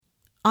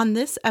on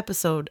this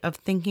episode of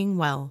Thinking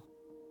Well.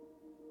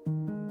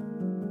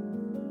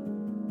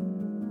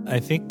 I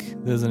think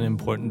there's an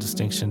important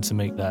distinction to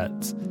make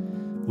that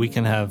we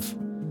can have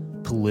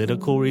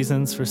political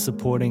reasons for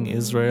supporting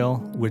Israel,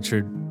 which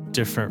are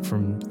different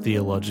from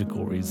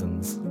theological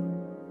reasons.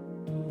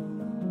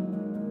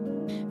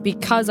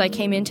 Because I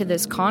came into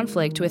this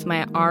conflict with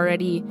my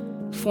already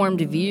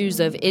formed views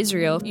of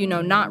Israel,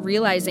 not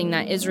realizing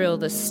that Israel,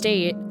 the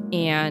state,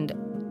 and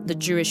the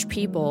Jewish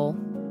people,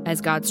 as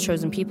God's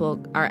chosen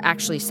people, are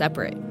actually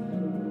separate.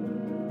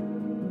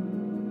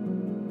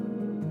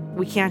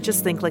 We can't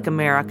just think like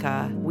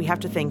America. We have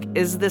to think,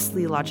 is this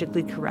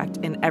theologically correct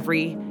in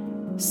every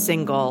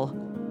single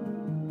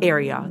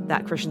area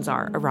that Christians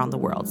are around the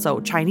world?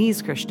 So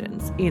Chinese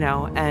Christians,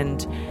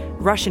 and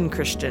Russian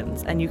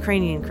Christians and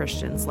Ukrainian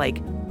Christians,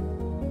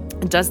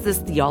 does this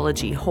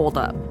theology hold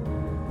up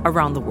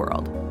around the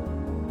world?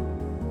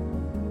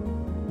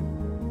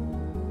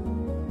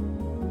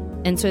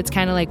 And so it's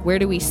kind of like, where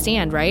do we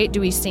stand, right?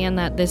 Do we stand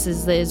that this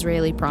is the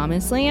Israeli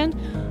promised land?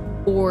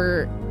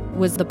 Or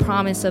was the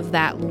promise of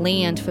that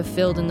land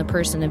fulfilled in the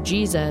person of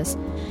Jesus?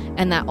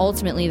 And that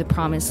ultimately the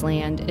promised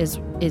land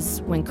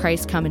is when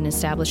Christ comes and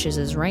establishes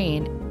his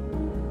reign.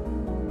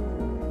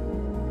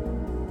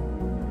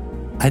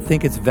 I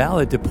think it's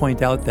valid to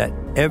point out that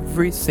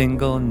every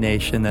single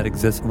nation that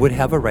exists would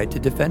have a right to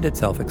defend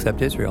itself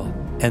except Israel.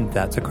 And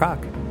that's a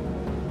crock.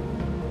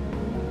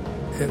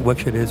 What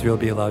should Israel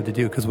be allowed to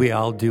do? Because we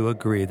all do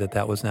agree that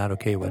that was not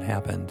okay what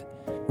happened.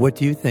 What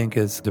do you think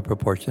is the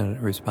proportionate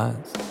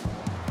response?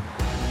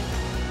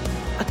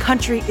 A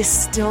country is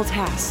still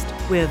tasked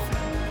with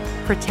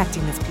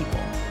protecting its people.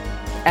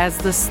 As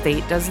the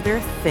state does their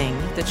thing,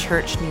 the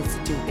church needs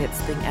to do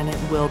its thing, and it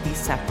will be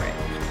separate.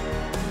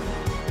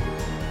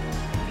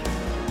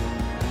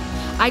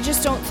 I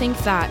just don't think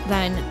that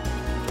then,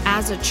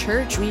 as a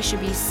church, we should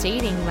be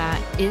stating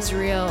that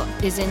Israel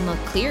is in the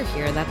clear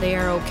here, that they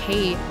are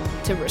okay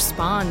to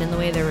respond in the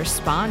way they're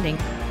responding.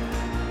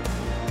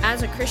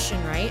 As a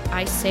Christian, right,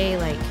 I say,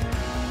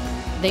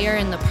 they are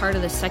in the part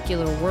of the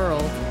secular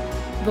world.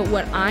 But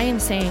what I am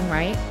saying,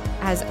 right,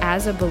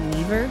 as a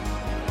believer,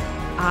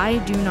 I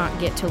do not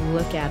get to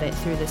look at it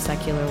through the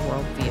secular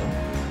worldview.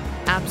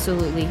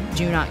 Absolutely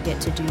do not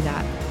get to do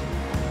that.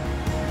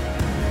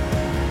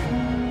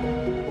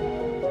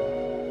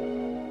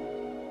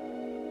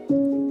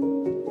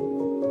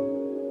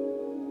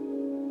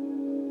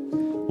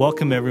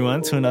 Welcome,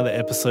 everyone, to another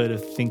episode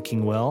of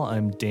Thinking Well.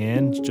 I'm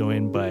Dan,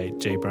 joined by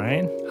Jay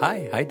Bryan.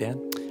 Hi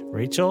Dan.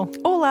 Rachel.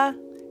 Hola.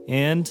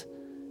 And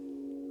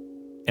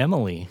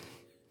Emily.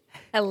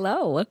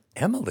 Hello.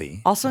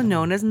 Emily. Also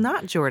known as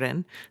not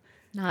Jordan.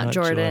 Not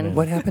Jordan.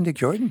 What happened to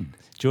Jordan?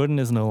 Jordan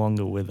is no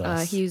longer with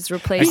us. He's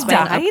replaced He by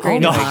an died?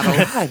 upgraded No,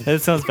 model. God.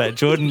 that sounds bad.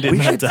 Jordan did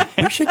not die.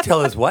 We should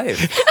tell his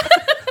wife.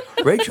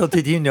 Rachel,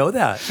 did you know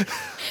that?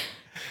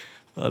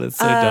 Oh, that's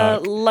so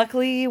dark.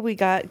 Luckily, we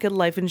got good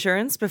life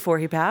insurance before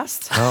he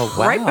passed. Oh,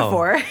 wow. Right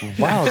before.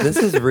 Wow, this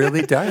is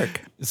really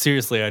dark.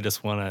 Seriously, I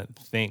just want to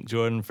thank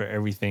Jordan for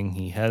everything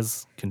he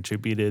has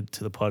contributed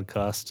to the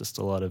podcast. Just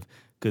a lot of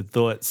good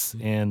thoughts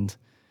and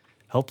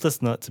helped us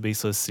not to be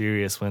so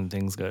serious when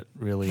things got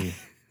really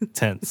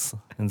tense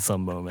in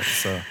some moments.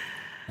 So,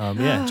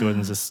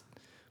 Jordan's just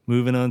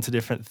moving on to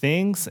different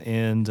things.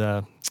 And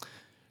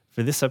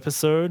for this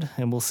episode,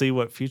 and we'll see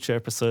what future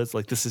episodes,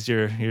 this is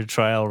your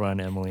trial run,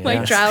 Emily.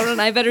 My trial run,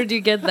 I better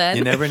do good then.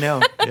 You never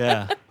know.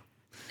 Yeah.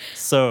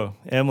 So,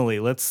 Emily,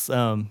 let's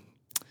kind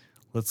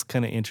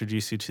of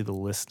introduce you to the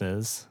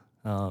listeners.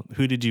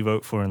 Who did you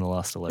vote for in the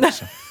last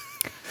election?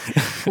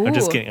 I'm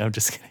just kidding. I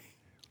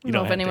don't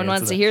know if anyone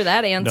wants to hear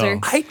that answer.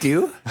 No. I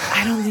do.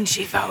 I don't think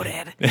she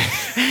voted.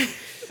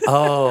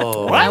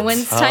 Oh. That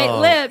one's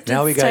tight-lipped.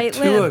 Now we It's got two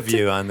tight-lipped. of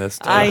you on this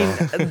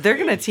total. They're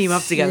going to team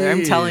up together.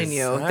 I'm telling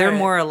you. Jeez. They're All right.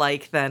 more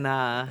alike than...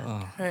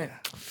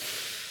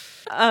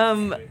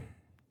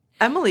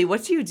 Emily,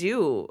 what do you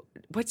do?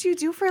 What do you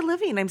do for a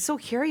living? I'm so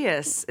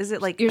curious. Is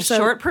it You're a so-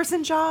 short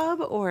person job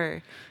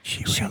or...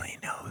 She really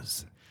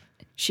knows.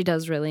 She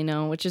does really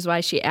know, which is why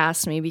she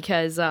asked me,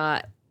 because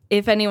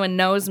if anyone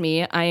knows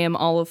me, I am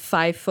all of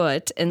 5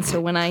 foot. And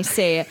so when I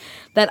say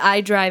that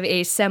I drive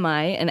a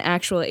semi, an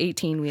actual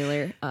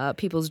 18-wheeler,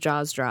 people's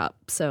jaws drop.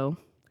 So,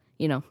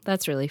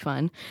 that's really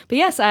fun. But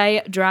yes, I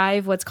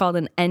drive what's called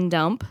an end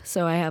dump.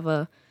 So I have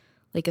a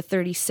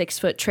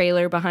 36-foot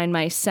trailer behind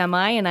my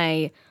semi, and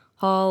I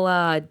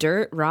haul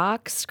dirt,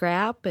 rocks,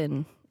 scrap,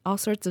 and all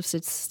sorts of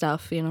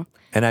stuff, And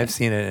I've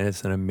seen it, and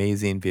it's an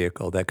amazing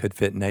vehicle that could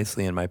fit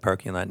nicely in my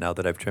parking lot now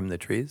that I've trimmed the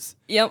trees.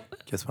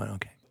 Yep. Just went,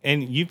 okay.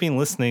 And you've been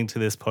listening to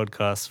this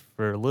podcast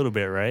for a little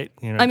bit, right?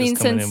 I mean,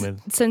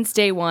 since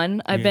day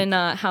one, I've been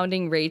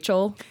hounding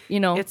Rachel,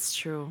 It's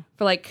true.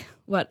 for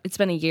it's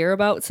been a year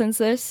about since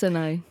this, and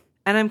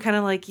I'm kind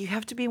of like, you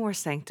have to be more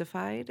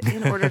sanctified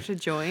in order to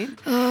join.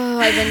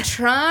 I've been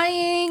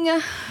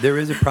trying. There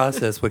is a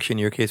process, which in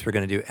your case we're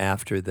going to do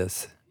after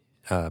this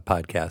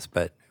podcast,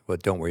 but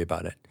don't worry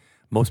about it.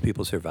 Most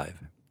people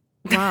survive.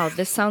 Wow,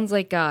 this sounds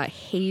like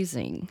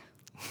hazing.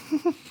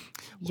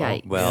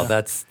 Yikes. Well,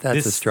 that's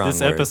a strong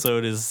This word.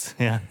 episode is,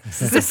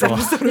 Is this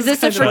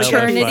a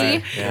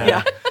fraternity?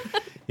 Yeah.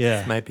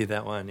 Yeah. Might be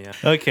that one, yeah.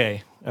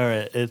 Okay. All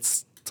right.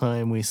 It's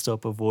time we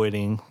stop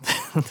avoiding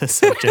the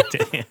subject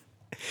at hand.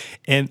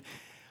 And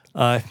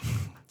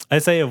I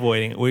say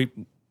avoiding.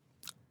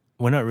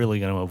 We're not really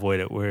going to avoid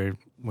it. We're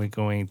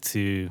going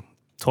to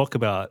talk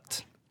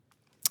about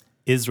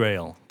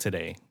Israel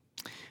today.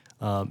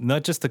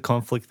 Not just the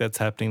conflict that's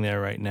happening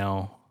there right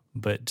now,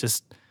 but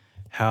just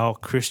how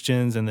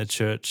Christians and the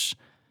church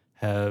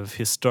have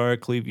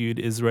historically viewed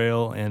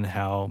Israel and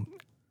how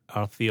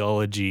our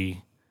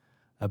theology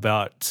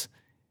about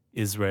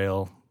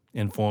Israel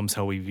informs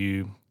how we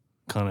view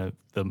kind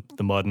of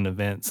the modern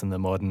events and the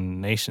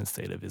modern nation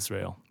state of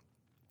Israel.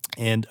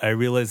 And I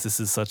realize this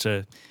is such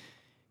a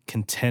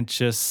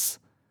contentious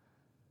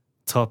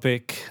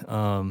topic.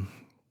 I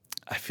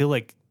feel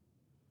like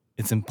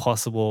it's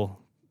impossible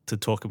to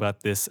talk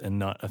about this and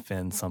not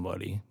offend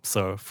somebody.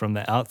 So from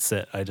the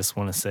outset, I just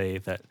want to say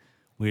that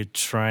we're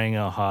trying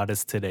our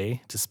hardest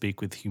today to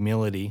speak with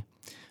humility,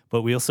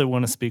 but we also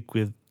want to speak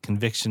with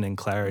conviction and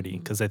clarity,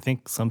 because I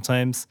think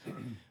sometimes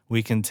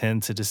we can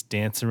tend to just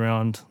dance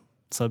around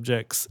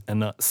subjects and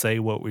not say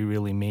what we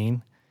really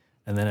mean,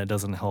 and then it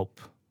doesn't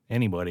help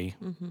anybody.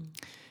 Mm-hmm.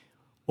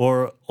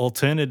 Or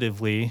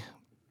alternatively,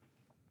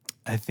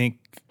 I think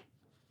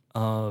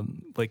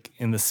like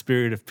in the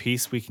spirit of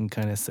peace, we can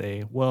kind of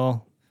say,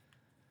 well,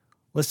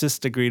 let's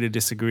just agree to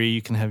disagree.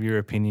 You can have your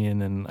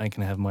opinion and I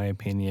can have my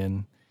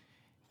opinion.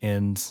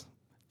 And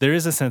there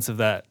is a sense of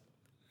that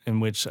in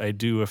which I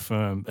do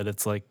affirm that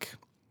it's like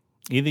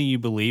either you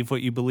believe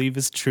what you believe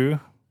is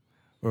true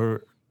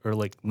or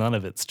like none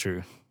of it's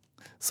true.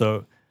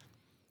 So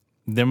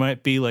there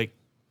might be like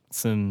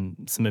some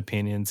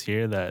opinions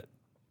here that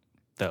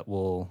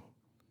will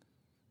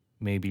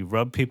maybe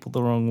rub people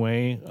the wrong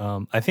way.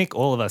 I think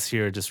all of us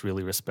here are just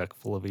really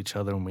respectful of each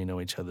other and we know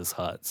each other's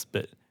hearts.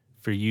 But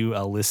for you,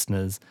 our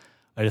listeners,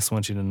 I just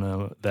want you to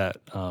know that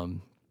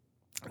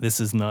this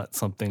is not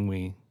something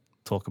we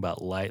talk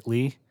about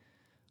lightly.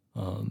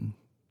 And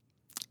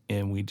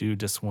we do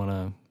just want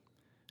to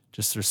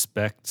just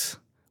respect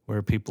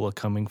where people are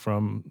coming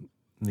from,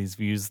 these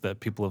views that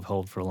people have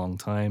held for a long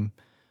time,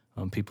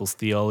 people's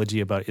theology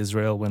about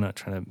Israel. We're not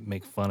trying to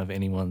make fun of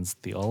anyone's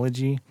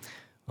theology.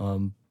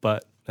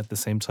 But at the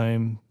same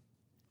time,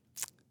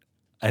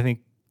 I think,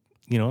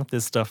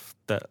 there's stuff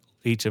that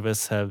each of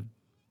us have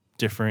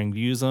differing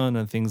views on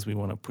and things we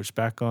want to push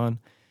back on.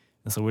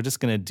 And so we're just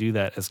going to do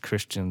that as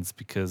Christians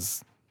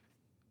because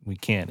we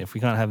can't. If we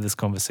can't have this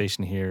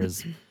conversation here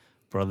as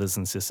brothers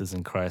and sisters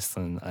in Christ,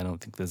 then I don't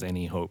think there's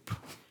any hope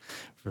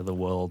for the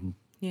world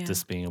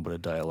just being able to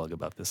dialogue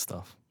about this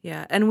stuff.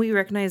 Yeah, and we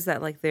recognize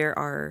that like there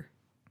are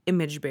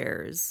image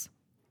bearers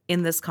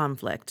in this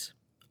conflict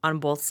on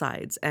both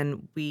sides,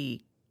 and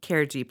we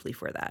care deeply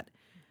for that.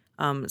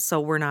 So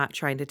we're not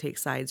trying to take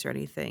sides or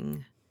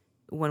anything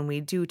when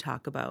we do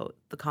talk about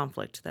the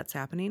conflict that's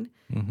happening.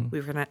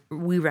 Mm-hmm.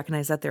 We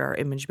recognize that there are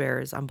image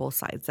bearers on both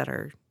sides that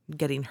are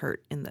getting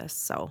hurt in this.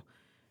 So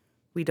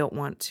we don't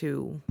want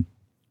to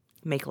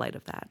make light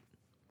of that.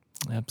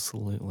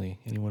 Absolutely.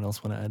 Anyone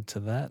else want to add to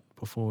that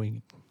before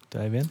we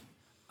dive in?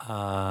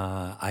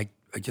 I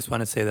just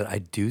want to say that I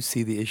do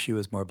see the issue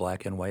as more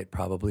black and white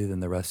probably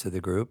than the rest of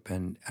the group,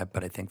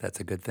 but I think that's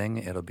a good thing.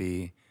 I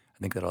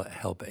think that'll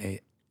help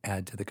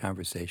add to the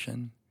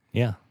conversation.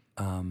 Yeah.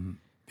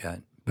 Yeah.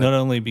 Not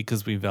only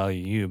because we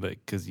value you, but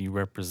because you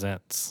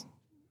represent.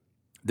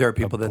 There are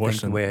people that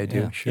think the way I do.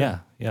 Yeah.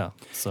 Sure. Yeah.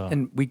 So.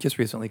 And we just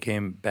recently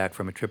came back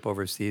from a trip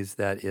overseas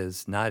that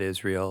is not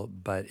Israel,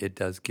 but it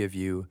does give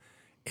you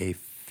a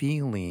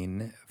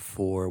feeling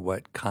for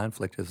what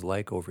conflict is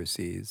like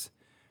overseas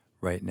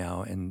right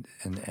now, and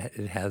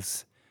it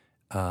has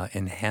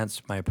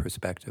enhanced my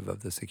perspective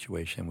of the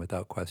situation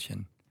without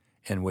question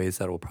in ways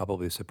that will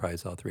probably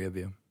surprise all three of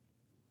you.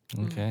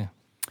 Okay.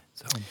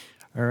 So,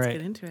 all right. Let's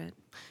get into it.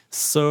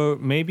 So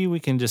maybe we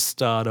can just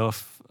start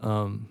off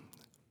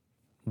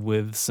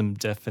with some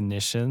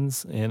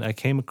definitions. And I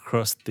came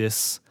across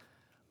this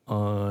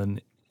on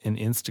an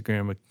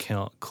Instagram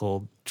account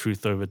called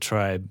Truth Over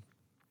Tribe.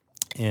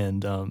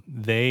 And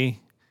they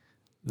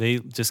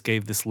just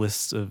gave this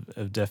list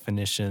of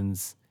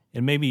definitions.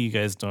 And maybe you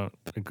guys don't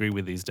agree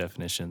with these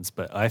definitions,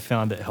 but I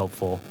found it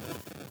helpful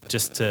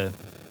just to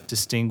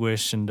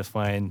distinguish and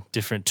define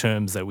different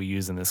terms that we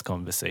use in this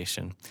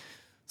conversation.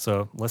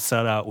 So let's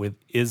start out with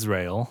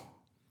Israel.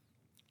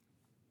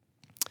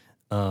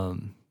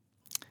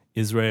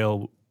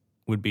 Israel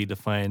would be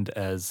defined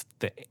as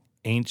the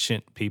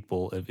ancient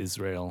people of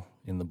Israel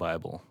in the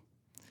Bible.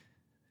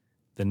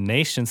 The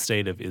nation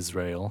state of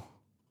Israel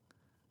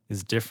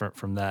is different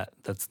from that.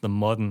 That's the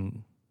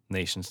modern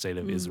nation state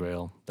of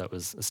Israel that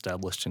was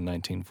established in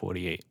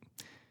 1948.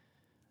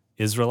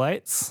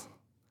 Israelites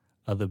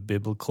are the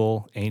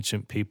biblical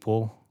ancient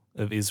people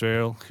of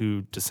Israel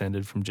who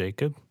descended from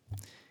Jacob.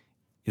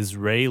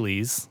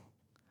 Israelis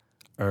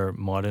are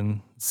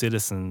modern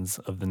citizens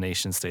of the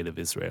nation state of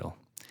Israel.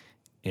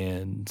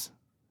 And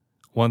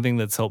one thing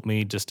that's helped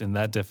me just in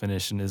that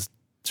definition is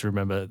to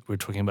remember we're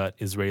talking about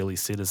Israeli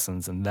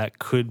citizens, and that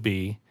could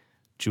be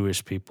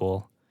Jewish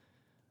people.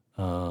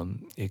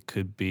 It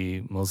could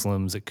be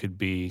Muslims. It could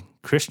be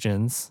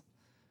Christians,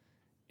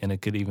 and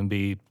it could even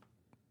be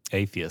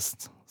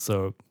atheists.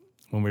 So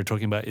when we're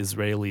talking about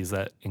Israelis,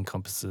 that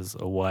encompasses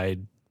a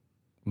wide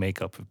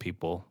makeup of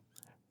people,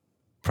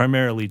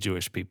 primarily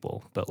Jewish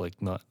people, but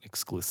like not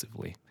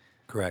exclusively.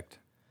 Correct.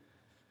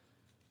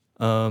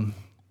 And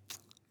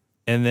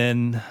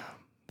then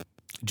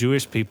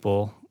Jewish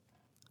people,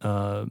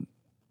 the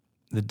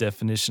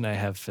definition I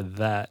have for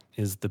that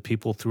is the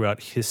people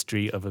throughout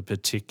history of a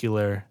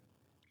particular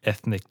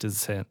ethnic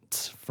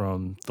descent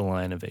from the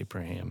line of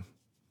Abraham.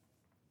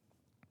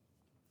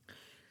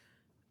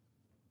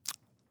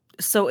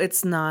 So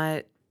it's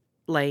not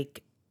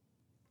like,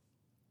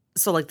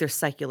 so like they're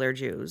secular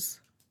Jews.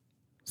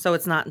 So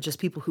it's not just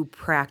people who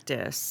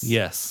practice.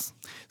 Yes.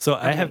 So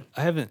I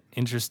have an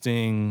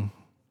interesting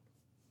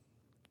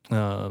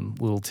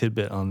little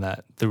tidbit on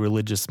that. The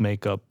religious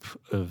makeup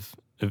of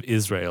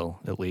Israel,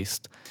 at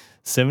least.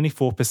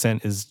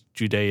 74% is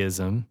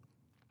Judaism,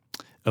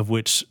 of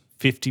which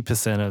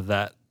 50% of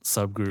that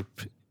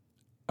subgroup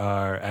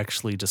are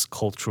actually just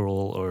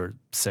cultural or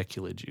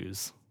secular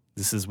Jews.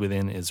 This is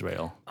within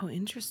Israel. Oh,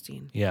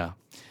 interesting. Yeah.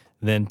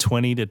 Then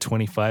 20 to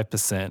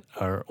 25%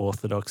 are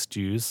Orthodox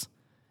Jews,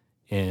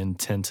 and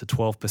 10 to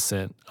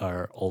 12%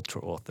 are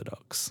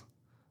ultra-Orthodox.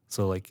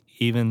 So, like,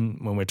 even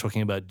when we're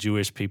talking about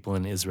Jewish people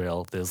in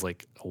Israel, there's,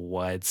 like, a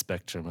wide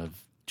spectrum of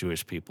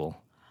Jewish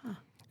people. Huh.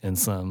 And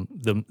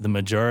the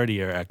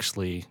majority are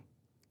actually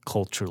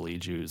culturally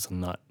Jews and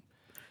not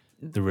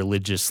the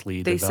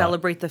religiously They devout.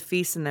 celebrate the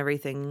feasts and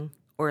everything,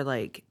 or,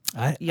 like,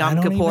 I Yom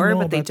don't Kippur, even know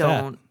but they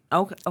about don't.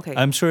 Okay. Okay.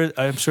 I'm sure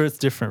it's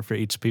different for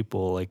each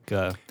people. Like,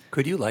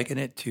 Could you liken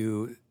it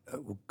to,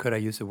 could I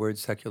use the word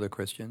secular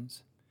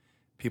Christians?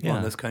 People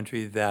in this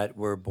country that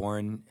were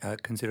born,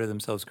 consider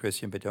themselves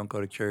Christian, but don't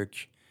go to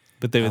church.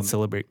 but they would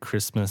celebrate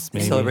Christmas,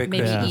 maybe. Celebrate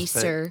Maybe Christmas,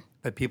 Easter.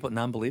 But people,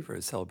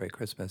 non-believers, celebrate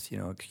Christmas,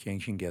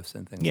 exchanging gifts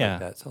and things Yeah. like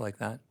that. So like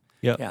that.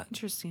 Yep. Yeah.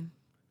 Interesting.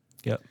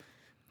 Yep.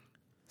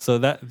 So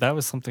that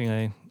was something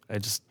I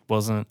just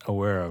wasn't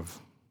aware of.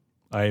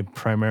 I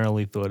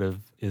primarily thought of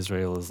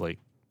Israel as like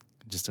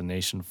just a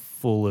nation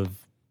full of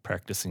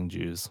practicing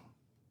Jews,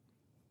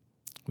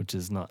 which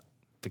is not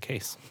the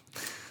case.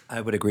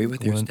 I would agree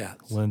with your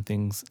stats. Learn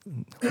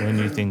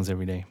new things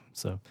every day.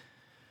 So,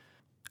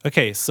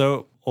 okay,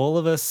 so all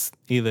of us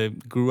either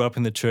grew up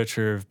in the church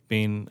or have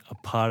been a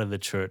part of the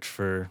church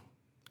for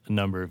a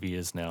number of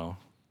years now.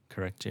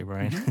 Correct, Jay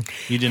Brian?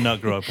 You did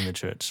not grow up in the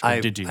church, or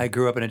did you? I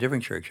grew up in a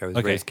different church. I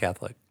was raised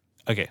Catholic.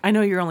 Okay. I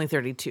know you're only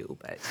 32,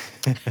 but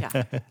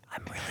yeah.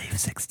 I'm really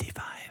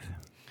 65.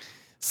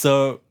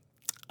 So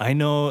I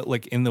know,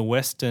 like, in the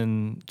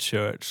Western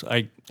church,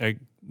 I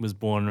was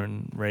born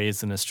and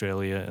raised in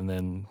Australia and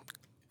then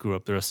grew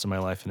up the rest of my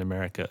life in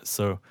America.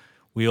 So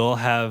we all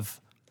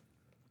have,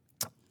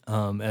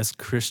 as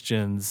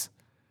Christians,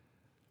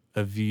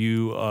 a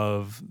view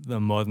of the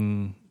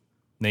modern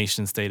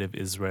nation state of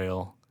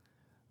Israel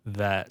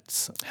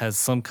that has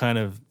some kind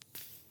of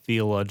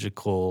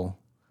theological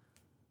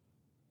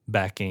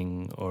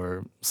backing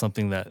or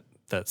something that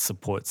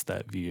supports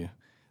that view.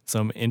 So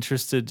I'm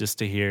interested just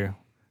to hear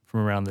from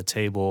around the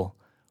table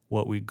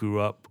what we grew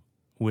up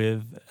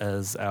with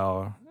as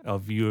our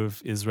view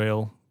of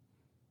Israel.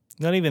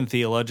 Not even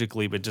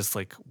theologically, but just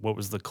like what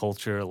was the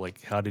culture,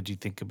 like how did you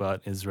think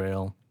about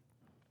Israel?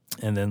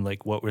 And then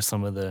like what were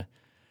some of the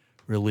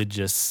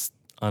religious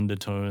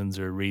undertones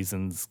or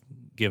reasons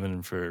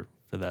given for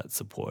that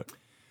support?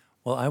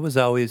 Well, I was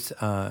always,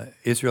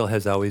 Israel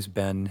has always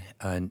been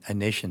a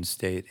nation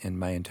state in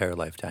my entire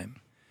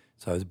lifetime.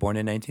 So I was born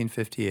in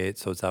 1958,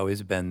 so it's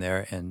always been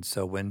there. And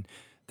so when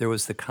there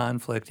was the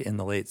conflict in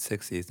the late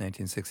 60s,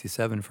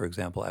 1967, for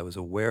example, I was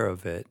aware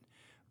of it,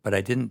 but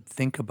I didn't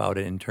think about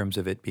it in terms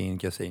of it being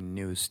just a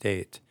new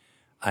state.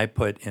 I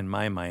put in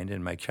my mind,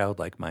 in my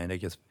childlike mind, I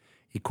just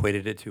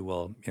equated it to,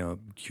 well,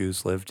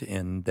 Jews lived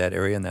in that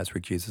area and that's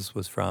where Jesus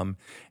was from.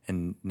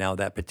 And now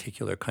that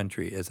particular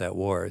country is at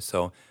war.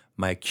 So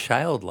my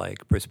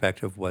childlike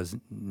perspective was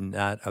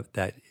not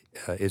that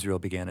Israel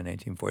began in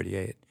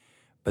 1948,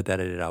 but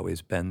that it had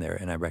always been there.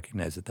 And I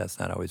recognize that that's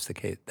not always the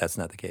case. That's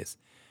not the case.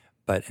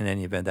 But in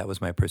any event, that was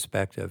my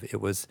perspective.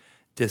 It was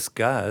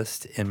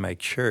discussed in my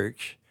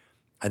church.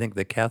 I think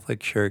the Catholic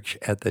Church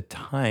at the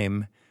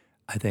time,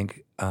 I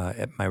think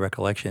my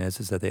recollection is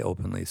that they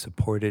openly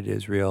supported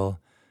Israel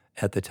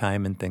at the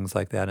time and things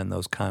like that in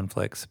those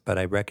conflicts. But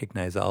I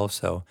recognize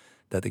also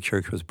that the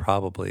church was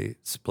probably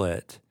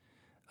split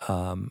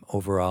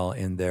overall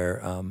in their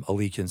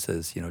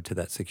allegiances, to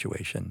that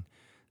situation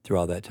through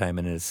all that time,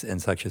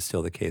 and such is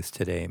still the case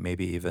today.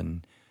 Maybe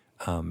even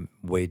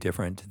way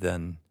different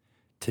than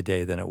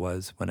today than it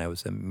was when I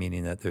was.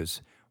 Meaning that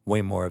there's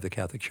way more of the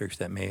Catholic Church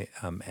that may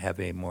have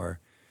a more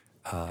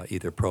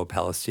either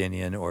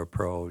pro-Palestinian or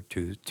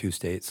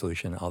pro-two-state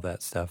solution, all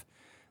that stuff,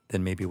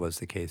 than maybe was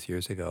the case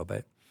years ago.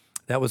 But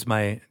that was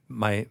my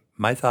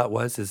thought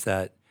is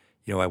that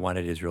I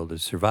wanted Israel to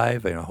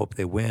survive. I hope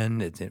they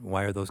win.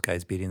 Why are those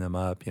guys beating them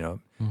up?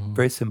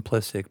 Very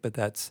simplistic,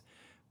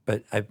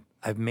 but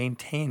I've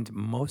maintained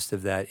most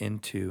of that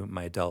into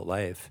my adult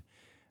life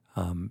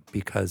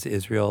because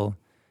Israel,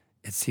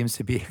 it seems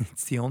to be,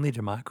 it's the only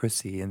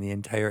democracy in the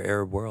entire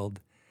Arab world,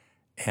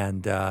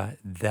 and that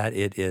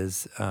it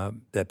is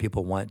that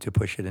people want to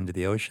push it into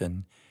the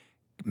ocean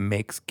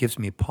gives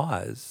me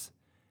pause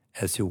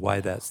as to why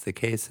that's the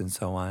case and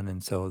so on.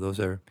 And so those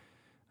are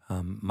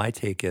my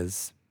take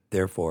is,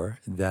 therefore,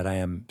 that I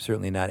am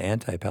certainly not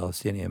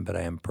anti-Palestinian, but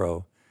I am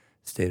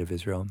pro-State of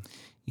Israel.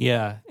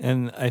 Yeah,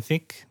 and I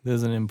think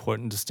there's an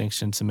important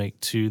distinction to make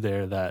too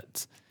there,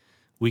 that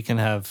we can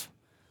have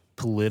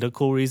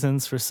political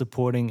reasons for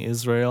supporting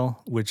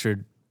Israel, which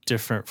are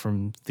different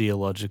from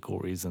theological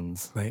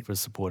reasons for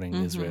supporting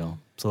Israel.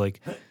 So like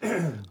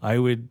I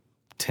would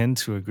tend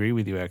to agree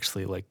with you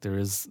actually, like there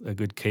is a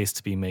good case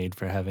to be made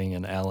for having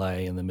an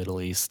ally in the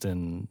Middle East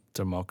and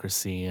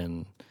democracy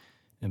and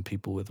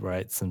people with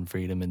rights and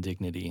freedom and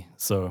dignity.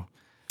 So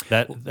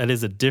that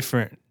is a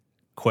different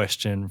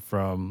question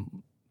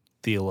from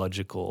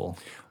theological.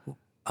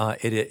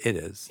 It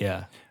is.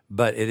 Yeah.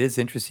 But it is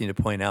interesting to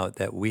point out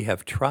that we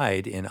have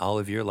tried in all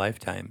of your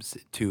lifetimes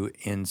to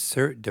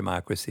insert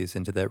democracies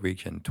into that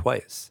region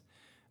twice.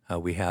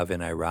 We have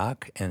in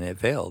Iraq, and it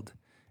failed.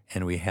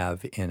 And we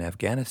have in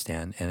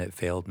Afghanistan, and it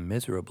failed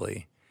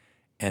miserably.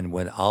 And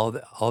when all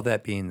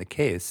that being the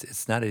case,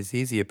 it's not as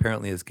easy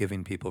apparently as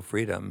giving people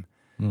freedom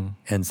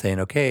and saying,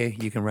 okay,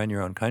 you can run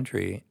your own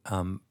country.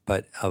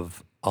 But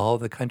of all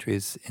the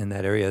countries in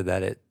that area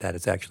that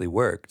it's actually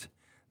worked,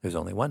 there's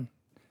only one,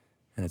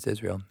 and it's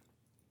Israel.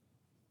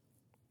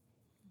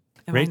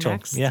 Rachel, I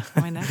next? yeah.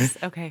 Am I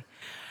next? Okay.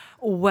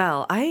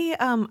 Well,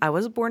 I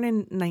was born in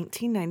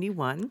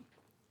 1991,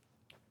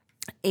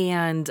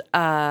 and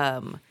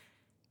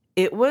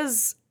it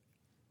was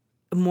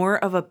more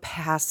of a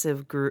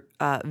passive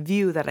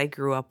view that I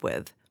grew up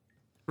with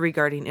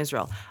regarding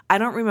Israel. I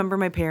don't remember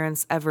my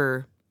parents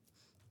ever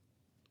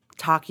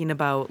talking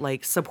about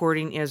like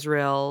supporting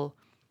Israel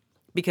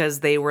because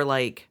they were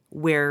like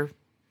where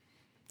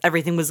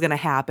everything was going to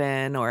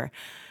happen, or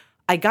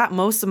I got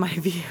most of my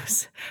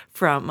views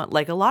from,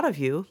 like a lot of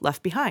you,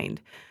 Left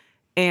Behind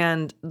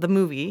and the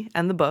movie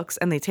and the books,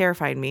 and they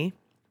terrified me.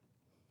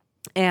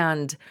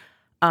 And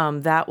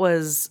that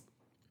was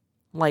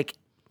like,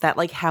 that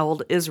like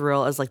held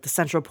Israel as like the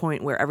central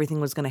point where everything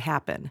was going to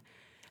happen.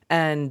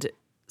 And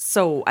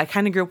so I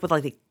kind of grew up with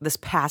like this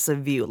passive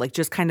view, like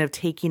just kind of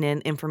taking in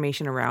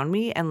information around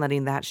me and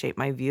letting that shape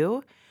my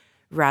view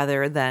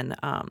rather than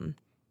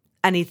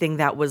anything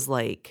that was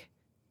like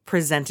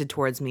presented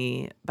towards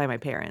me by my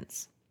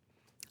parents.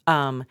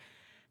 And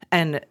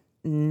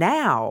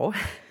now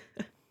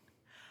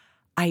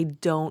I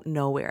don't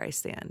know where I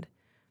stand.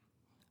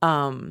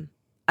 I'm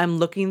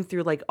looking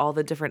through like all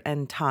the different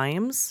end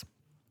times,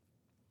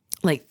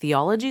 like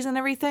theologies and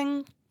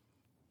everything.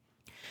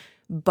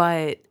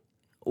 But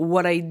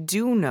what I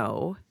do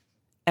know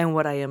and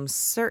what I am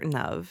certain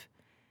of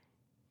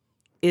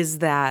is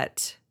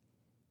that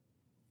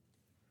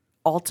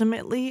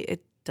ultimately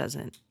it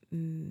doesn't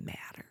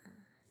matter.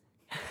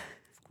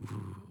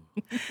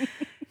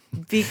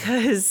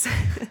 Because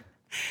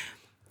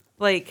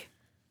like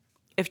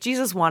if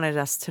Jesus wanted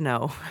us to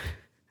know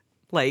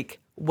like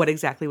what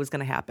exactly was going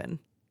to happen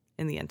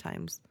in the end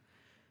times,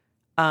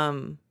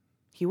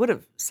 he would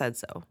have said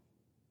so.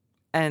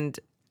 And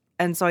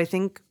so I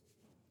think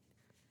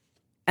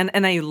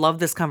and I love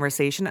this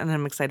conversation and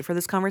I'm excited for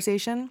this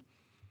conversation,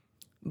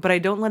 but I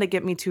don't let it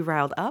get me too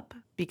riled up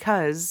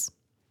because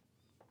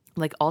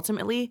like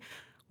ultimately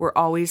we're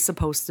always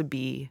supposed to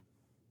be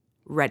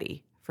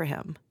ready for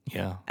him.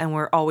 Yeah. And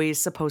we're always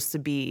supposed to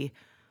be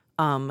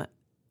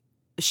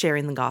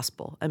sharing the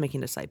gospel and making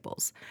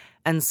disciples.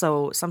 And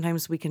so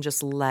sometimes we can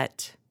just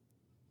let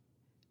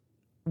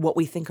what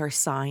we think are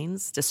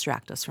signs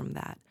distract us from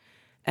that.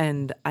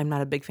 And I'm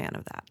not a big fan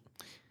of that.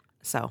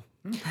 So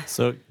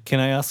can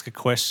I ask a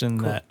question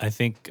that I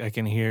think I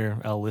can hear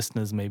our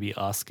listeners maybe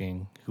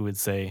asking, who would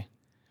say,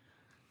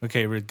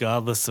 okay,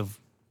 regardless of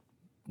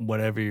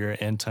whatever your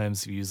end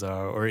times views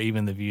are, or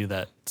even the view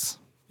that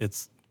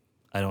it's,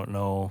 I don't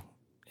know,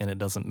 and it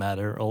doesn't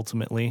matter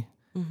ultimately,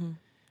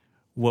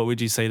 what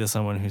would you say to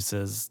someone who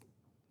says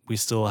we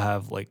still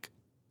have like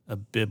a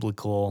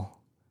biblical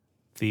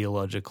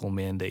theological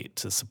mandate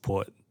to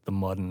support the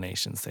modern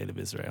nation state of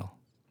Israel?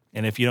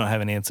 And if you don't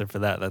have an answer for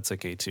that, that's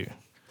okay too.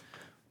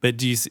 But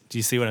do you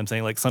see what I'm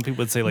saying? Like some people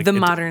would say like the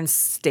modern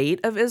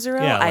state of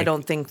Israel, Yeah, I like-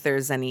 don't think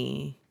there's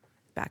any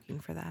backing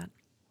for that.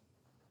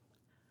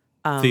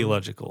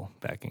 theological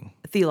backing.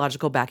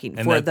 Theological backing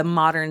And for that- the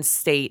modern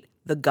state,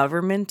 the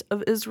government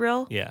of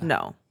Israel? Yeah.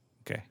 No.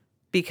 Okay.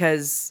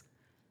 Because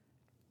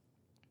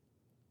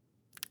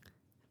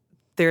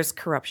there's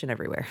corruption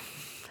everywhere.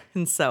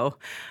 And so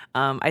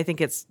I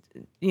think it's,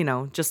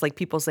 just like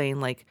people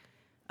saying like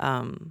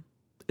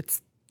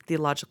it's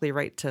theologically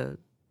right to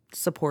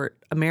support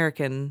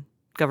American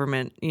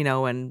government,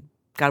 and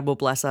God will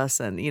bless us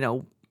and,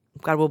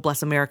 God will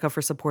bless America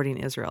for supporting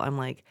Israel. I'm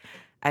like,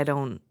 I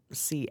don't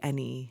see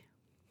any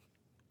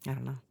I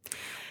don't know.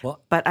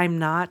 Well, But I'm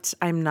not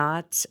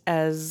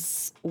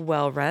as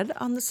well read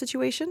on the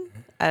situation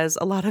as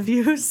a lot of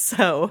you.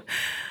 So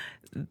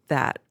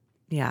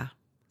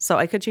So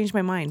I could change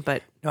my mind,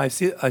 but no, I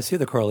see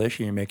the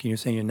correlation you're making. You're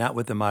saying you're not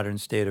with the modern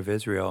state of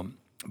Israel,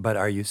 but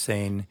are you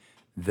saying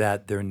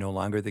that they're no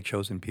longer the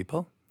chosen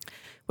people?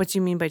 what do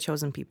you mean by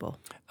chosen people?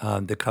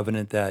 The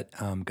covenant that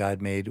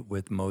God made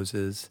with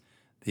Moses,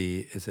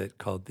 is it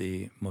called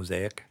the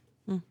Mosaic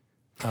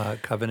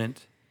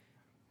covenant?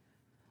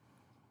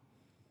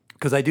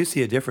 Because I do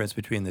see a difference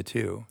between the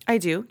two. I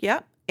do, yeah.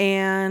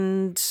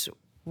 And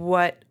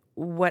what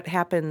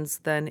happens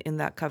then in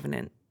that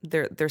covenant?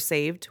 They're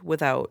saved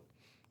without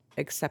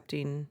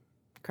accepting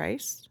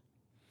Christ?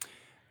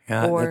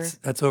 Yeah, Or-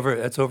 that's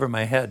over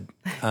my head.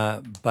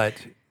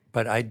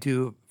 But I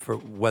do, for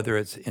whether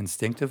it's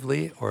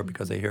instinctively or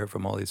because I hear it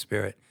from Holy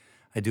Spirit,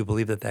 I do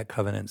believe that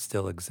covenant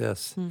still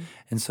exists.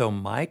 And so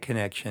my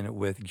connection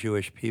with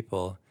Jewish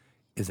people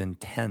is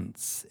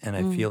intense, and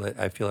I feel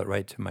it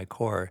right to my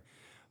core.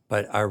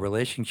 But our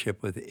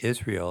relationship with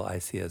Israel I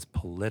see as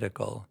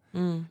political.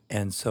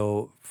 And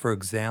so, for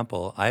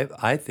example,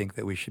 I think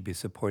that we should be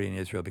supporting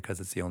Israel because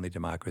it's the only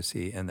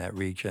democracy in that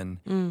region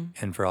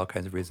and for all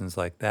kinds of reasons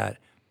like that.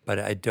 But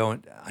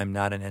I'm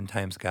not an end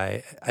times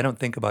guy. I don't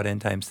think about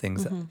end times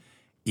things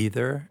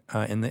either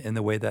in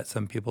the way that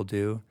some people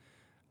do.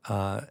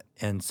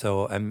 And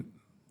so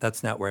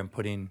that's not where I'm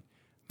putting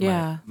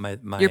my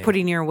You're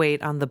putting your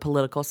weight on the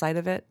political side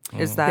of it?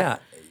 Is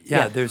that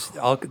Yeah,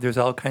 there's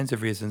all kinds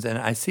of reasons, and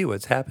I see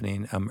what's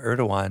happening.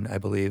 Erdogan, I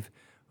believe,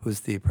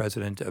 who's the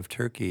president of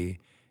Turkey,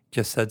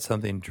 just said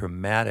something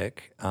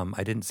dramatic.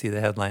 I didn't see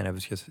the headline. I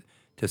was just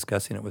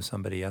discussing it with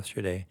somebody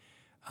yesterday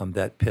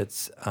that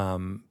pits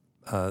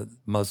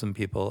Muslim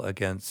people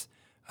against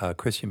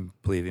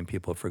Christian-believing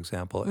people, for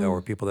example,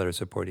 or people that are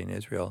supporting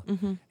Israel,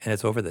 and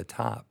it's over the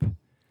top.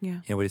 Yeah.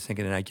 You know what he's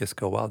thinking, and I just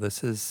go, "Wow,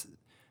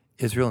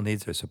 Israel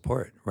needs their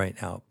support right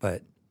now."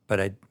 But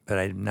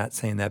I'm not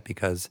saying that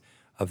because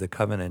of the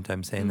covenant.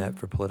 I'm saying that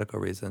for political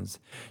reasons.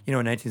 You know,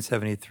 in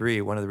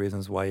 1973, one of the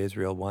reasons why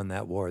Israel won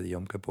that war, the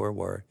Yom Kippur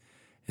War,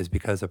 is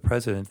because a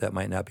president that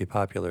might not be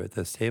popular at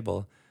this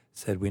table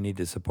said we need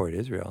to support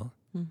Israel,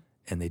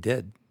 and they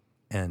did,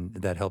 and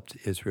that helped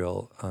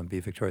Israel be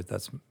victorious.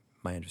 That's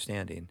my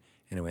understanding.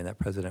 Anyway, and that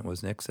president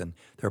was Nixon.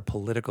 There are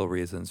political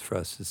reasons for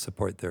us to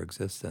support their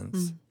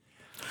existence.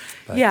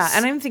 But Yeah,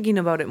 and I'm thinking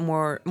about it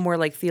more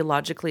like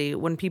theologically.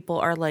 When people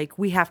are like,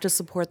 we have to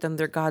support them,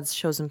 they're God's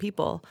chosen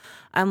people.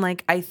 I'm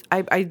like,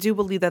 I do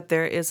believe that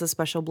there is a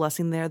special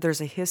blessing there.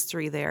 There's a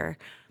history there.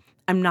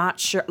 I'm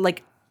not sure.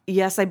 Like,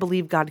 yes, I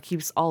believe God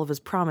keeps all of his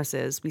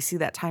promises. We see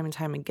that time and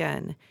time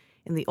again.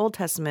 In the Old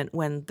Testament,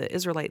 when the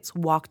Israelites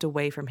walked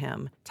away from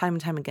him, time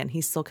and time again, he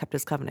still kept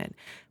his covenant.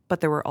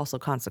 But there were also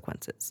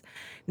consequences.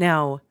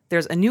 Now,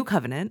 there's a new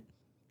covenant,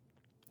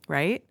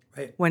 right?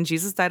 Right. When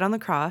Jesus died on the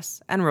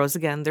cross and rose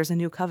again, there's a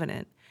new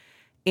covenant.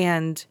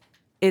 And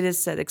it is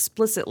said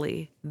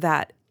explicitly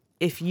that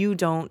if you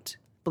don't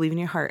believe in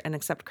your heart and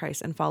accept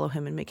Christ and follow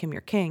him and make him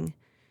your king,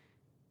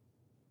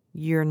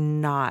 you're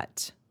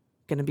not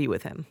going to be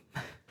with him.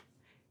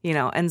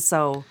 And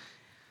so...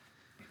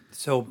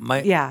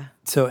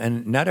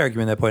 and not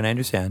arguing that point, I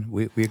understand.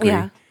 We agree.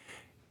 Yeah.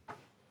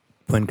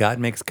 When God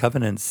makes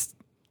covenants,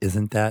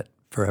 isn't that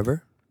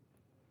forever?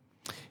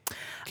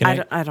 I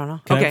don't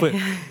know. Can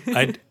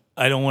Okay.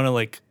 I don't want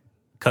to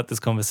cut this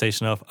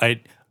conversation off.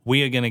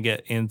 We are going to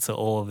get into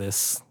all of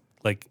this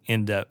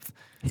in depth.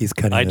 He's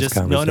cutting this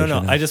conversation No.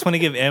 off. I just want to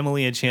give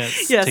Emily a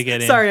chance to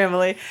get in. Sorry,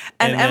 Emily.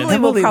 And then- Emily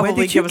will Emily, when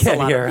probably did you give us a get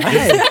lot here? of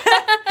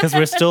Hi. Because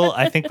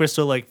I think we're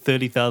still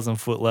 30,000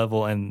 foot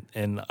level, and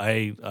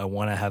I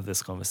want to have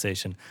this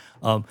conversation.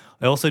 I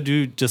also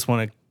do just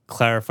want to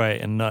clarify,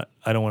 and I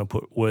don't want to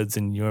put words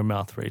in your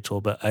mouth,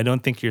 Rachel, but I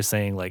don't think you're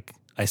saying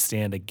I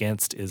stand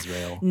against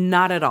Israel.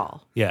 Not at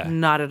all. Yeah.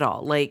 Not at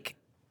all.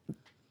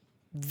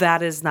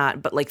 That is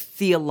not, but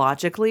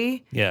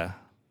theologically, Yeah.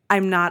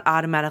 I'm not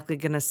automatically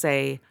going to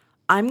say,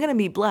 I'm going to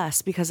be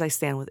blessed because I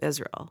stand with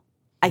Israel.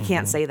 I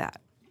can't say that.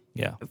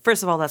 Yeah.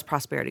 First of all, that's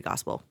prosperity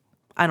gospel.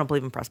 I don't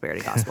believe in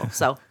prosperity gospel.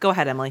 So go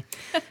ahead, Emily.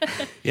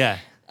 Yeah.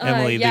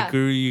 Emily, yeah. the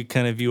guru you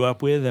kind of grew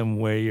up with and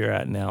where you're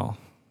at now.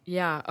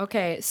 Yeah.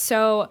 Okay.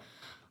 So,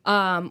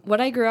 what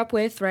I grew up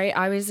with, right?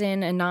 I was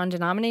in a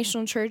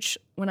non-denominational church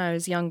when I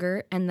was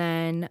younger, and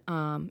then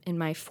in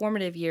my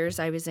formative years,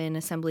 I was in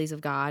Assemblies of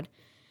God,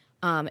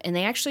 and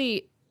they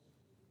actually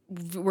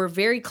were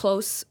very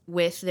close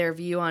with their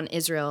view on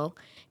Israel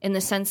in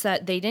the sense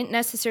that they didn't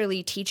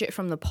necessarily teach it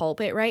from the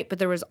pulpit, right? But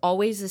there was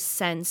always a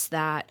sense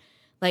that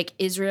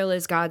Israel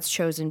is God's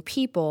chosen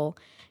people,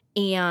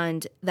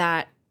 and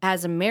that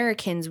as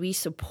Americans we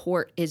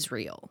support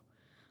Israel.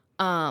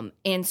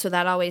 And so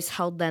that always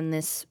held then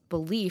this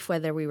belief,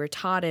 whether we were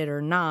taught it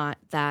or not,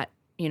 that,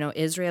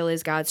 Israel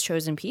is God's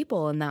chosen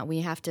people and that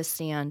we have to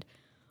stand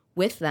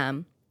with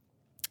them,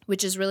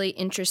 which is really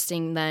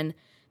interesting then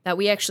that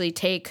we actually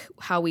take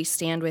how we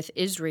stand with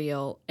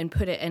Israel and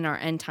put it in our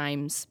end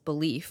times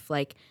belief.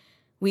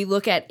 We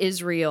look at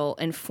Israel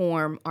and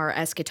form our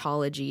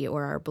eschatology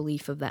or our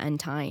belief of the end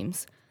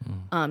times.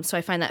 So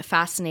I find that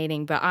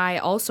fascinating. But I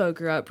also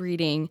grew up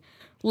reading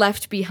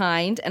Left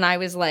Behind, and I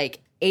was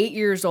like 8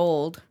 years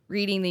old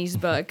reading these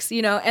books,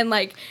 and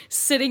like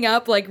sitting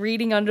up, like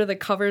reading under the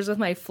covers with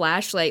my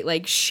flashlight,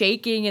 like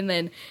shaking, and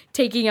then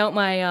taking out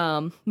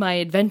my my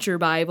adventure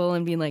Bible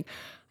and being like,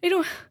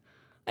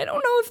 I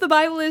don't know if the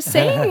Bible is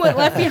saying what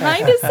Left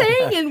Behind is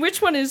saying and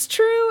which one is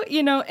true,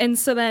 And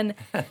so then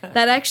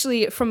that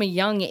actually from a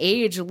young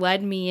age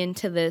led me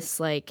into this,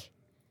 like,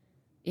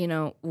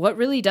 what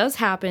really does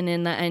happen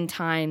in the end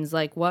times?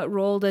 Like, what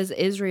role does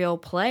Israel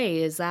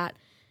play?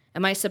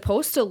 Am I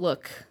supposed to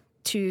look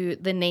to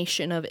the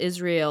nation of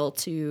Israel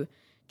to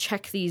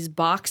check these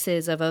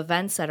boxes of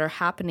events that are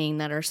happening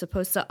that are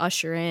supposed to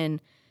usher in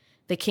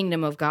the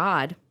kingdom of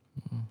God?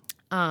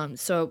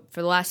 So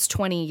for the last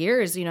 20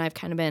 years, I've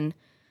kind of been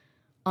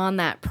on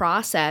that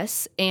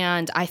process,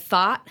 and I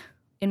thought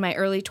in my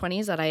early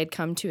 20s that I had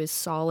come to a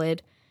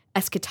solid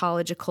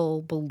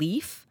eschatological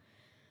belief.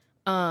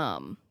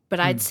 But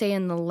I'd say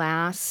in the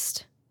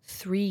last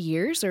 3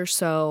 years or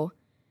so,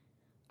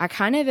 I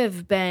kind of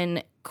have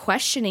been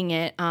questioning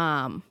it.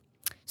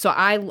 So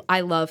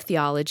I love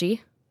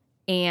theology,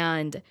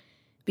 and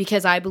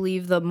because I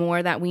believe the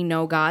more that we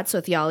know God,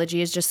 so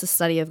theology is just the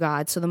study of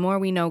God. So the more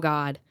we know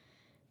God,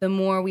 the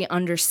more we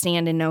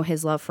understand and know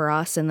his love for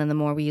us, and then the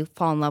more we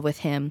fall in love with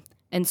him.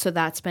 And so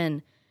that's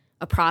been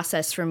a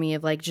process for me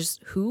of like,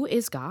 just who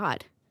is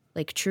God?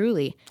 Like,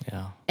 truly.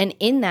 Yeah. And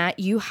in that,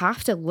 you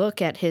have to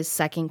look at his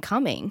second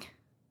coming,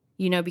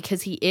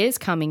 because he is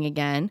coming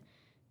again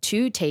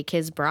to take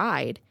his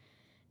bride.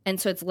 And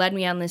so it's led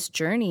me on this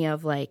journey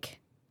of like,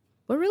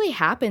 what really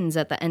happens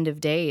at the end of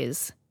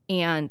days?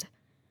 And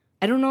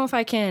I don't know if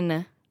I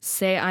can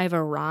say I've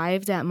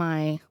arrived at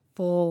my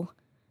full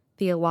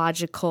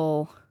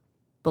theological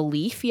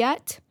belief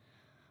yet.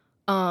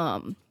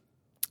 But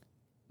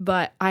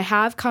I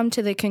have come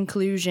to the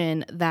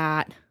conclusion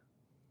that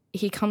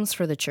he comes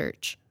for the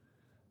church.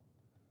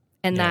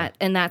 And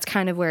that's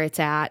kind of where it's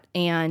at.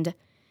 And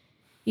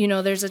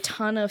there's a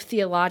ton of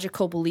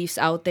theological beliefs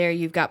out there.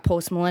 You've got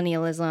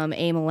postmillennialism,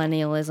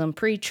 amillennialism,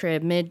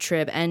 pre-trib,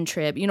 mid-trib,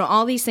 end-trib,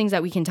 all these things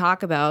that we can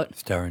talk about.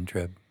 Star and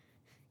Trib.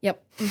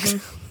 Yep.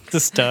 Mm-hmm. The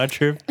Star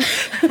Trib.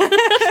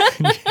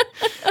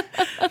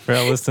 For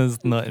our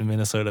listeners not in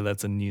Minnesota,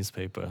 that's a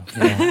newspaper.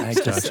 Yeah, I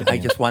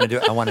just wanted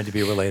to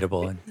be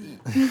relatable.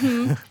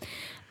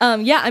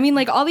 Mm-hmm.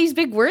 Like all these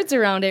big words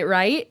around it,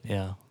 right?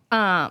 Yeah.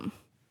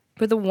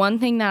 But the one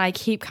thing that I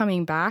keep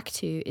coming back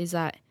to is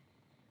that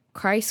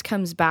Christ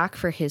comes back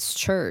for his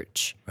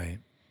church. Right.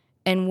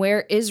 And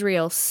where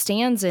Israel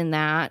stands in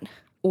that,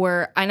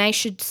 and I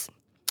should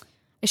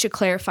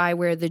clarify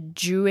where the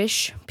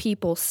Jewish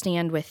people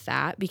stand with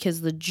that,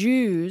 because the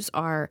Jews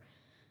are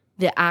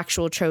the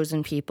actual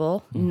chosen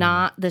people,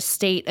 not the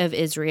state of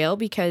Israel,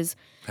 because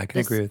I can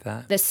agree with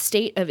that. The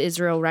state of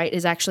Israel, right,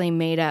 is actually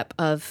made up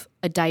of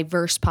a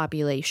diverse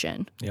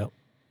population. Yep.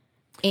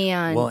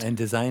 And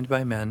designed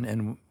by men,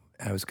 and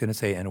I was going to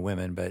say and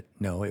women, but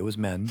no, it was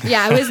men.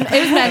 Yeah, it was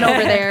men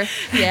over there.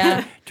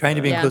 Yeah. Trying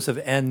to be inclusive,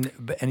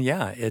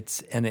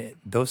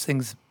 those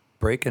things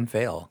break and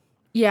fail.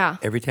 Yeah.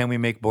 Every time we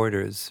make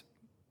borders,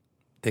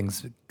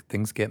 things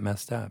get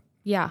messed up.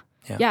 Yeah.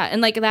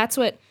 And like that's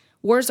what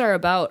wars are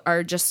about,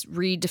 are just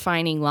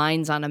redefining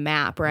lines on a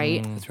map,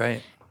 right? That's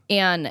right.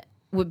 And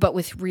but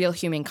with real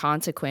human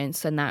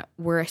consequence, and that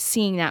we're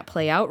seeing that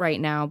play out right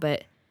now.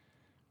 But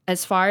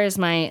as far as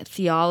my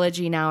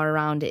theology now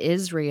around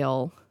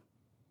Israel,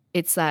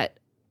 it's that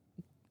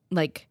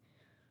like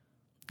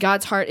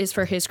God's heart is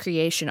for his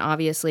creation,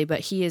 obviously,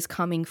 but he is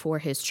coming for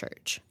his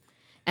church.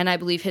 And I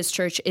believe his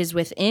church is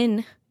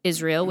within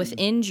Israel,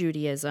 within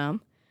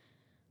Judaism,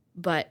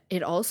 but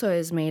it also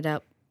is made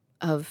up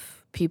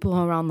of people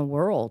around the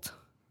world.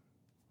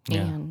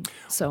 Yeah. And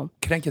so,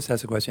 can I just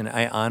ask a question?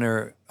 I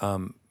honor,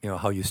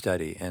 how you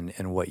study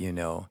and what you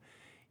know.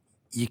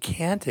 You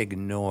can't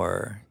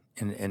ignore,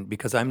 and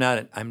because I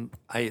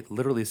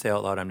literally say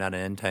out loud, I'm not an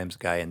end times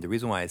guy, and the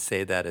reason why I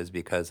say that is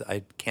because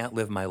I can't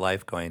live my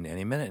life going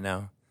any minute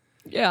now.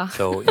 yeah.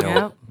 So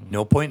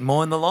no point in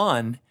mowing the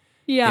lawn.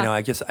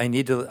 Yeah. I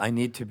need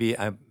to be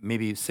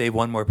maybe save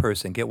one more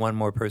person, get one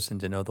more person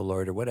to know the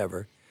Lord or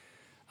whatever.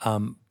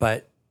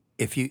 But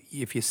if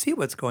you see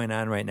what's going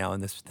on right now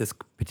in this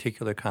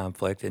particular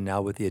conflict, and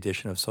now with the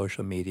addition of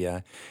social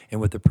media and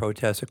with the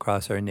protests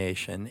across our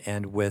nation,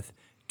 and with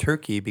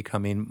Turkey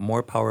becoming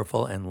more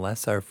powerful and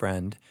less our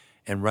friend,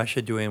 and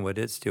Russia doing what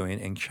it's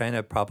doing, and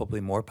China probably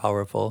more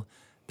powerful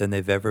than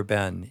they've ever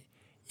been,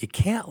 you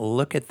can't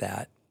look at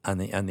that on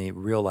the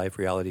real life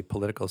reality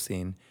political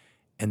scene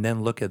and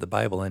then look at the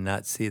Bible and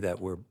not see that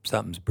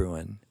something's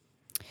brewing,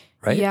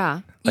 right?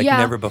 Yeah. Like yeah.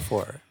 never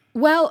before.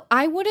 Well,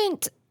 I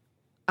wouldn't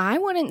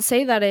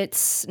say that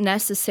it's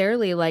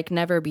necessarily like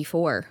never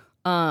before.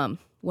 One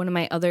of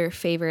my other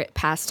favorite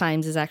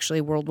pastimes is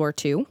actually World War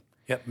II.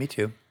 Yep, me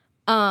too.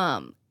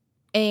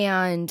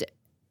 And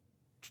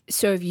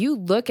so if you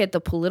look at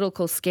the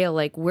political scale,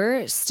 like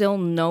we're still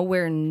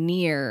nowhere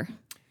near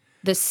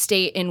the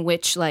state in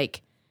which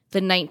like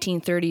the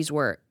 1930s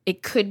were.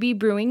 It could be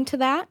brewing to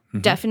that,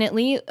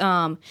 definitely,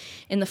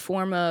 in the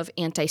form of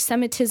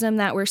anti-Semitism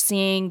that we're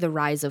seeing, the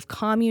rise of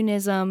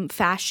communism,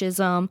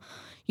 fascism.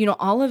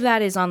 All of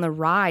that is on the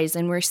rise,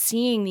 and we're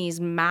seeing these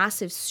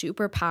massive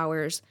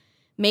superpowers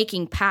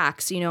making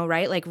pacts,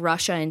 right? Like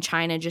Russia and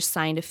China just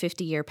signed a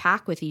 50-year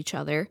pact with each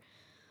other.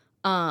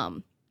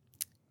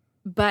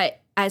 But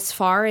as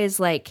far as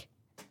like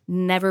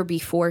never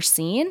before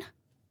seen,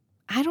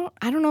 I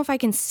don't know if I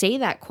can say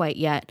that quite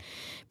yet,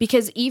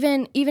 because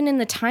even in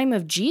the time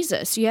of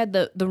Jesus, you had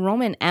the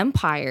Roman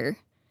Empire,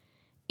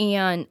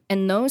 and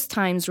those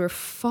times were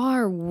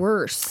far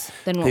worse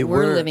than what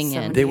we're living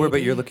in. They were,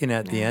 but you're looking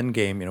at the end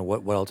game,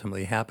 what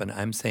ultimately happened.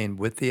 I'm saying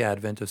with the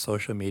advent of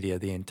social media,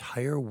 the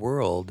entire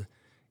world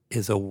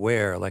is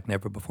aware like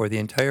never before. The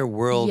entire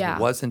world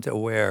wasn't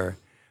aware,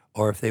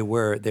 or if they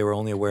were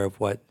only aware of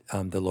what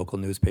the local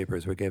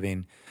newspapers were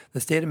giving. The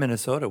state of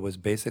Minnesota was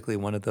basically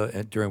one of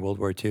the, during World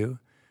War II,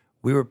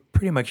 we were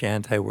pretty much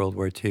anti-World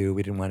War II.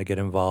 We didn't want to get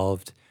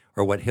involved,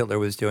 or what Hitler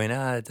was doing.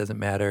 It doesn't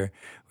matter.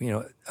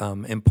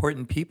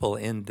 Important people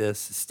in this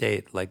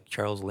state, like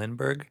Charles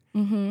Lindbergh,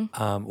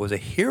 was a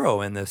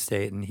hero in this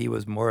state, and he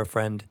was more a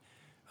friend.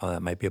 Oh,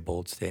 that might be a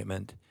bold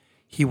statement.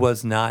 He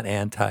was not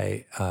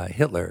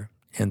anti-Hitler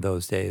in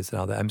those days and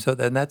all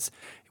that.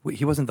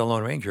 He wasn't the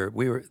Lone Ranger.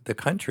 We were the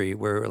country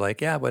where we were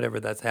like, yeah, whatever,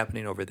 that's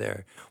happening over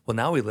there. Well,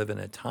 now we live in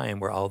a time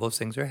where all those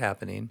things are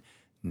happening,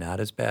 not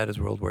as bad as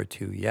World War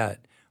II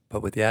yet,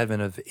 but with the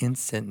advent of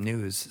instant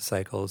news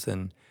cycles,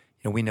 and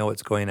we know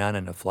what's going on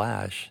in a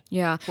flash.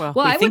 Yeah. Well,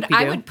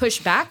 I would push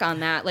back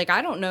on that. Like,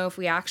 I don't know if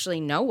we actually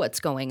know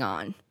what's going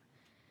on,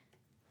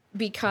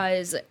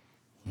 because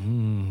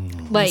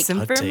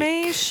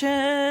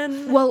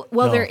misinformation. Well,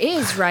 there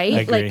is, right?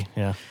 I agree.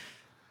 Yeah.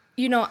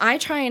 I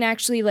try and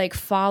actually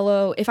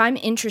follow, if I'm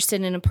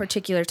interested in a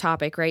particular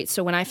topic, right?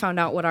 So when I found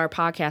out what our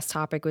podcast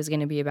topic was going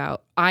to be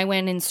about, I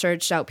went and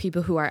searched out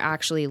people who are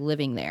actually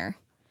living there,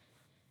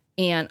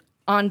 and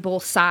on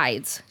both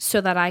sides, so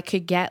that I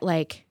could get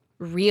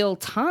real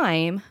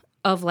time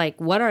of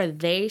what are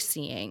they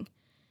seeing.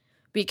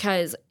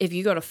 Because if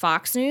you go to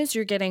Fox News,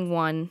 you're getting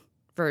one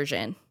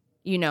version.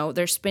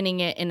 They're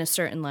spinning it in a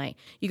certain light.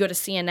 You go to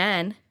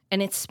CNN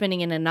and it's spinning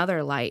in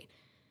another light.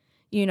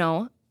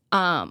 And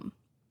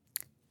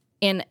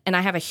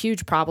I have a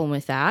huge problem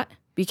with that,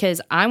 because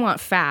I want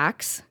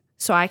facts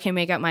so I can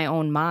make up my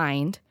own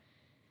mind.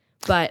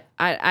 But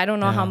I don't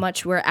know how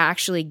much we're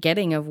actually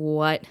getting of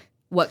what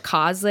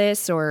caused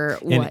this, or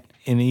what.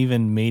 And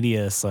even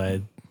media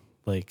side,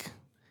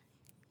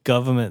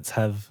 governments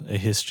have a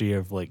history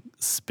of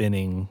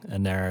spinning a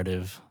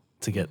narrative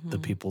to get the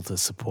people to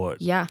support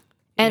war.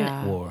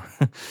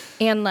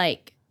 And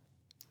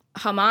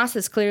Hamas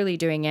is clearly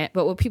doing it,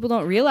 but what people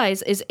don't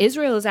realize is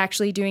Israel is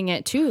actually doing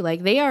it too.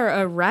 They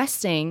are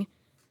arresting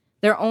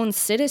their own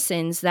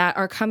citizens that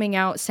are coming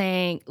out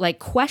saying,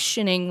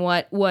 questioning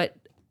what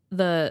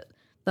the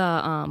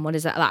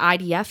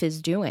IDF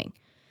is doing.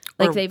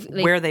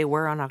 Where they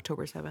were on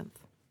October 7th.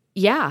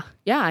 Yeah.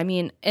 I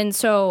mean, and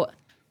so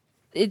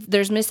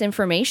there's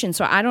misinformation.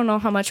 So I don't know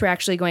how much we're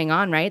actually going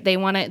on, right?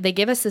 They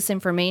give us this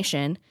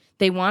information.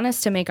 They want us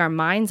to make our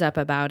minds up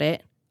about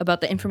it, about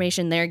the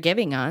information they're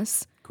giving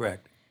us.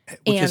 Correct.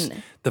 Which is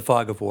the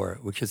fog of war,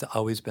 which has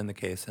always been the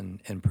case,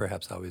 and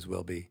perhaps always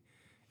will be,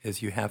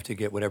 is you have to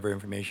get whatever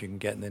information you can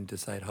get and then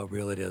decide how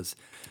real it is.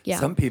 Yeah.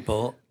 Some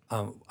people,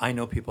 I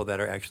know people that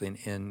are actually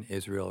in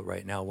Israel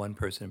right now. One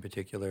person in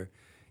particular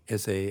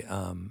is a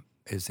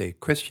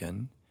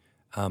Christian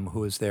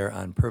who is there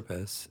on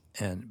purpose,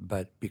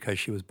 but because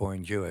she was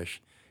born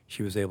Jewish,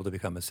 she was able to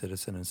become a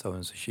citizen and so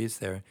on. So she's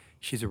there.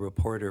 She's a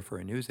reporter for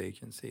a news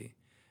agency.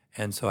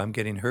 And so I'm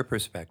getting her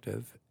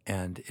perspective,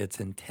 and it's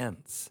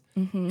intense.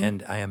 Mm-hmm.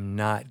 And I am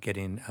not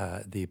getting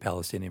the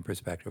Palestinian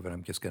perspective, and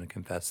I'm just going to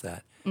confess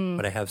that.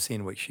 But I have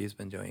seen what she's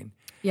been doing.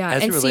 Yeah,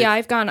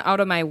 I've gone out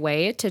of my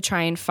way to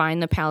try and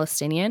find the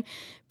Palestinian,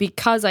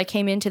 because I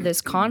came into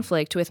this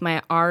conflict with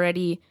my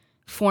already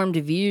formed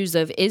views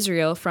of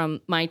Israel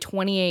from my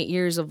 28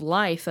 years of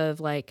life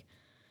of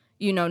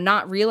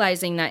not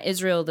realizing that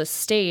Israel, the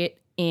state,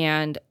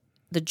 and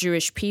the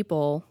Jewish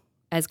people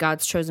as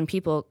God's chosen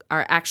people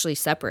are actually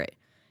separate.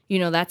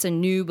 That's a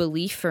new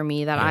belief for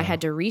me that I had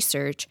to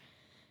research.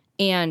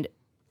 And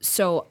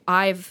so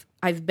I've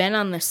been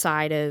on the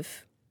side of,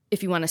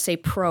 if you want to say,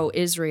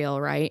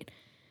 pro-Israel, right?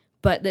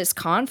 But this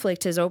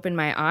conflict has opened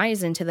my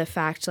eyes into the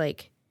fact,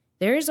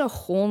 there's a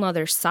whole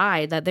nother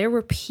side, that there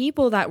were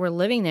people that were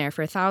living there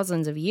for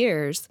thousands of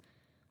years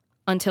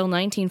until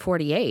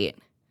 1948,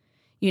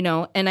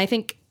 and I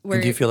think we're getting a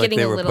little... Do you feel like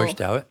they were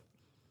pushed out?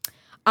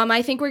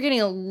 I think we're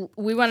getting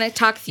we want to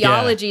talk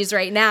theologies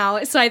right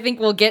now, so I think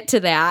we'll get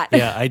to that.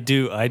 Yeah, I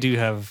do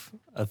have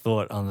a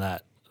thought on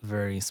that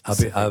very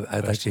specific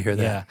I'd like to hear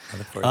that. Yeah. I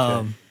look forward to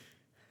it.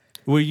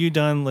 Were you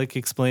done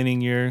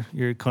explaining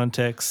your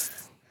context?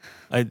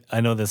 I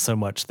know there's so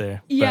much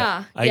there.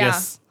 Yeah. I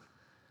guess.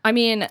 I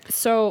mean,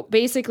 so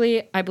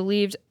basically I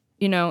believed,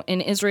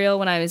 in Israel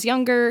when I was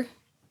younger,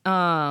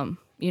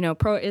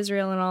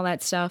 pro-Israel and all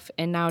that stuff.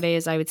 And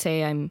nowadays I would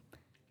say I'm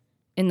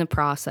in the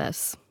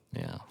process.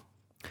 Yeah.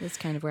 That's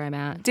kind of where I'm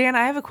at. Dan,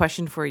 I have a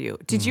question for you.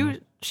 Did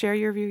you share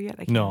your view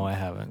yet? No, I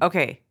haven't.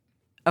 Okay.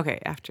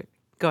 After.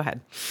 Go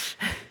ahead.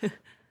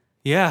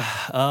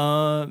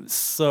 Yeah.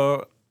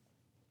 So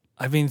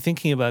I've been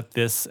thinking about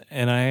this,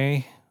 and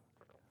I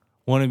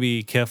want to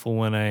be careful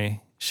when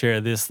I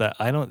share this that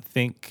I don't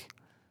think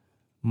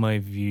my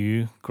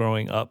view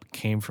growing up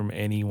came from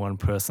any one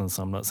person.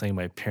 So I'm not saying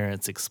my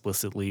parents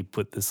explicitly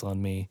put this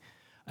on me.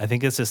 I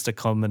think it's just a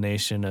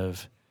combination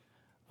of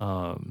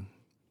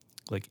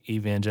like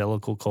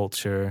evangelical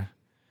culture,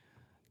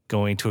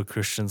 going to a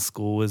Christian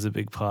school was a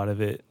big part of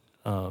it.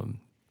 And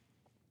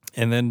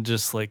then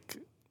just like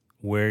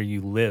where you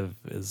live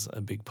is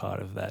a big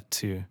part of that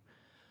too.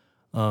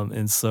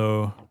 And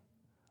so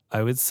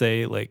I would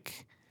say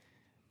like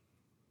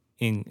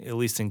at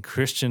least in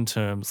Christian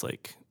terms,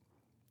 like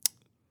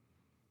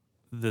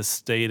the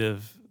state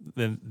of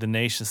the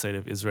nation state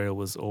of Israel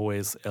was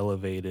always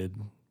elevated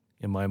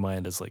in my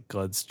mind as like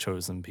God's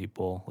chosen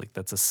people. Like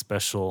that's a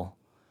special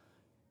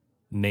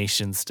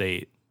nation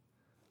state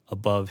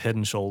head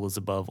and shoulders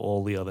above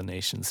all the other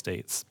nation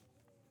states.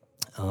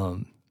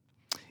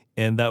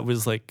 And that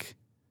was like,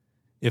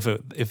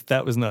 if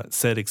that was not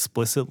said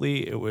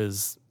explicitly, it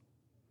was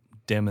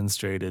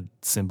demonstrated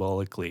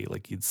symbolically.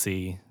 Like you'd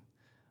see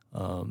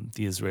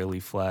the Israeli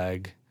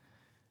flag,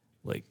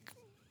 like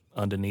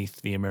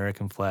underneath the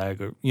American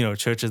flag, or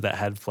churches that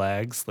had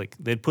flags, like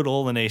they'd put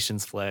all the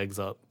nations' flags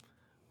up,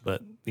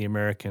 but the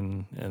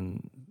American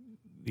and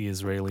the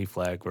Israeli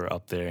flag were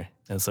up there.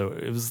 And so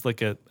it was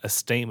like a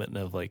statement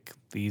of like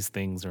these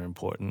things are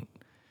important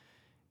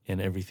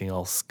and everything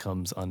else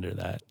comes under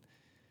that.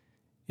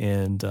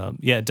 And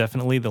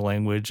definitely the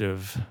language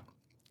of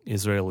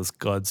Israel as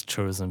God's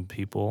chosen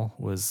people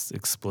was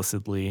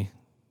explicitly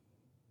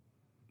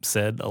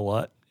said a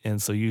lot.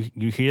 And so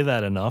you hear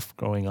that enough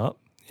growing up,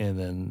 and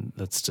then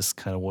that's just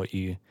kind of what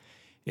you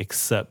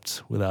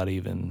accept without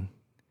even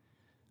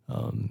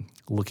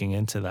looking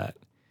into that.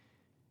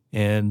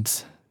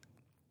 And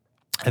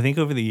I think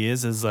over the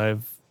years, as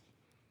I've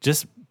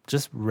just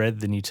read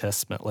the New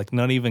Testament, like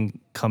not even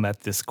come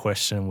at this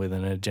question with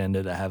an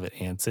agenda to have it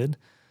answered,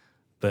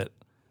 but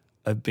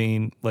I've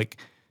been like,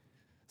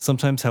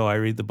 sometimes how I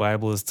read the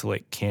Bible is to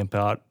like camp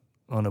out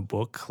on a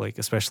book, like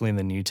especially in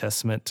the New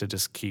Testament, to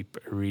just keep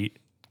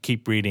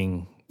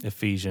reading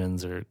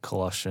Ephesians or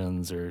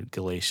Colossians or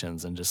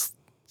Galatians and just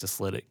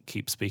let it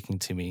keep speaking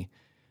to me.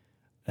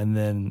 And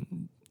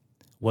then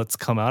what's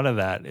come out of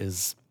that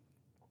is,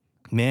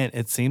 man,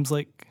 it seems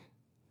like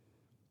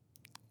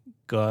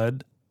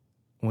God,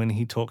 when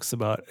he talks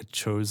about a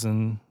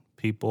chosen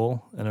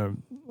people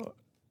and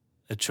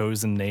a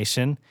chosen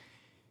nation,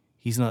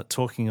 he's not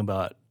talking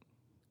about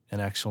an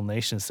actual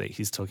nation state.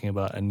 He's talking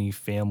about a new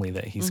family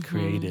that he's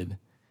created.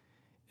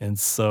 And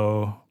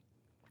so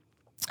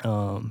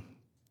I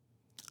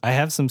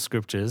have some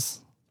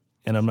scriptures,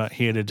 and I'm not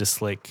here to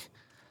just like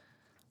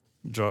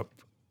drop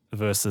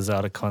verses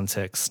out of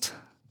context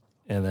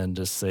and then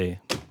just say,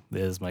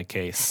 there's my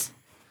case.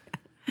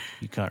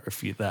 You can't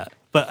refute that.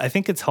 But I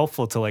think it's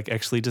helpful to like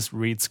actually just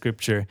read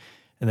scripture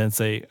and then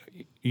say,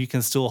 you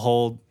can still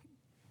hold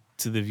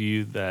to the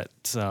view that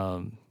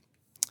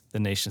the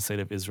nation state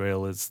of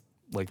Israel is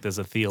like, there's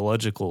a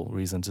theological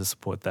reason to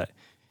support that.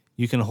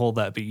 You can hold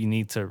that, but you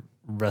need to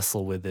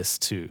wrestle with this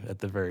too, at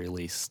the very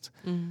least.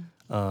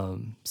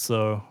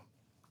 So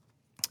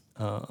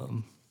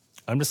I'm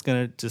just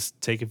going to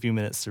just take a few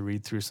minutes to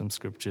read through some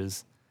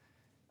scriptures.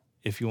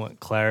 If you want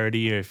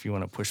clarity or if you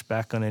want to push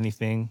back on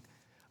anything,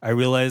 I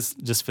realize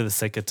just for the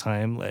sake of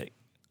time, like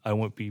I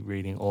won't be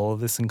reading all of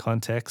this in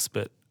context,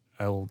 but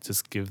I will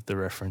just give the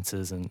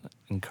references and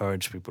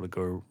encourage people to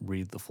go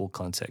read the full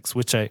context,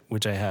 which I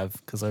have,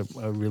 because I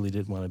really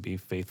did want to be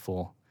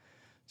faithful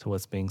to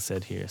what's being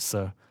said here.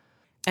 So,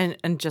 and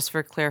just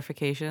for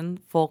clarification,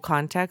 full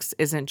context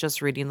isn't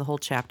just reading the whole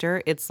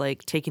chapter. It's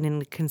like taking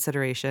into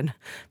consideration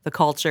the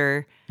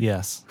culture,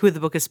 yes, who the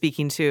book is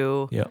speaking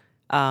to,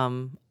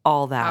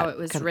 all that, How it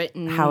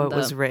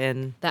was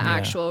written. The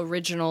actual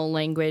original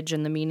language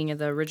and the meaning of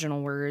the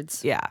original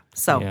words. Yeah.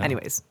 So,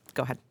 anyways,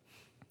 go ahead.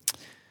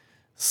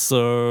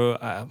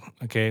 So,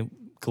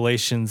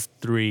 Galatians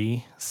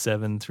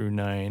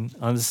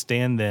 3:7-9.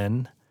 Understand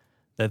then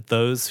that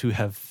those who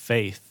have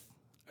faith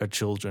are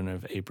children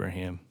of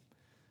Abraham.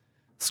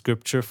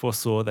 Scripture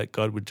foresaw that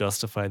God would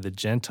justify the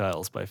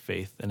Gentiles by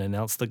faith and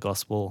announce the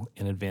gospel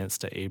in advance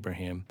to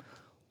Abraham.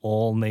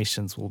 All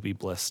nations will be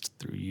blessed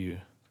through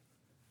you.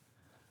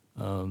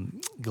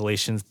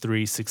 Galatians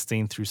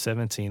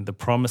 3:16-17. The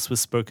promise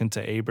was spoken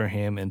to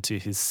Abraham and to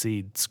his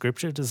seed.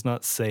 Scripture does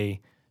not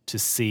say to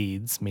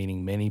seeds,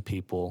 meaning many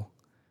people,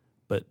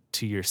 but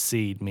to your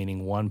seed,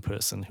 meaning one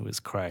person who is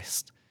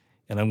Christ.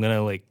 And I'm going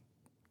to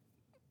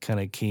kind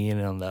of key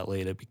in on that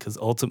later, because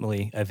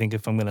ultimately, I think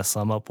if I'm going to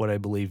sum up what I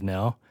believe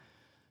now,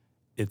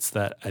 it's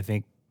that I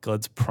think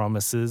God's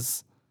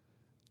promises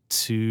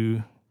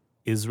to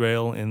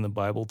Israel in the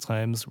Bible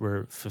times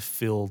were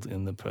fulfilled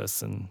in the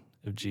person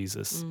of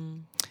Jesus.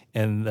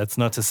 And that's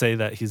not to say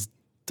that he's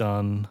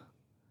done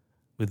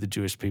with the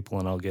Jewish people,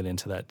 and I'll get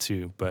into that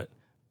too, but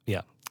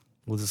yeah,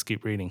 we'll just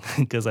keep reading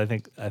because I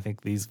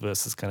think these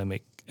verses kind of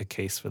make a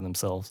case for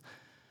themselves.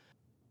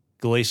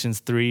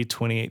 Galatians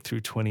 3:28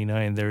 through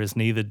 29, there is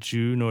neither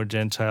Jew nor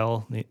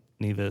Gentile,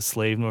 neither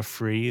slave nor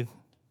free,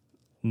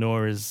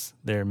 nor is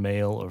there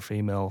male or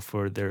female,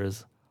 for there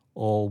is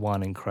all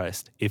one in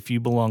Christ. If you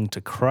belong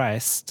to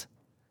Christ,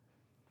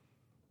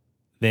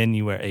 then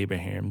you are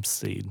Abraham's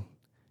seed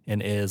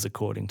and heirs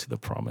according to the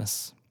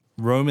promise.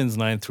 Romans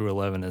 9 through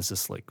 11 is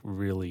just like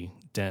really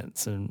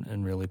dense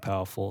and really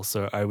powerful.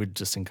 So I would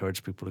just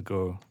encourage people to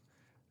go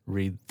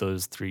read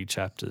those 3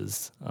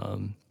 chapters.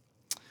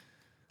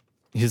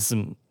 Here's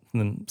some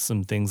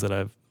things that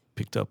I've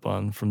picked up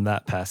on from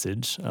that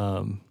passage.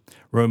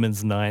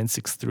 Romans 9,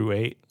 6 through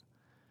 8.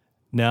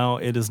 Now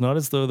it is not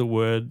as though the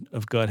word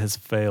of God has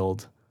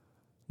failed.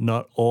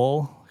 Not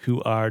all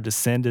who are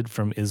descended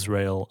from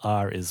Israel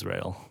are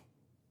Israel.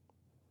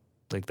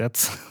 Like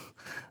that's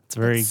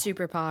very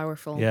super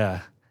powerful.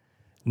 Yeah.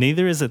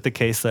 Neither is it the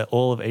case that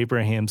all of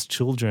Abraham's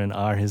children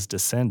are his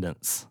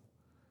descendants.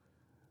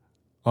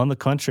 On the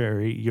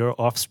contrary, your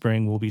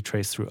offspring will be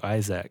traced through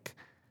Isaac.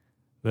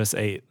 Verse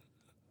 8,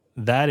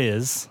 that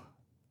is,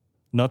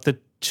 not the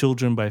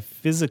children by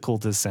physical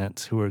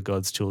descent who are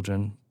God's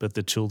children, but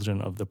the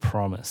children of the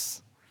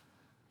promise.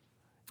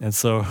 And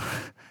so...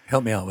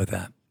 Help me out with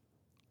that.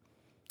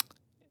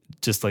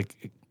 Just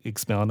like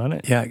expound on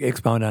it? Yeah,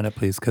 expound on it,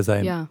 please, because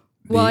Yeah.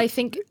 Well, I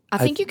think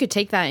you could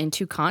take that in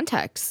 2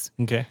 contexts.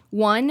 Okay.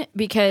 One,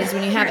 because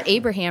when you have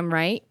Abraham,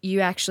 right,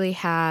 you actually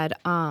had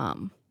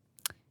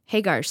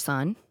Hagar's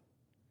son.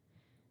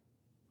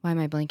 Why am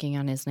I blanking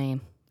on his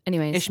name?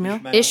 Anyways.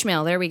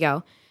 Ishmael, there we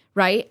go.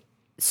 Right?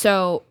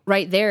 So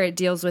right there it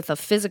deals with a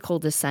physical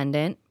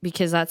descendant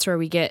because that's where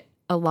we get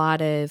a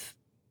lot of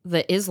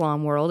the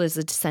Islam world is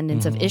the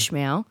descendants of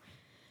Ishmael.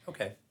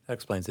 Okay, that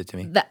explains it to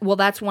me.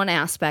 That's one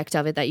aspect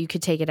of it that you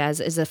could take it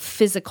as is a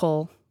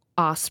physical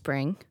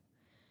offspring.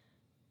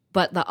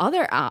 But the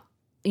other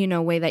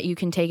way that you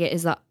can take it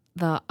is that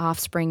the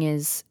offspring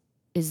is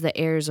the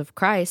heirs of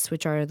Christ,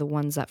 which are the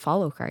ones that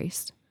follow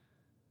Christ.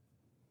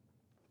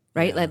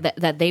 Right? Yeah.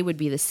 That they would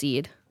be the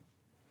seed.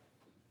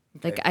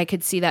 Okay. Like I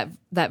could see that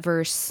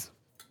verse.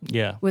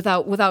 Yeah.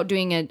 Without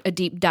doing a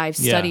deep dive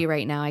study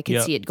right now, I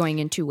could see it going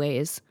in 2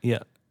 ways. Yeah.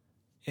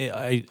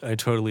 I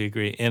totally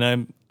agree. And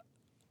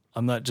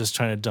I'm not just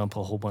trying to dump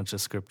a whole bunch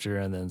of scripture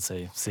and then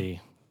say, see,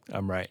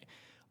 I'm right.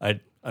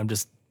 I'm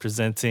just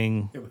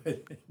presenting.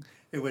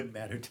 It wouldn't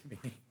matter to me.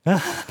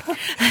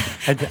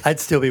 I'd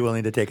still be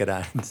willing to take it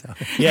on. So.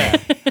 Yeah.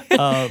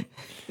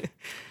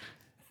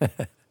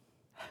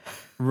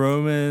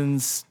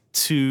 Romans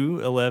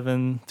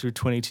 2:11 through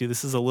 22.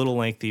 This is a little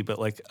lengthy, but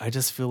like I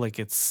just feel like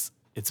it's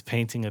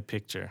painting a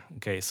picture.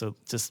 Okay, so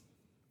just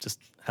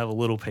have a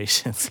little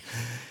patience.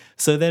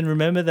 So then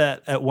remember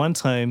that at one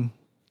time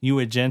you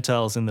were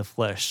Gentiles in the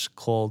flesh,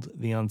 called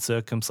the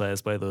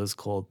uncircumcised by those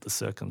called the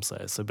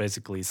circumcised. So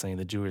basically he's saying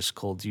the Jewish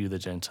called you the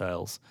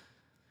Gentiles,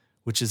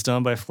 which is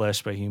done by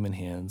flesh, by human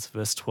hands.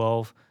 Verse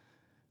 12,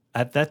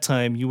 at that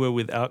time you were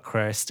without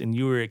Christ, and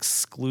you were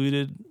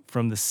excluded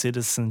from the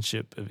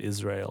citizenship of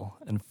Israel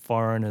and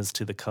foreigners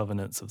to the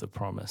covenants of the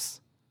promise.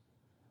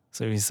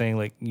 So he's saying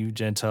like you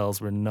Gentiles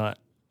were not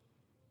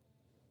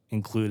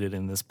included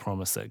in this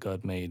promise that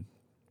God made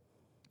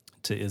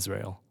to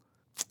Israel.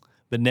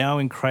 But now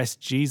in Christ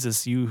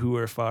Jesus, you who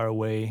are far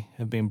away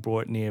have been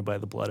brought near by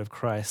the blood of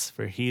Christ,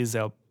 for he is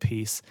our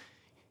peace,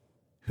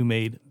 who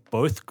made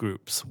both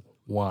groups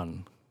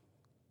one.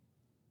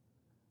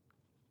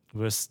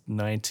 Verse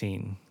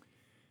 19.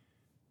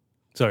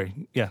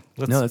 Sorry, yeah.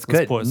 That's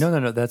good. Pause.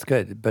 No, that's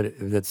good. But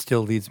that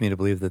still leads me to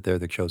believe that they're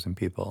the chosen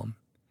people.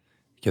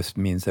 It just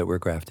means that we're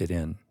grafted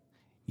in.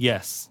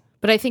 Yes.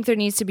 But I think there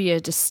needs to be a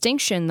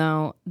distinction,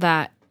 though,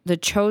 that the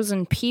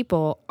chosen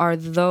people are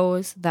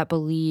those that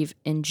believe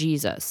in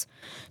Jesus.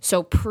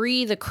 So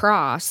pre the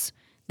cross,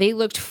 they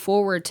looked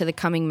forward to the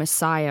coming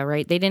Messiah,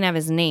 right? They didn't have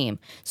his name.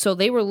 So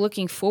they were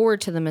looking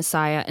forward to the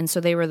Messiah, and so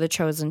they were the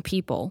chosen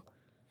people.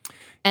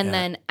 And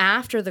then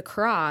after the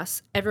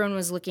cross, everyone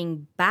was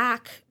looking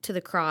back to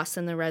the cross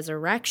and the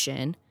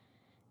resurrection.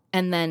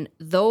 And then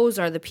those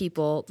are the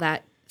people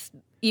that,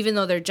 even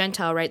though they're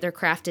Gentile, right, they're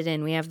crafted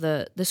in. We have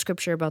the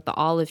scripture about the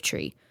olive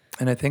tree.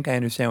 And I think I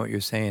understand what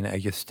you're saying. I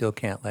just still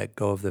can't let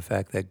go of the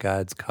fact that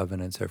God's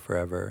covenants are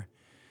forever.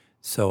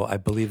 So I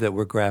believe that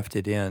we're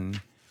grafted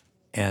in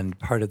and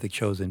part of the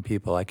chosen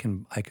people. I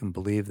can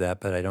believe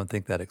that, but I don't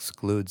think that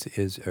excludes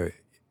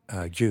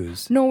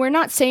Jews. No, we're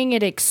not saying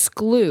it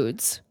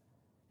excludes.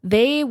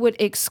 They would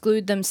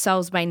exclude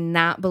themselves by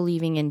not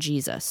believing in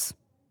Jesus.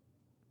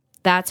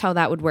 That's how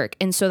that would work.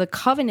 And so the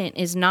covenant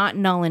is not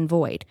null and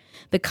void.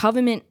 The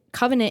covenant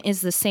is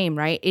the same,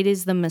 right? It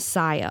is the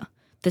Messiah,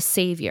 the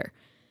Savior.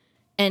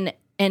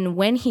 And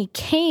when he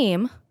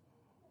came,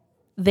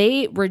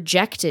 they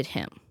rejected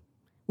him,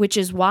 which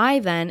is why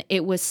then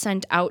it was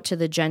sent out to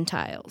the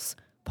Gentiles.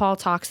 Paul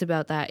talks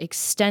about that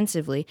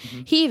extensively.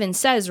 Mm-hmm. He even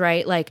says,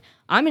 right, like,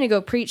 I'm going to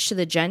go preach to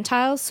the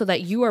Gentiles so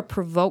that you are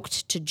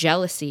provoked to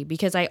jealousy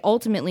because I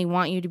ultimately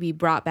want you to be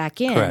brought back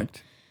in.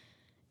 Correct.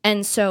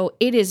 And so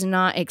it is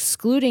not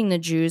excluding the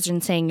Jews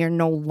and saying you're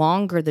no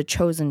longer the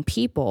chosen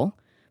people,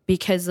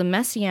 because the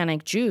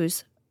Messianic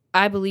Jews,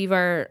 I believe,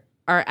 are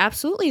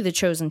absolutely the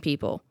chosen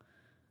people.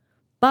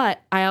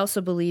 But I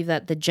also believe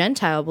that the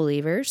Gentile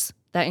believers,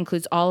 that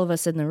includes all of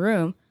us in the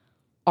room,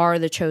 are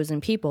the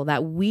chosen people,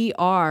 that we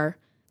are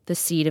the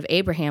seed of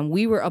Abraham.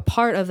 We were a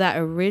part of that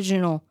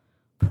original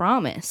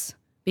promise,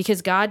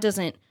 because God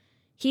doesn't,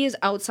 he is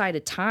outside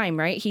of time,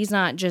 right? He's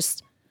not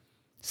just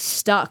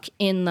stuck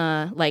in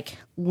the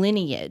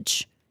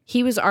lineage.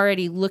 He was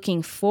already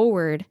looking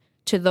forward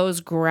to those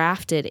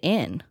grafted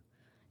in.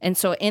 And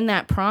so in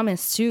that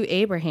promise to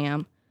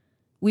Abraham,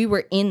 we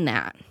were in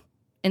that.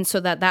 And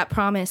so that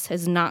promise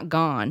has not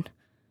gone,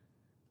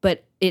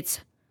 but its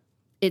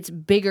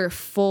bigger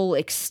full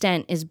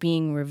extent is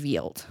being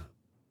revealed.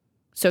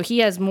 So he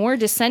has more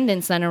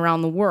descendants than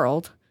around the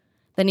world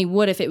than he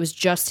would if it was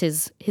just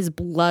his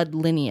blood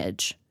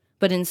lineage.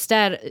 But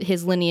instead,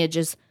 his lineage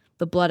is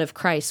the blood of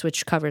Christ,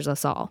 which covers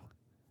us all.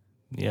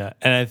 Yeah,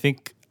 and I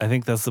think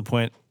that's the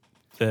point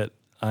that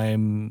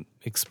I'm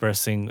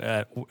expressing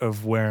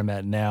of where I'm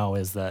at now,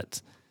 is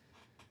that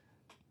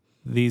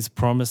these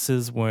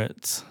promises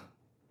weren't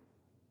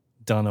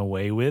done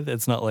away with.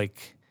 It's not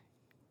like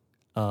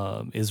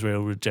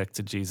Israel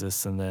rejected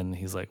Jesus and then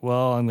he's like,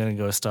 well, I'm going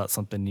to go start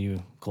something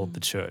new called the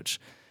church.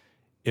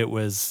 It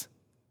was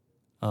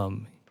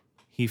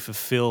he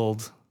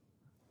fulfilled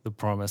the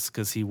promise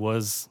because he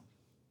was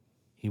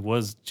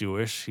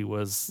Jewish. He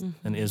was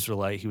an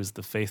Israelite. He was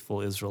the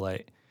faithful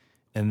Israelite.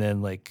 And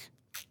then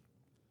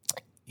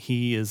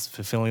he is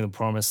fulfilling the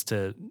promise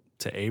to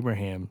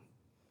Abraham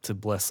to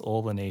bless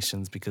all the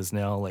nations, because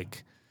now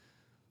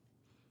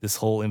this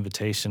whole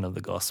invitation of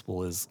the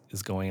gospel is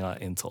going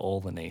out into all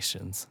the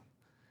nations.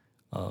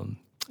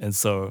 And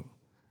so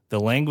the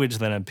language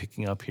that I'm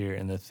picking up here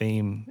and the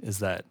theme is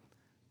that,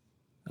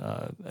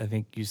 I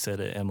think you said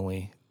it,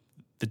 Emily,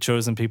 the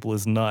chosen people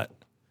is not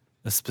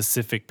a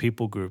specific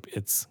people group.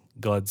 It's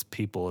God's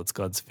people. It's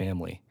God's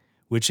family,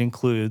 which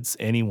includes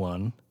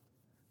anyone,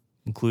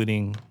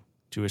 including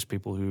Jewish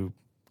people who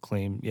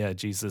claim,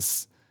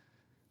 Jesus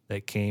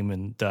that came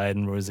and died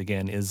and rose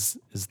again is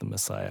the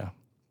Messiah.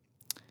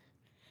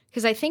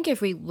 Because I think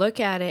if we look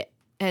at it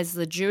as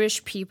the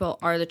Jewish people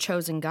are the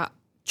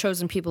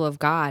chosen people of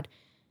God,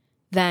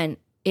 then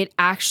it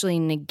actually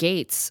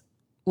negates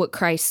what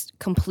Christ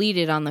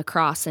completed on the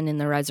cross and in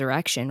the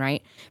resurrection,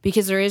 right?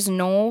 Because there is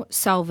no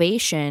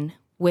salvation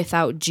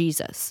without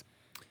Jesus.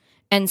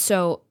 And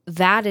so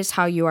that is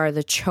how you are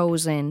the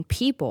chosen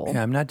people.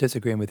 Yeah, I'm not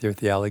disagreeing with your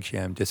theology.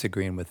 I'm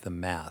disagreeing with the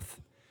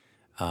math.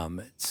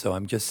 So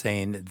I'm just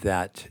saying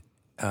that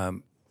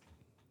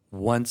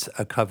once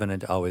a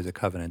covenant, always a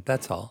covenant.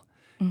 That's all.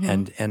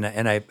 And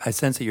I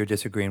sense that you're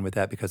disagreeing with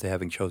that because of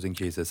having chosen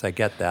Jesus. I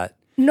get that.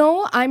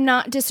 No, I'm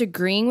not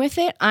disagreeing with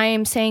it. I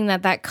am saying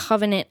that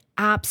covenant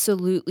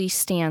absolutely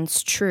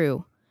stands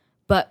true.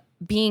 But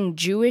being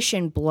Jewish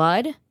in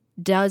blood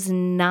does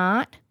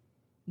not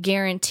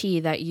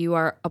guarantee that you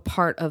are a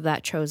part of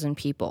that chosen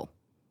people,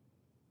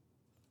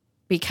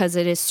 because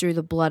it is through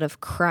the blood of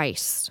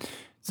Christ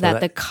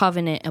that the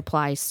covenant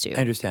applies to.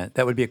 I understand.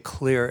 That would be a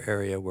clear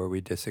area where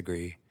we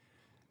disagree.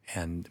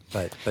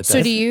 But so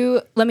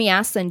let me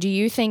ask then, do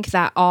you think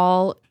that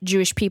all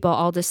Jewish people,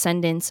 all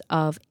descendants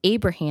of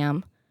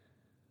Abraham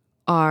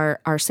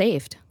are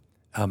saved?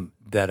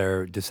 That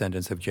are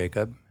descendants of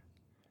Jacob?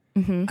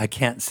 Mm-hmm. I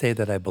can't say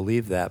that I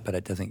believe that, but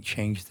it doesn't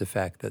change the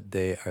fact that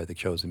they are the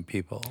chosen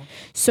people.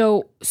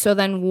 So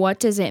then what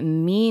does it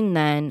mean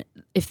then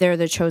if they're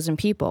the chosen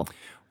people?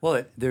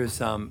 Well, there's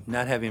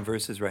not having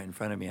verses right in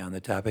front of me on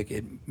the topic.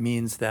 It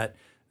means that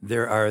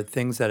there are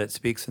things that it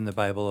speaks in the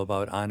Bible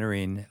about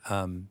honoring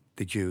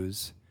the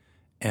Jews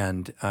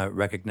and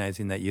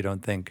recognizing that you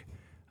don't think,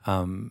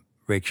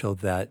 Rachel,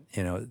 that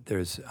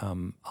there's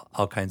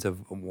all kinds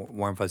of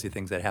warm, fuzzy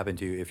things that happen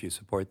to you if you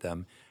support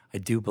them. I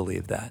do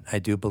believe that. I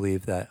do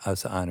believe that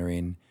us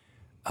honoring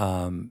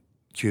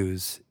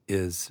Jews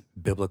is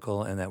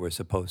biblical and that we're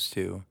supposed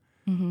to,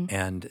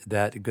 and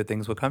that good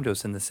things will come to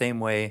us in the same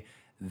way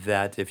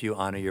that if you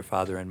honor your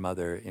father and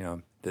mother,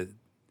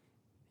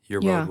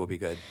 your road will be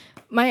good.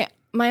 My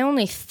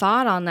only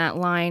thought on that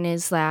line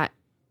is that,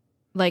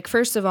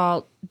 first of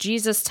all,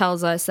 Jesus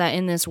tells us that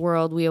in this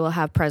world we will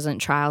have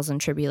present trials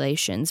and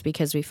tribulations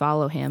because we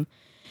follow him.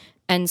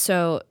 And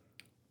so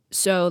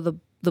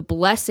the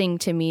blessing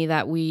to me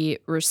that we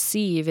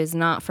receive is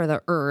not for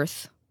the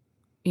earth.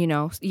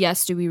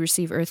 Yes, do we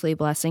receive earthly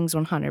blessings?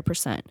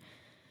 100%.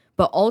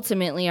 But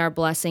ultimately our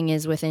blessing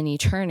is within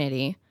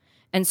eternity.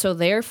 And so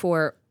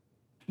therefore,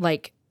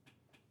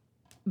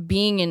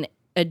 being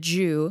a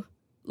Jew,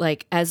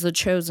 as the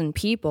chosen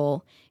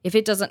people, if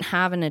it doesn't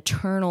have an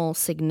eternal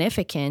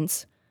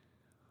significance,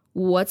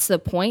 what's the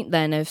point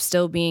then of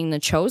still being the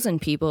chosen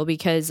people?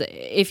 Because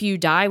if you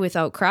die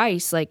without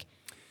Christ, I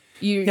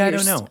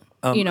don't know.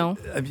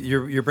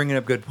 You're bringing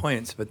up good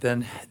points, but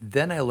then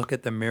I look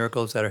at the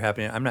miracles that are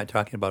happening. I'm not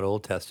talking about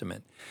Old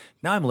Testament.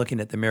 Now I'm looking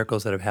at the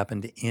miracles that have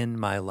happened in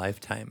my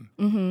lifetime.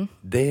 Mm-hmm.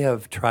 They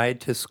have tried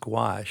to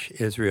squash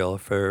Israel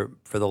for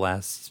the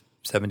last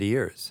 70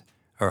 years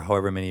or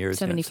however many years.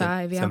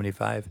 75, yeah.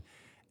 75,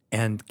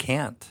 and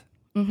can't.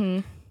 Mm-hmm.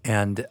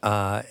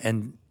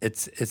 And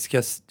it's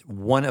just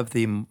one of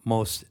the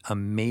most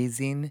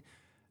amazing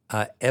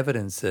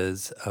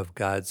evidences of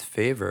God's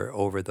favor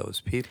over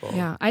those people.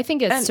 Yeah, I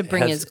think it's to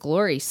bring His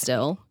glory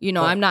still.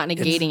 I'm not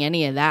negating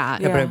any of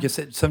that. Yeah, but I'm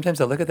just sometimes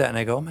I look at that and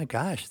I go, oh my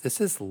gosh, this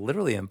is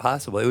literally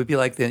impossible. It would be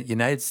like the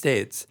United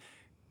States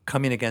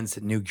coming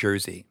against New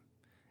Jersey,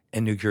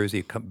 and New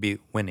Jersey be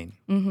winning.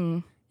 Mm-hmm.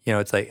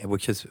 It's like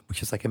which is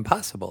like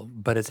impossible,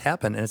 but it's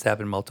happened, and it's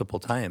happened multiple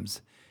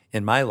times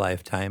in my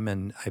lifetime,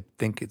 and I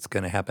think it's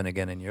going to happen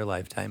again in your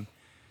lifetime.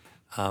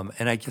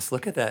 And I just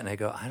look at that and I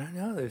go, I don't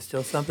know. There's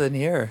still something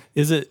here.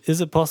 Is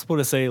it possible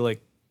to say,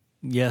 like,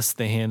 yes,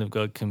 the hand of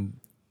God can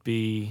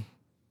be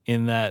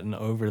in that and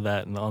over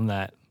that and on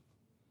that?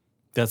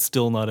 That's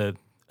still not a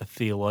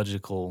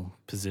theological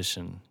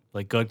position.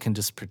 Like, God can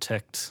just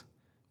protect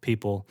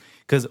people.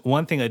 Because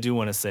one thing I do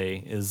want to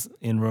say is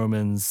in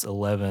Romans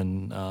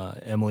 11,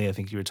 Emily, I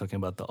think you were talking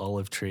about the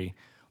olive tree.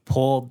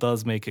 Paul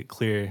does make it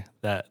clear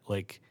that,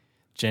 like,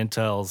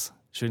 Gentiles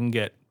shouldn't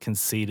get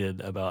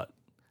conceited about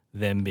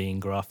them being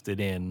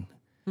grafted in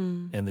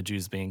and the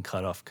Jews being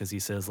cut off, because he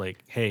says,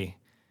 like, hey,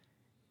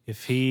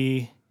 if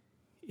he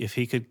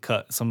could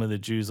cut some of the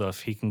Jews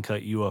off, he can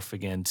cut you off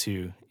again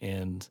too.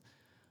 And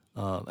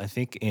I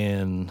think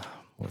in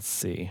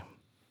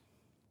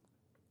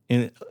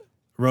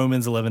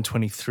Romans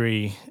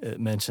 11:23 it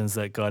mentions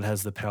that God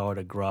has the power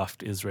to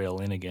graft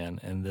Israel in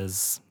again. And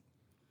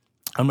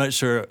I'm not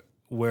sure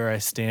where I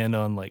stand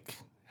on, like,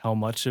 how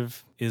much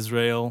of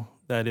Israel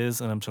that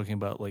is, and I'm talking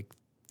about, like,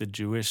 the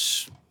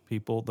Jewish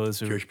people, those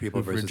Jewish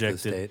people versus rejected.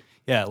 the state.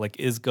 Yeah, like,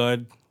 is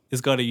God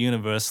a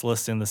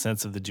universalist in the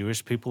sense of the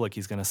Jewish people? Like,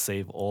 he's going to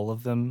save all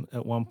of them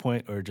at one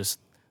point, or just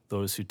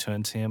those who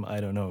turn to him? I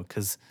don't know,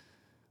 because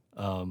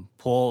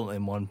Paul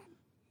in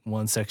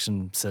one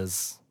section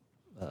says,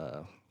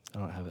 I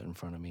don't have it in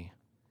front of me.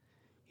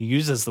 He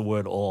uses the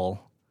word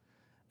all,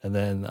 and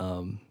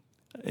then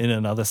in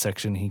another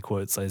section he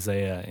quotes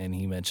Isaiah and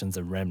he mentions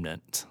a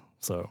remnant.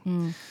 So,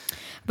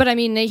 but I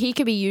mean, he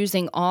could be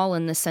using all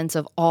in the sense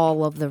of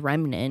all of the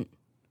remnant.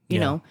 You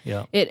know,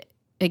 it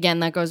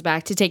again, that goes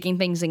back to taking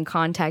things in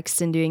context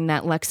and doing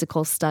that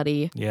lexical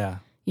study. Yeah,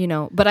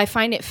 but I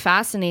find it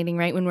fascinating,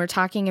 right? When we're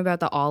talking about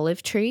the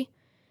olive tree,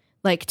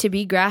 like, to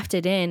be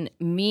grafted in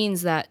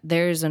means that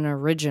there's an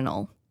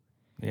original.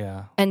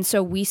 Yeah, and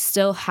so we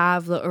still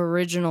have the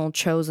original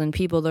chosen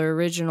people, the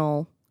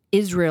original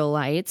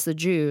Israelites, the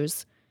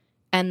Jews,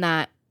 and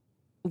that.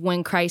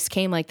 When Christ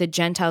came, like, the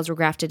Gentiles were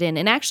grafted in.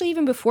 And actually,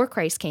 even before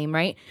Christ came,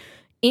 right,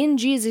 in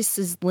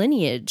Jesus'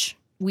 lineage,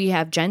 we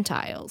have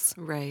Gentiles.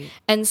 Right.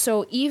 And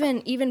so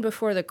even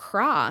before the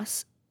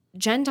cross,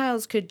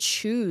 Gentiles could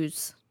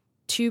choose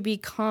to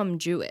become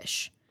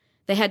Jewish.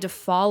 They had to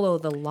follow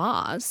the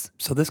laws.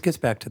 So this gets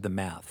back to the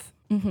math.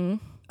 Mm-hmm.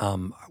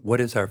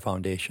 What is our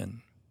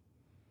foundation?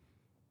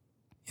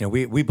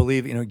 We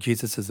believe,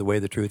 Jesus is the way,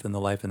 the truth, and the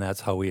life, and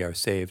that's how we are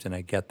saved. And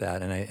I get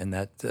that, and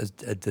that's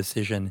a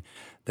decision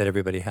that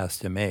everybody has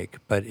to make.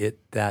 But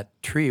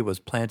that tree was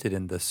planted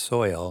in the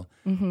soil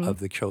of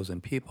the chosen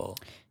people.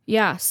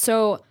 Yeah.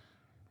 So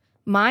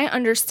my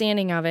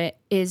understanding of it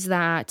is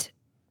that,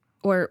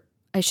 or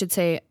I should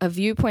say, a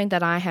viewpoint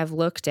that I have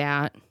looked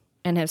at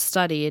and have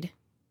studied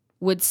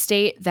would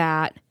state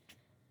that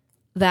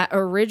that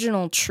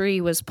original tree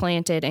was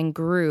planted and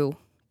grew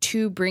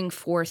to bring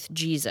forth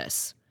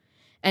Jesus.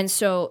 And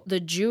so the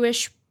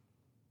Jewish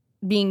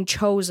being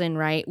chosen,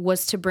 right,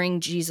 was to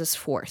bring Jesus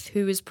forth,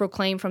 who is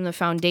proclaimed from the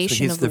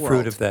foundation of the world. So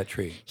he's the fruit of that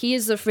tree. He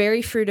is the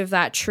very fruit of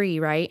that tree,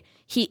 right?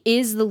 He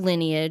is the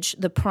lineage,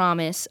 the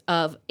promise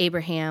of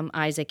Abraham,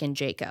 Isaac, and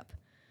Jacob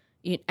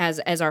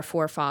as our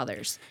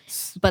forefathers.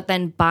 But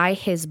then by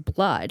his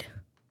blood,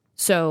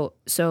 so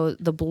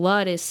the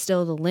blood is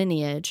still the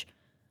lineage,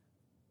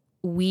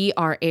 we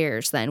are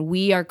heirs then.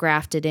 We are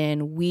grafted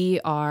in. We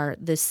are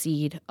the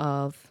seed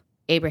of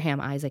Abraham,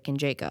 Isaac, and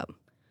Jacob,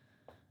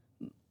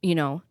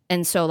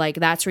 and so, like,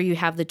 that's where you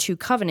have the two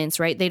covenants,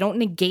 right? They don't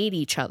negate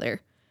each other.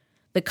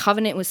 The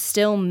covenant was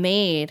still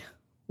made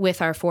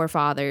with our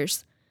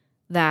forefathers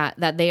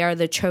that they are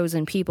the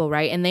chosen people,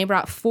 right? And they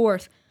brought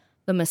forth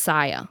the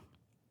Messiah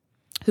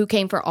who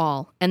came for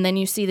all. And then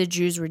you see the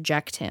Jews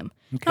reject him.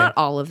 Okay. Not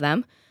all of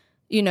them.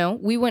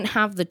 We wouldn't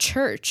have the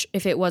church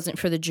if it wasn't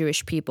for the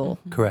Jewish people.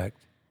 Mm-hmm. Correct.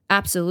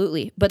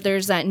 Absolutely. But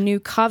there's that new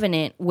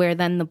covenant where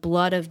then the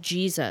blood of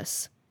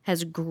Jesus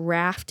has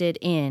grafted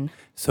in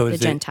the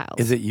Gentiles.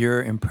 Is it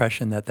your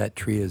impression that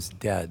tree is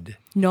dead?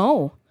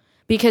 No,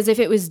 because if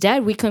it was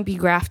dead, we couldn't be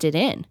grafted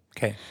in.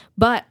 Okay.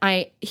 But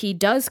he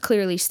does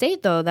clearly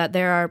state, though, that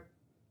there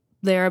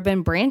have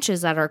been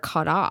branches that are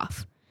cut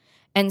off.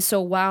 And so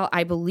while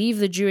I believe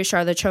the Jewish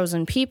are the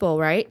chosen people,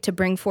 right, to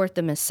bring forth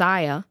the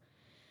Messiah,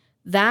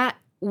 that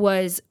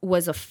was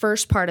a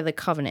first part of the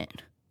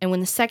covenant. And when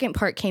the second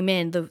part came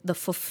in, the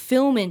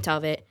fulfillment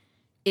of it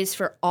is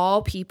for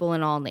all people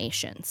and all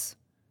nations.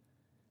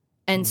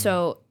 And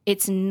so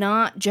it's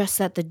not just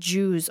that the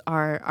Jews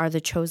are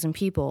the chosen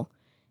people.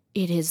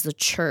 It is the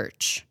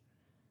church.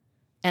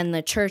 and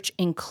the church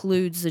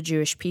includes the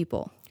Jewish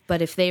people.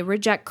 But if they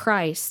reject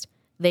Christ,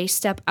 they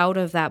step out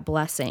of that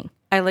blessing.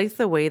 I like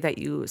the way that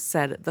you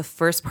said the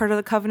first part of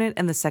the covenant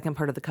and the second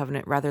part of the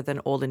covenant rather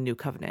than old and new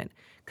covenant,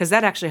 because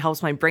that actually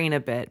helps my brain a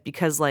bit,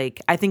 because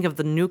like I think of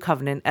the new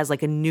covenant as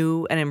like a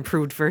new and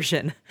improved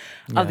version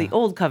of the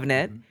old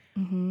covenant,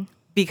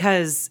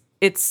 because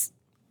it's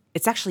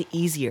actually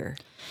easier.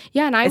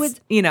 Yeah, and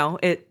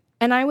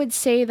I would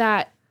say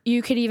that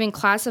you could even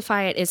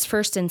classify it as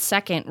first and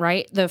second,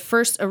 right? The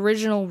first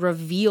original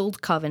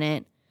revealed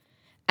covenant,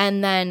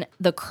 and then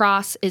the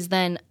cross is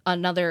then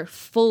another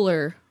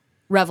fuller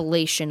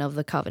revelation of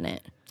the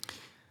covenant.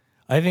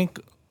 I think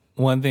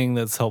one thing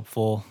that's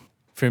helpful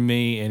for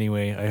me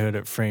anyway, I heard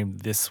it framed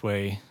this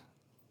way,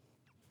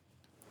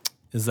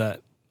 is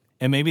that,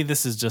 and maybe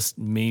this is just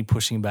me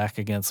pushing back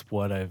against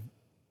what I've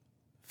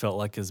felt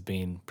like is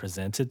being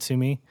presented to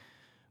me,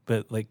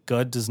 but like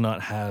God does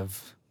not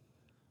have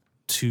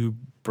two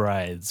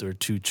brides or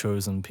two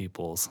chosen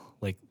peoples.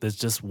 Like there's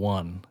just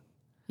one.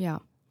 Yeah.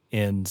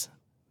 And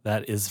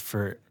that is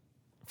for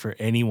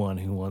anyone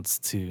who wants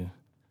to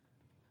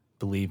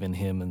believe in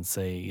him and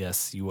say,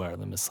 yes, you are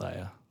the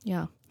Messiah.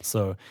 Yeah.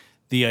 So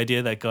the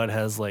idea that God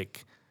has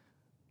like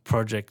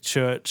Project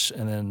Church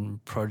and then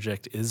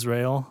Project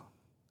Israel,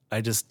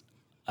 I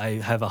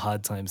have a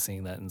hard time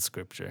seeing that in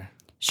Scripture.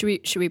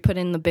 Should we put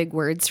in the big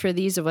words for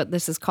these of what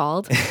this is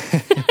called?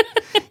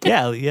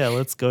 Yeah,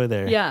 let's go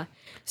there. Yeah.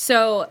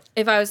 So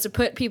if I was to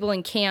put people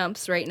in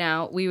camps right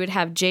now, we would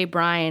have Jay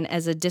Bryan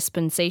as a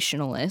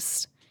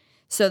dispensationalist.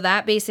 So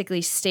that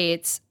basically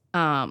states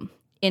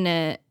in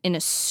a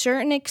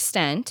certain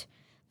extent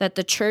that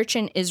the church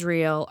and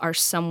Israel are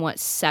somewhat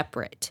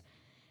separate.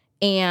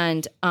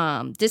 And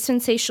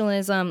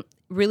dispensationalism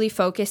really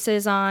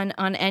focuses on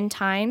end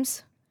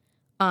times,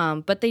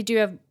 but they do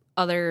have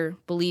other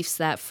beliefs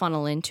that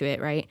funnel into it,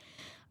 right?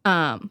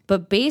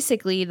 But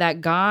basically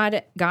that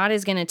God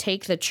is going to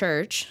take the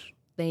church.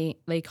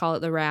 They call it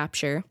the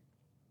rapture.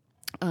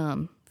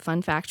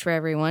 Fun fact for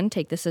everyone,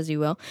 take this as you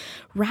will.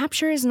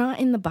 Rapture is not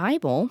in the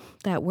Bible,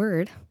 that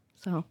word.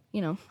 So,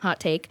 hot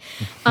take.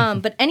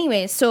 But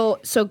anyway, so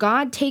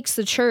God takes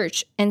the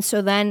church, and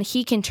so then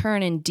he can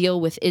turn and deal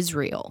with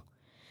Israel.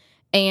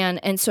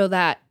 And so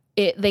that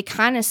they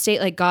kind of state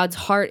like God's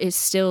heart is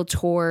still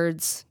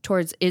towards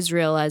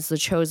Israel as the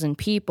chosen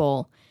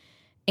people.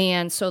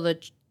 And so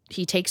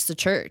he takes the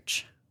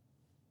church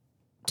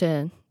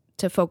to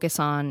focus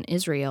on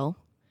Israel.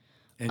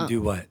 And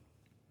do what?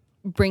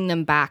 Bring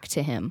them back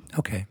to him.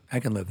 Okay, I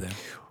can live there.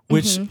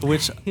 Which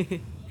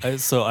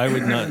so I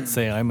would not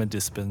say I'm a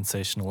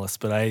dispensationalist,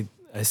 but I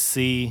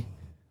see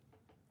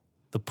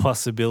the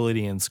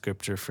possibility in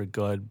Scripture for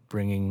God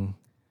bringing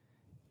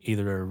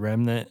either a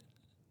remnant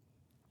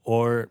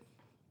or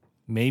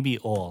maybe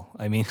all.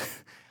 I mean,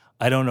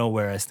 I don't know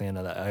where I stand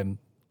on that.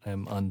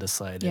 I'm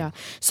undecided. Yeah.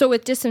 So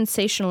with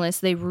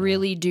dispensationalists, they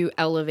really do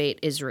elevate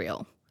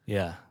Israel.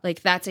 Yeah.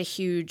 Like that's a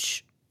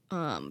huge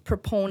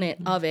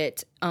proponent of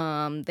it.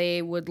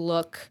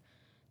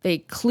 They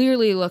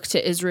clearly look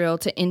to Israel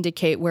to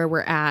indicate where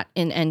we're at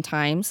in end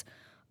times.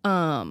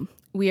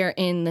 We are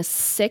in the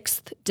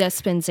sixth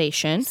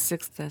dispensation.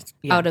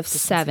 Out of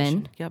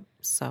seven. Yep.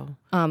 So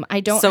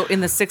So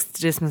in the sixth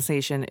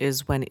dispensation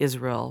is when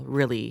Israel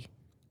really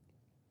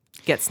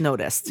gets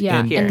noticed.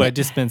 Yeah. And by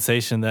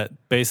dispensation, that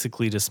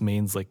basically just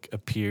means like a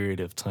period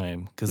of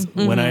time. Because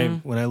when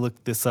I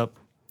looked this up,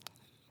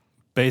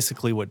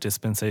 basically what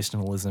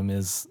dispensationalism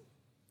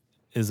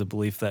is a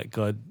belief that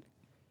God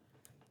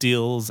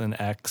deals and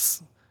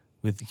acts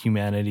with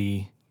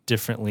humanity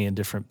differently in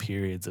different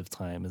periods of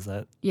time. Is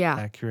that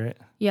accurate?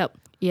 Yep.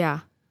 Yeah.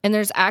 And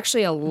there's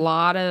actually a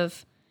lot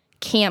of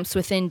camps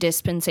within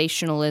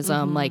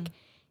dispensationalism, like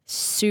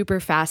super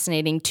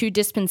fascinating. Two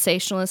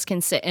dispensationalists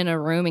can sit in a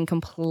room and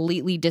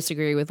completely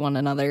disagree with one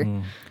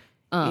another.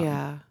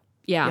 Yeah.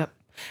 Yep.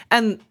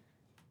 And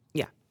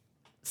yeah.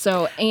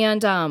 So,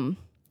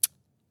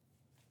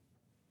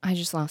 I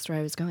just lost where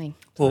I was going.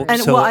 Well,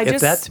 And, so well, I if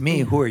just- that's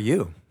me, who are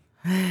you?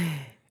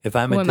 If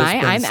I'm a Who am I?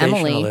 I'm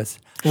Emily. dispensationalist,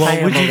 Well, hi,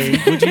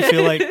 Emily. would you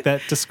feel like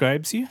that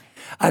describes you?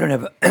 I don't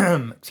have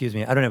excuse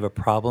me. I don't have a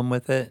problem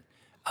with it.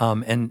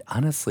 And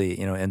honestly,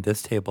 in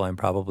this table, I'm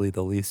probably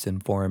the least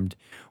informed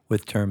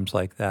with terms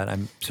like that.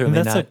 I'm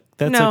certainly not.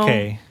 That's no,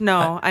 okay.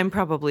 No, I'm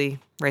probably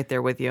right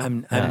there with you.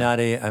 I'm not.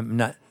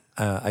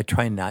 I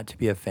try not to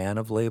be a fan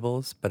of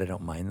labels, but I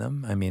don't mind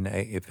them. I mean,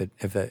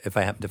 if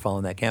I happen to fall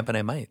in that camp, and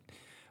I might.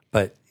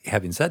 But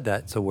having said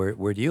that, so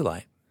where do you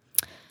lie?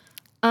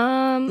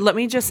 Let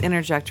me just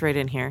interject right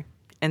in here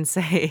and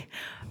say,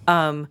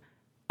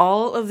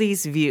 all of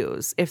these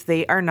views, if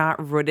they are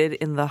not rooted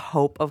in the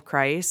hope of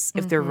Christ,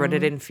 if they're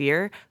rooted in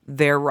fear,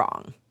 they're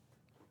wrong.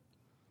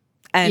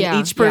 And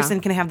each person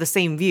can have the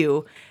same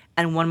view,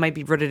 and one might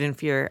be rooted in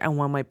fear and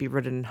one might be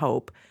rooted in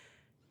hope.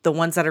 The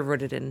ones that are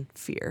rooted in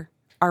fear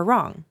are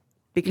wrong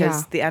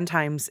because the end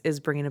times is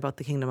bringing about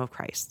the kingdom of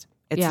Christ.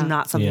 It's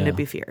not something to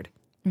be feared.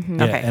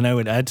 Yeah, and I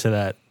would add to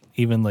that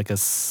even like a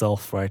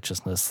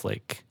self-righteousness,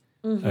 like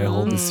I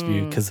hold this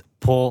view because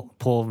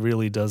Paul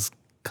really does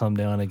come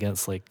down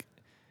against like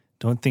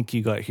don't think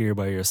you got here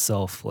by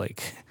yourself.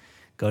 Like,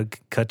 God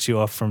cut you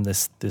off from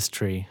this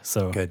tree.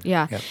 So Good.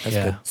 Yeah. That's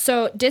Yeah. good.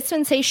 So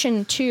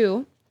dispensation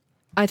 2,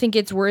 I think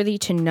it's worthy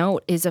to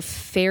note, is a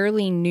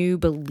fairly new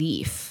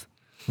belief.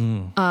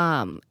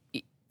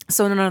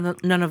 So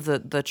none of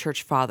the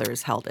church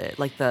fathers held it,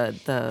 like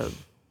the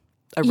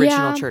original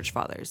Yeah. church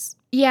fathers.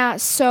 Yeah,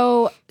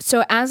 so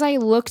as I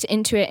looked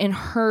into it and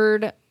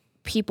heard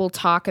people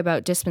talk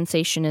about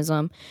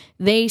dispensationism,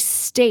 they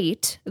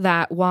state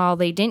that while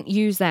they didn't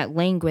use that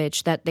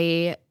language, that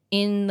they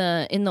in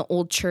the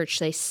old church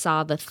they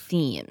saw the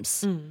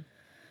themes.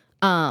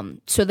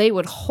 So they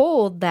would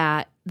hold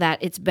that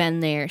it's been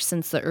there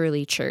since the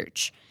early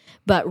church.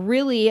 But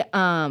really,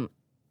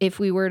 if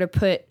we were to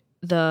put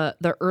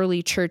the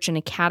early church in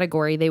a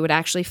category, they would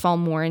actually fall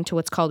more into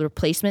what's called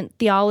replacement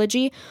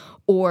theology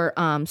or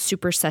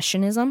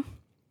supersessionism.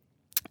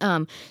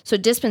 So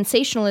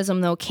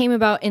dispensationalism, though, came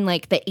about in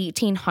like the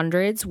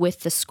 1800s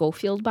with the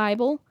Schofield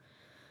Bible.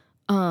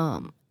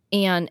 And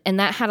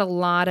that had a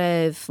lot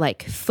of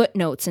like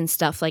footnotes and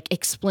stuff, like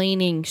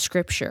explaining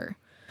scripture.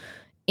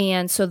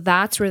 And so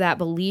that's where that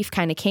belief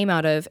kind of came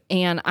out of.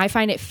 And I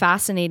find it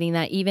fascinating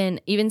that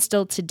even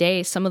still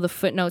today, some of the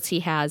footnotes he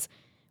has,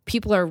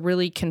 people are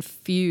really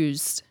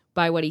confused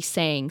by what he's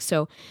saying.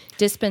 So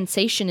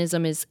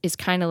dispensationism is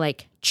kind of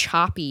like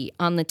choppy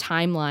on the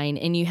timeline,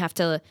 and you have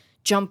to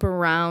jump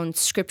around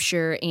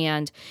scripture,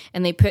 and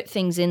they put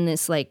things in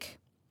this like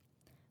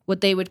what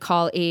they would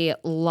call a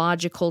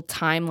logical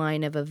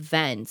timeline of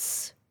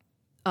events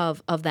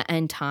of the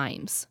end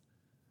times.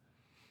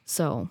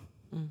 So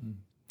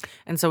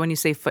And so when you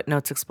say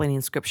footnotes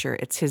explaining scripture,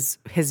 it's his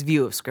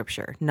view of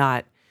scripture,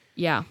 not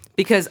yeah.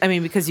 because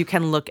you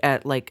can look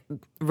at like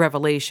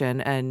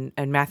Revelation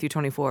and Matthew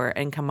 24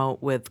 and come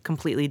out with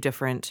completely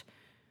different,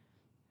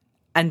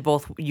 and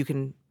both you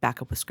can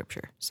back up with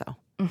scripture. So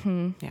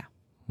yeah.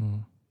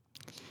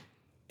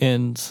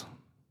 And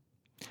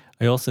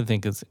I also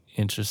think it's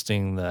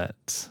interesting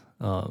that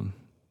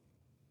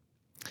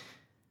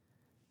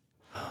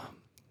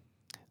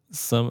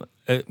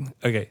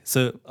okay,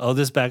 so I'll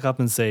just back up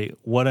and say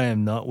what I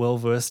am not well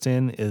versed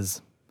in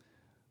is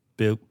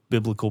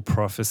biblical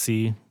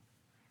prophecy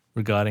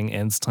regarding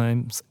end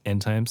times,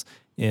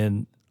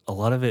 and a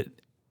lot of it,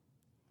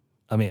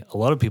 I mean, a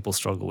lot of people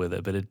struggle with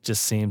it, but it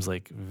just seems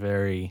like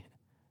very,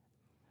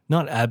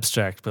 not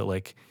abstract, but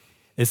like,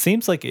 it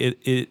seems like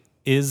it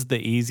is the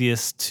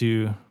easiest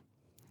to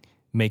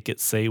make it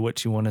say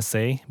what you want to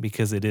say,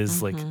 because it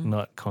is like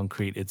not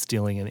concrete. It's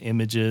dealing in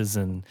images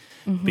and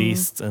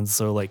beasts. And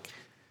so like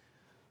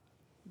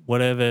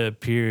whatever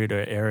period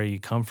or era you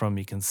come from,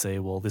 you can say,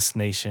 well, this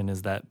nation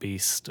is that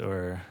beast,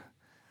 or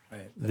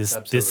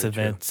this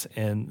event.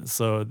 And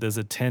so there's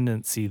a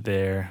tendency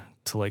there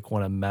to like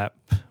want to map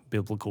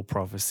biblical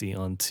prophecy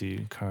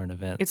onto current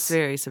events. It's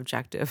very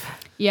subjective.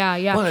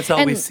 Yeah. Well, it's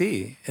all we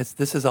see.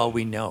 This is all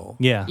we know.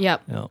 Yeah.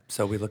 Yep. Yeah.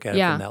 So we look at it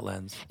from that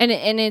lens. And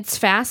it's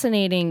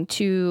fascinating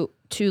to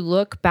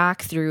look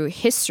back through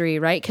history,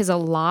 right? Because a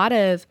lot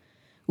of,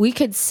 we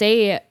could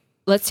say,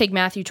 let's take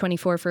Matthew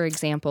 24 for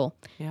example.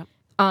 Yep.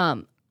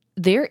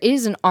 There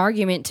is an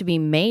argument to be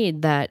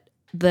made that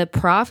the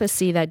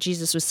prophecy that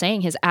Jesus was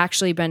saying has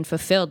actually been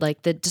fulfilled,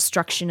 like the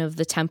destruction of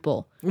the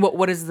temple.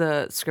 What is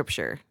the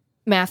scripture?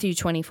 Matthew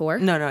 24.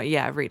 No,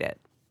 yeah, read it.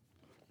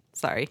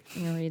 Sorry.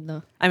 I'm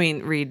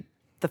gonna Read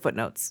the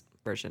footnotes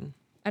version.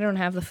 I don't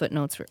have the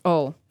footnotes.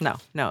 No.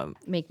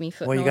 Make me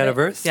footnote. Well, you got a it.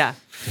 verse? Yeah.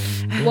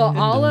 Well,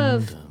 all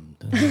of...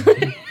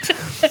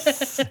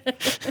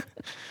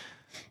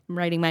 I'm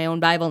writing my own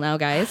Bible now,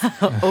 guys.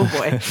 Oh,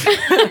 boy.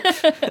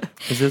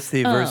 Is this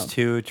the verse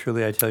 2?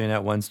 Truly, I tell you,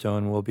 not one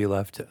stone will be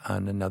left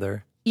on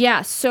another.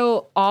 Yeah,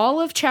 so all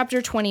of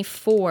chapter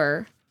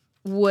 24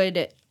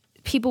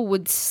 people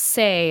would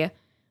say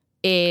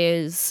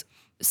is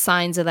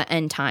signs of the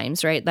end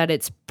times, right? That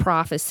it's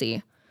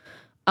prophecy.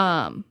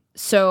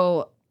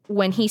 So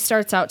when he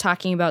starts out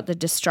talking about the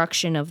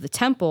destruction of the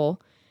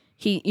temple,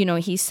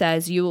 he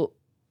says you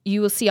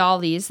will see all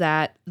these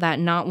that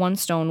not one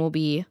stone will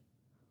be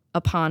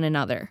upon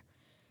another.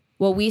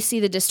 Well, we see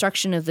the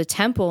destruction of the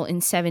temple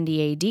in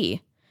 70 AD.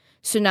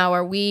 So now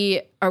are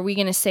we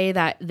going to say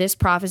that this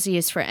prophecy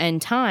is for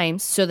end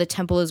times, so the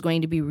temple is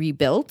going to be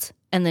rebuilt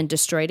and then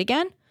destroyed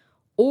again?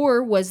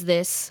 Or was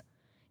this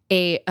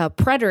a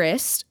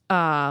preterist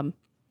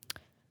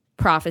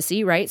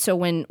prophecy, right? So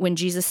when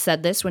Jesus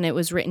said this, when it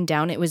was written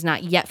down, it was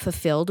not yet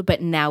fulfilled,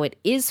 but now it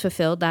is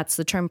fulfilled. That's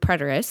the term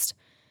preterist.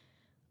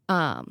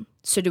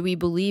 So do we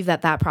believe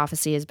that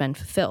prophecy has been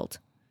fulfilled?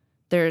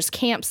 There's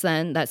camps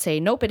then that say,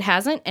 nope, it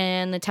hasn't,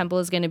 and the temple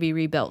is going to be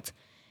rebuilt.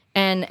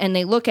 And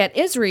they look at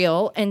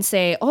Israel and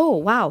say, oh,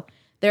 wow,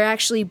 they're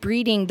actually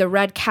breeding the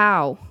red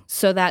cow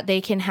so that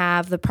they can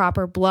have the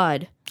proper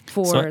blood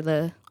for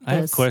I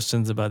have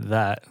questions about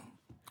that.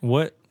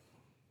 What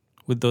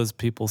would those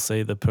people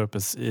say the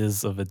purpose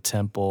is of a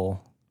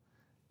temple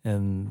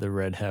and the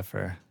red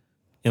heifer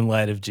in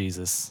light of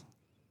Jesus?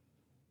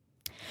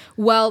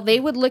 Well, they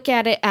would look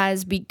at it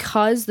as,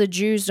 because the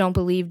Jews don't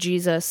believe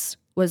Jesus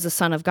was the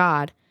Son of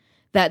God,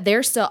 that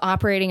they're still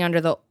operating under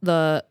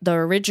the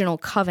original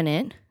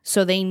covenant.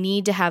 So they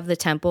need to have the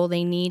temple.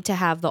 They need to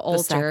have the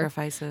altar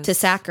to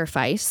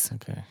sacrifice.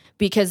 Okay.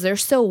 Because they're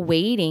still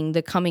waiting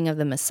the coming of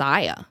the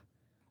Messiah.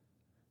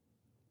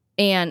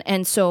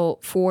 And so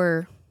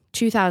for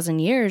 2,000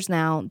 years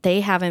now,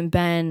 they haven't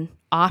been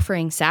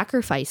offering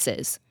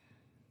sacrifices.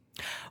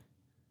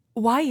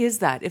 Why is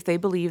that? If they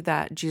believe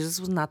that Jesus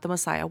was not the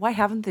Messiah, why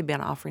haven't they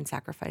been offering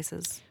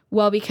sacrifices?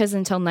 Well, because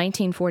until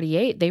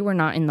 1948, they were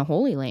not in the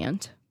Holy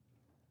Land.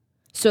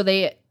 So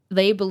they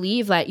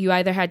believe that you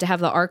either had to have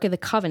the Ark of the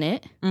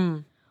Covenant,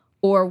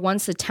 or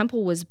once the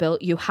temple was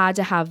built, you had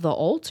to have the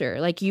altar.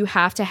 Like, you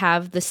have to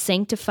have the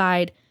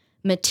sanctified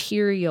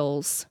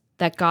materials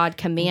that God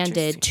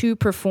commanded to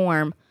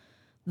perform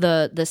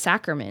the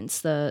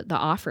sacraments, the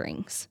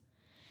offerings.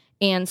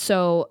 And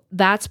so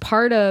that's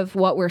part of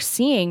what we're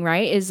seeing,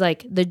 right? Is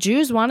like the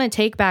Jews want to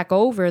take back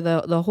over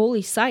the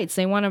holy sites.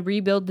 They want to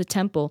rebuild the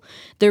temple.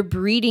 They're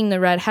breeding the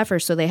red heifer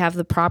so they have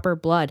the proper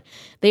blood.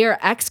 They are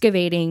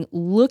excavating,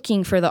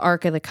 looking for the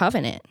Ark of the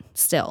Covenant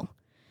still.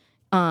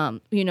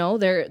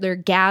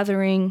 They're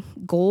gathering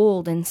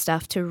gold and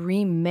stuff to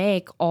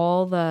remake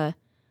all the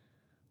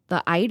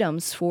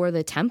items for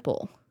the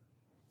temple.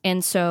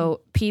 And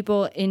so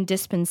people in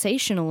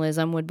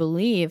dispensationalism would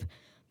believe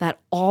that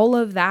all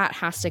of that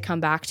has to come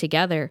back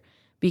together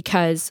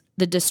because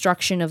the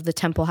destruction of the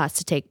temple has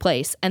to take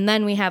place. And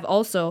then we have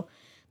also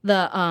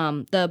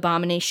the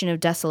abomination of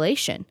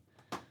desolation,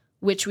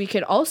 which we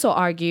could also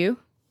argue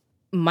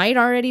might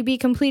already be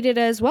completed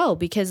as well,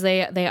 because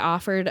they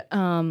offered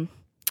the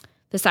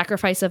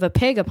sacrifice of a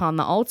pig upon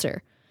the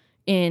altar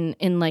in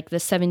like the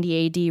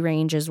 70 AD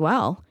range as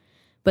well.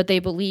 But they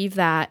believe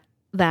that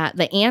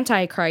the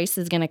Antichrist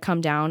is going to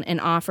come down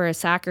and offer a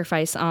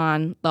sacrifice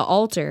on the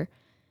altar,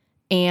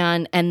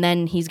 and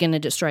then he's going to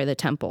destroy the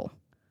temple.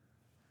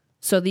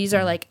 So these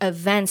are like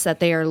events that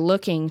they are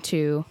looking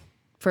to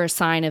for a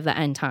sign of the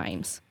end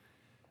times.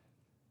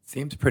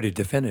 Seems pretty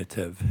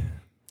definitive.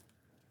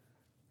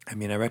 I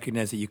mean, I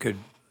recognize that you could,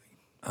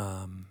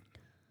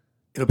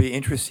 it'll be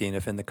interesting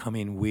if in the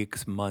coming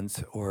weeks,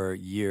 months, or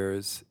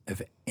years,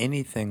 if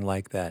anything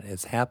like that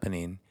is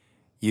happening,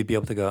 you'd be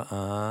able to go,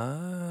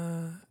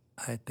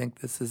 I think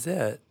this is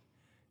it.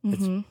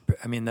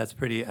 That's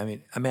pretty. I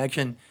mean,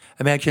 imagine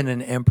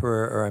an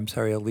emperor, or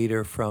a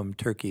leader from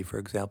Turkey, for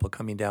example,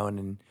 coming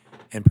down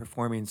and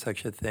performing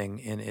such a thing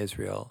in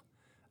Israel.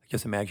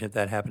 Just imagine if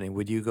that happening.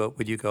 Would you go?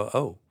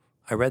 Oh,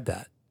 I read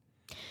that.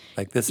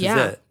 Like, this is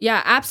it.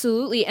 Yeah,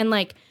 absolutely. And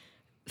like,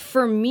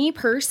 for me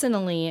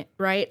personally,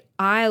 right,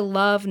 I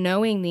love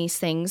knowing these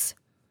things.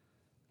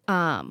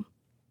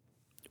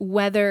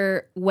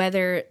 Whether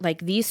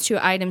like these two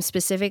items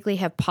specifically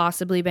have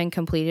possibly been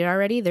completed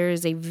already, there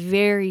is a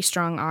very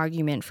strong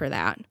argument for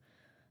that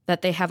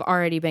they have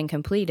already been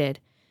completed.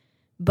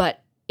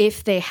 But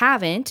if they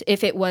haven't,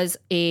 if it was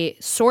a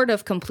sort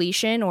of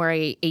completion or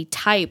a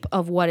type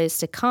of what is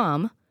to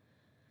come,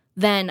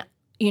 then,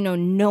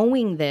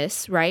 knowing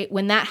this, right,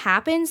 when that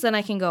happens, then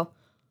I can go,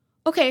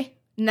 okay,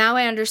 now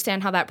I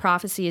understand how that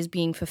prophecy is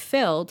being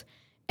fulfilled,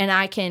 and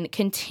I can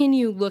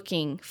continue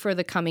looking for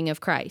the coming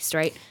of Christ,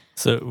 right?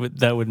 So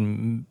that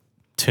wouldn't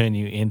turn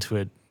you into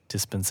a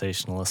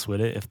dispensationalist, would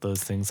it, if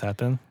those things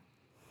happen?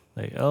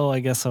 Like, I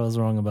guess I was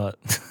wrong about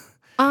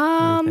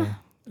everything.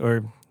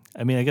 Or,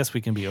 I guess we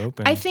can be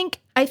open. I think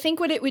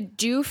what it would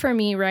do for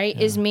me, right,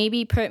 is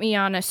maybe put me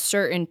on a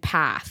certain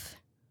path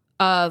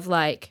of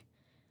like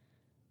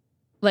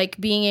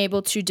being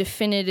able to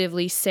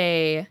definitively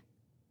say,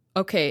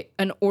 okay,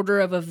 an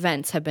order of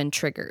events have been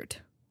triggered.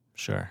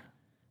 Sure.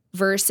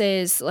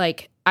 Versus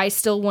like, I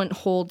still wouldn't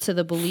hold to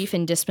the belief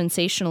in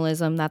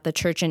dispensationalism that the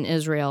church and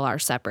Israel are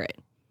separate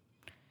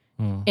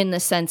in the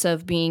sense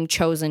of being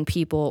chosen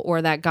people,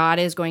 or that God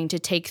is going to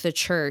take the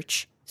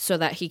church so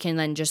that he can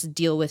then just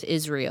deal with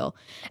Israel.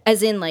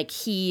 As in, like,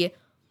 he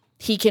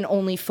can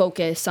only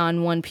focus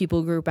on one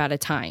people group at a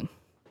time.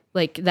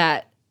 Like,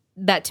 that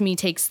to me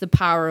takes the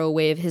power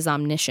away of his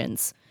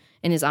omniscience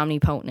and his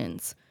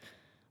omnipotence.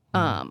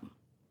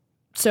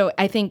 So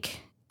I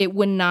think it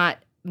would not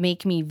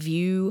make me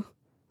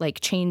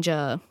change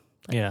how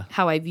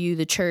I view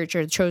the church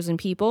or the chosen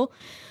people,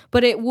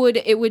 but it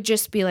would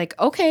just be like,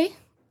 okay,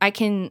 I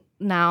can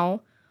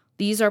now,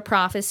 these are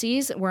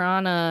prophecies. We're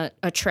on a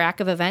track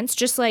of events.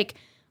 Just like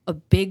a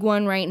big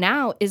one right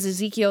now is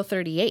Ezekiel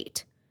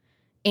 38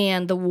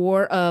 and the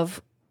war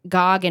of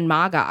Gog and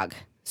Magog.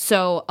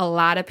 So a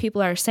lot of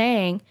people are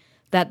saying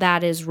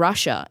that is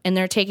Russia, and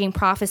they're taking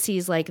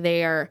prophecies like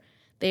they are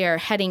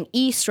heading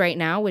east right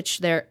now, which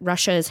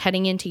Russia is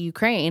heading into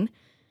Ukraine.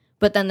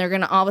 But then they're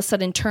going to all of a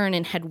sudden turn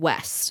and head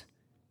west,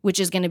 which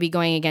is going to be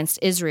going against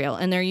Israel.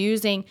 And they're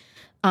using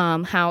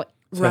how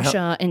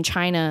Russia and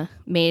China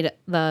made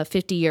the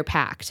 50-year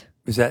pact.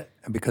 Is that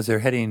because they're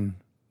heading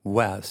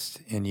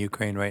west in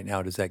Ukraine right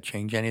now? Does that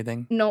change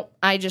anything? No,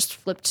 I just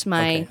flipped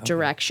my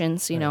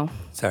directions,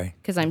 Sorry.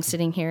 Because I'm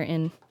sitting here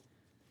in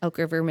Elk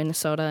River,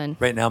 Minnesota. And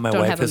right now my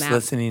wife is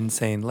listening,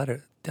 saying,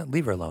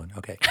 leave her alone.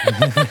 Okay.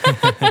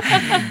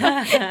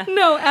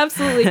 No,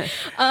 absolutely.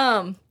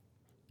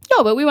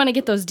 No, but we want to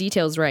get those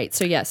details right.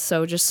 So yes,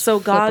 so just So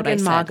flip Gog what I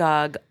and said.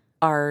 Magog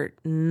are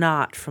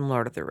not from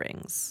Lord of the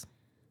Rings.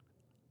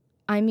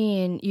 I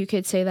mean, you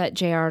could say that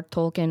J.R.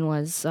 Tolkien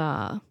was,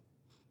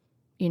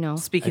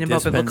 Speaking A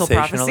about biblical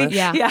prophecy.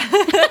 dispensationalist?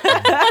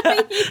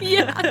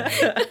 Yeah.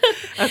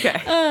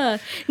 Okay.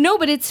 No,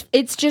 but it's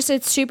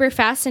super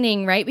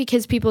fascinating, right?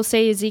 Because people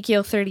say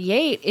Ezekiel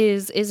 38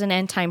 is an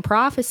end time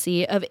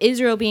prophecy of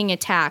Israel being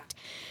attacked,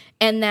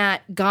 and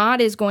that God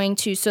is going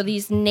to, so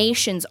these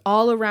nations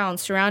all around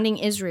surrounding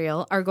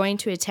Israel are going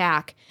to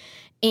attack,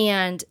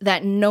 and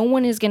that no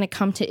one is going to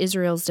come to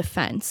Israel's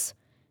defense.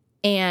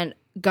 And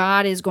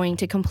God is going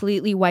to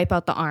completely wipe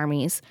out the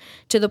armies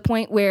to the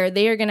point where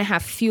they are going to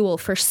have fuel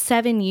for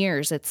 7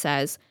 years, it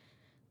says,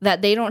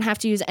 that they don't have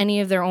to use any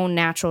of their own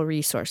natural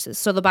resources.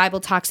 So the Bible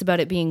talks about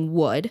it being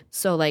wood.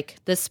 So like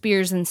the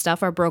spears and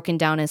stuff are broken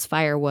down as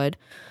firewood.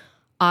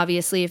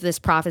 Obviously, if this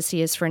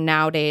prophecy is for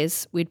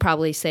nowadays, we'd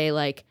probably say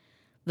like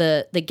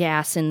the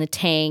gas in the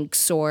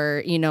tanks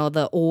or,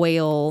 the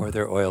oil. Or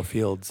their oil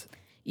fields.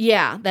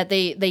 Yeah, that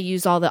they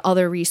use all the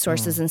other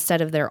resources instead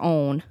of their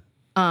own.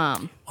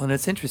 Well, and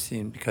it's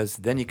interesting because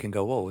then you can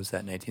go, whoa, was that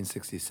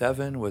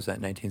 1967? Was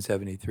that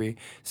 1973?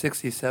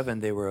 67,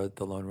 they were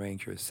the Lone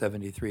Rangers.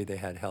 73, they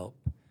had help.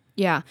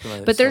 Yeah,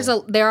 Right, but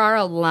so- there are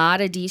a lot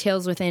of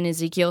details within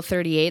Ezekiel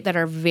 38 that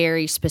are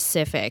very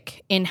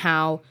specific in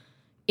how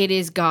it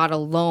is God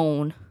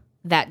alone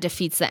that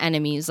defeats the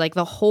enemies. Like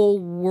the whole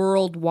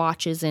world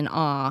watches in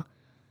awe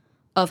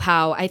of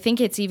how, I think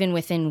it's even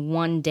within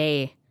one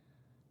day,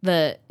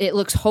 it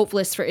looks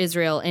hopeless for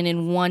Israel, and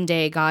in one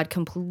day God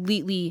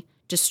completely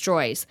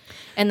destroys,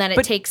 and that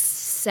it takes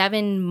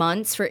 7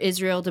 months for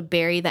Israel to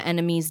bury the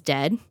enemy's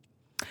dead.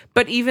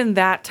 But even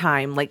that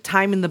time, like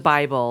time in the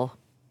Bible,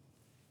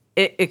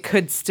 it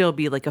could still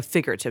be like a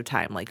figurative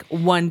time. Like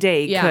one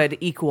day could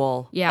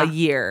equal a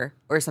year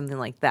or something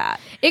like that.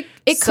 It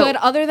could,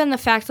 other than the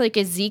fact like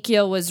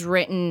Ezekiel was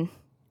written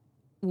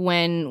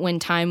when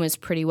time was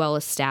pretty well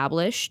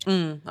established.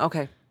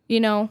 Okay.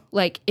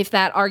 Like if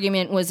that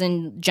argument was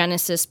in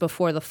Genesis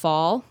before the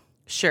fall,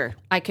 Sure.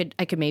 I could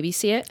maybe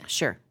see it.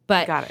 Sure.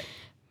 But Got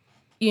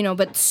it.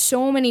 But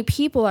so many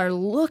people are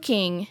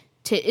looking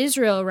to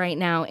Israel right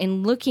now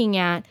and looking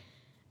at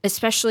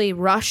especially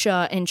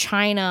Russia and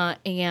China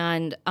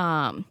and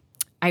Iran.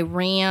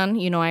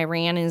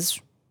 Iran is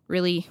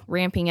really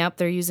ramping up.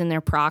 They're using their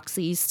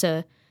proxies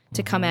to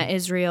come at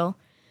Israel.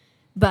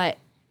 But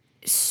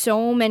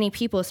so many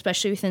people,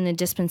 especially within the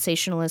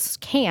dispensationalist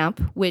camp,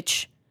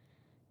 which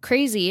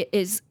crazy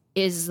is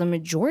the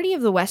majority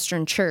of the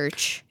Western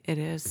church. It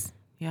is.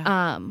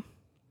 Yeah.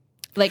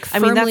 Like I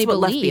firmly mean, that's what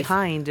believe. Left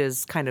Behind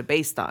is kind of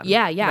based on.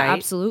 Yeah, right?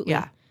 absolutely.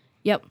 Yeah.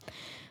 Yep.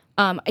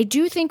 I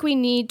do think we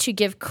need to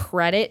give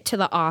credit to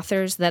the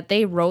authors that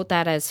they wrote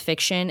that as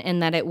fiction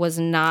and that it was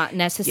not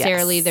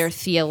necessarily Yes. their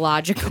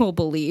theological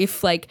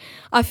belief. Like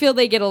I feel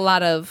they get a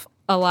lot of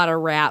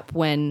rap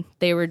when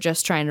they were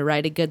just trying to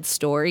write a good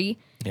story,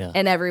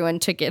 and everyone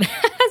took it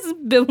as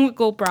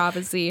biblical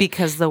prophecy.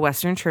 Because the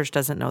Western Church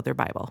doesn't know their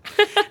Bible.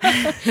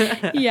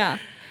 Yeah.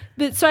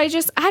 But so I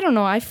don't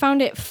know. I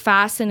found it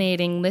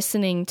fascinating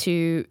listening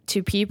to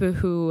people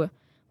who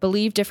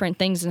believe different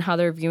things and how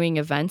they're viewing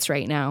events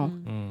right now.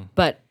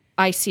 But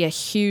I see a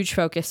huge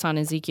focus on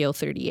Ezekiel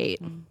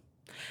 38.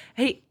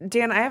 Hey,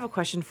 Dan, I have a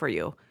question for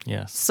you.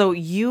 Yes. So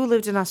you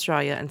lived in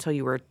Australia until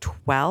you were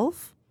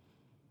 12?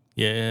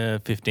 Yeah,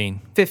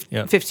 15.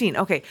 15.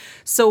 Okay.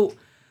 So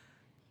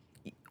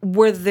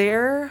was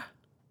that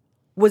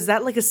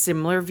like a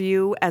similar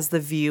view as the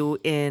view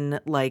in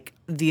like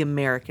the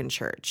American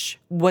church?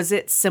 Was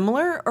it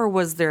similar or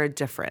was there a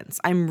difference?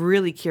 I'm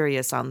really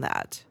curious on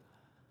that.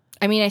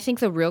 I mean, I think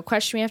the real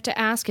question we have to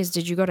ask is,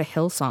 did you go to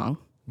Hillsong?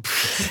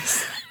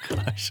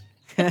 Gosh.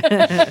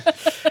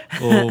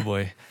 Oh,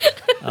 boy.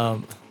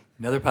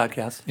 Another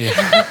podcast.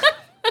 Yeah.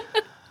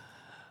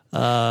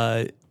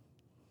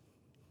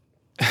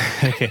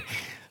 Okay,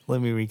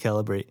 let me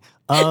recalibrate.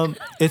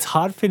 It's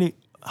hard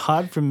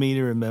for me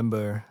to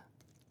remember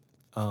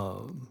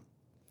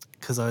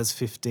because I was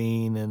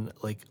 15 and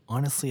like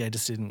honestly I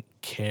just didn't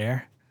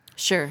care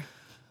Sure.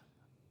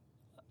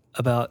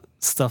 about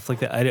stuff like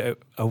that.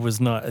 I was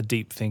not a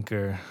deep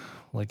thinker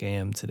like I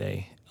am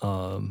today.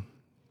 I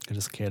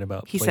just cared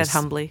about He said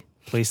humbly.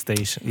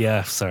 PlayStation.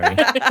 Yeah, sorry.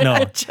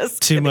 No,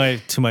 Just to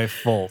my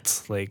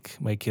fault. Like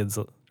my kids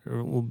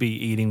will be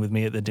eating with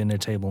me at the dinner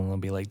table and they'll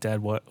be like,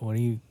 "Dad, what are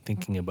you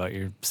thinking about?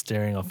 You're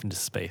staring off into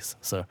space."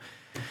 So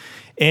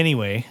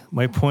anyway,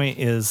 my point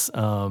is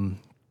I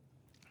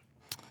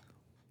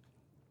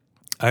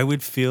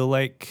would feel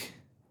like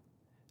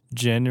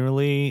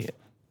generally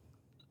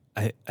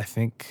I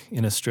think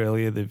in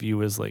Australia the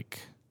view is like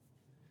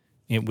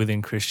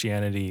within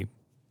Christianity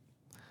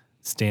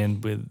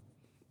stand with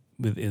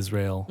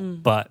Israel.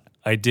 But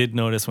I did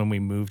notice when we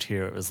moved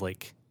here it was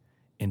like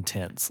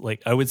intense.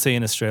 Like I would say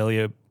in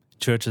Australia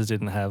churches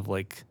didn't have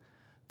like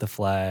the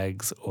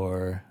flags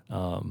or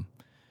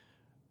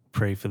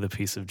pray for the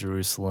peace of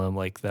Jerusalem.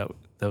 Like that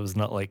was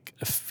not like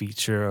a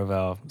feature of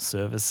our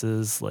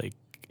services. Like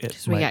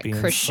it We might got be in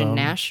Christian some.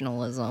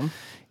 nationalism.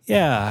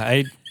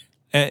 Yeah,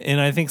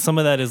 and I think some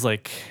of that is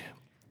like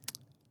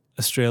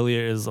Australia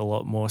is a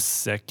lot more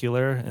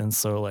secular, and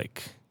so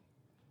like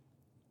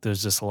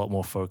there's just a lot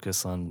more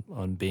focus on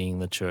being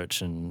the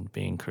church and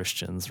being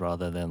Christians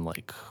rather than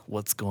like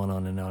what's going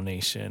on in our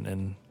nation.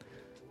 And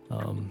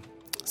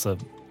so,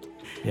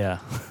 yeah.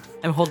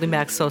 I'm holding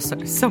back so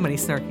many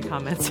snarky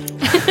comments.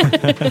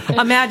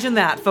 Imagine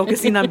that,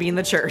 focusing on being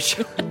the church.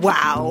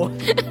 Wow.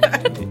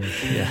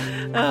 Yeah.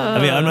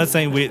 I mean, I'm not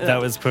saying that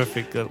was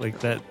perfect,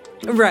 like that.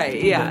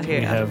 Right, yeah.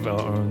 We have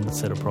our own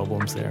set of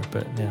problems there,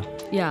 but yeah.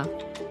 Yeah.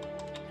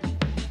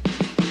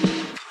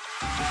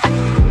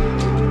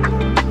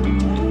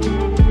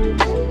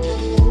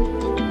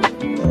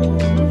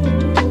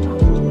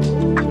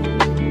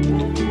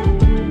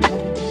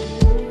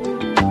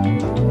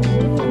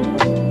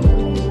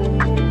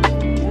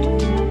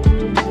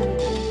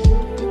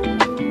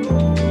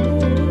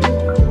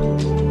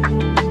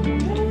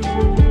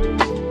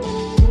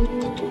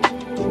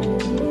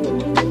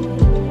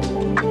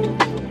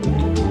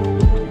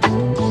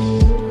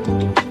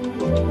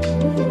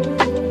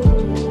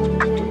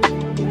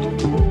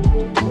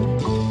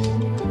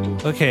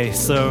 Okay,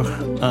 so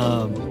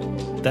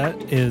that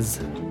is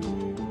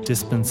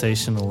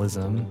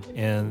dispensationalism,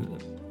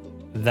 and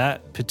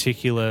that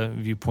particular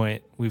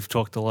viewpoint, we've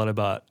talked a lot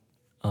about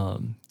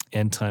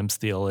end times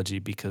theology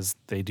because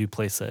they do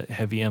place a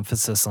heavy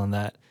emphasis on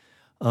that.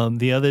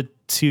 The other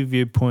two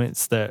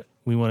viewpoints that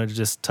we wanted to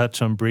just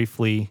touch on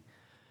briefly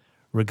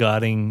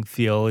regarding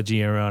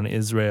theology around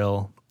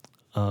Israel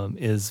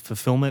is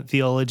fulfillment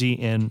theology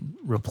and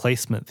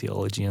replacement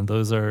theology, and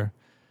those are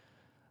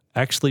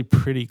actually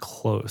pretty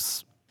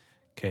close.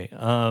 Okay,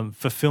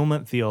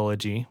 fulfillment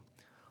theology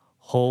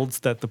holds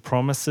that the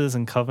promises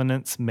and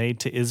covenants made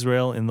to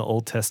Israel in the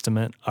Old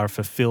Testament are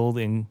fulfilled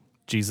in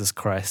Jesus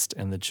Christ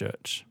and the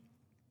church.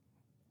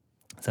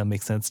 Does that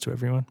make sense to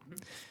everyone?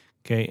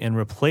 Okay, and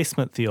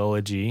replacement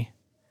theology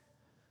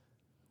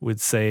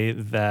would say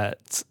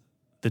that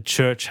the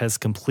church has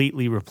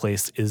completely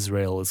replaced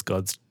Israel as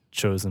God's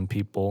chosen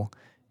people,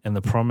 and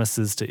the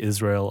promises to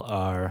Israel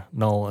are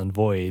null and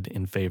void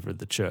in favor of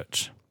the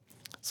church.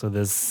 So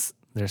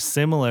they're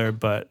similar,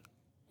 but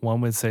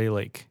one would say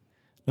like,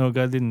 no,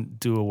 God didn't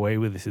do away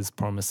with his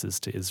promises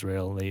to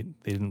Israel. They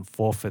didn't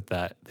forfeit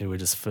that. They were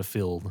just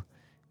fulfilled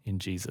in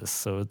Jesus.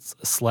 So it's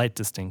a slight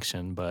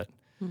distinction, but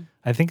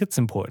I think it's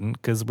important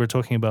because we're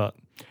talking about,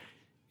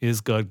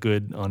 is God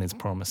good on his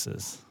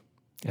promises?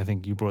 I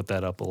think you brought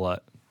that up a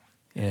lot.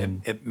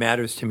 And it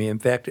matters to me. In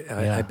fact,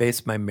 I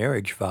base my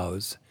marriage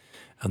vows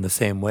on the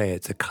same way.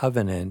 It's a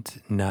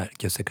covenant, not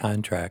just a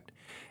contract,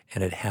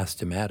 and it has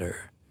to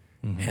matter.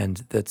 Mm-hmm.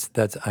 And that's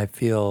I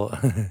feel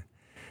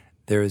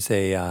there's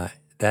a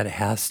that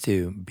has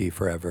to be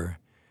forever,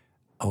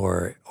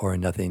 or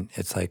nothing.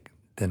 It's like,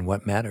 then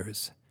what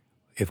matters?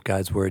 If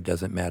God's word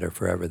doesn't matter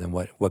forever, then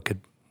what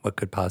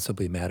could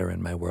possibly matter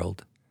in my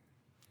world?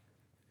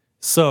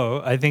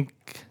 So I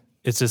think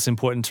it's just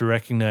important to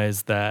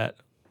recognize that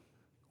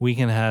we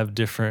can have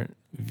different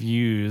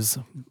views,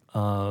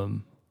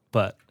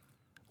 but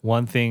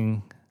one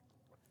thing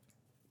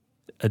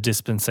a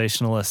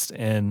dispensationalist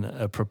and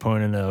a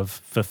proponent of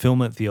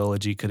fulfillment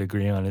theology could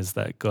agree on is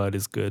that God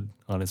is good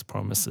on his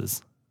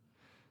promises.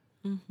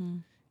 Mm-hmm.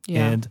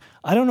 Yeah. And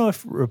I don't know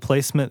if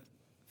replacement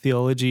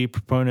theology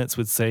proponents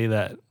would say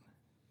that.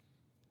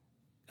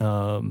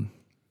 I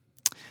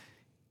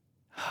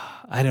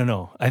don't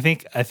know. I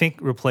think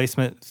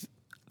replacement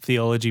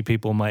theology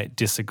people might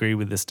disagree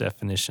with this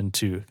definition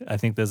too. I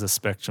think there's a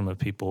spectrum of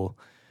people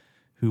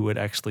who would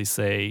actually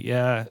say,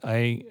 yeah,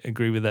 I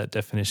agree with that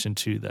definition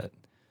too, that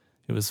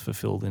it was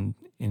fulfilled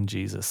in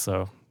Jesus.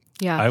 So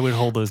yeah, I would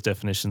hold those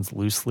definitions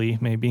loosely,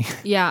 maybe.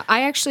 Yeah,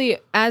 I actually,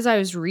 as I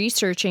was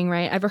researching,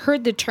 right, I've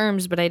heard the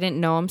terms, but I didn't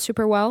know them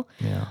super well.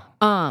 Yeah.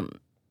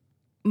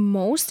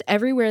 Most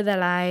everywhere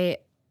that I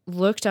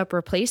looked up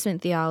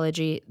replacement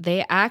theology,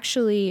 they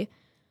actually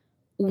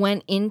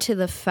went into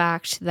the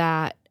fact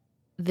that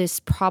this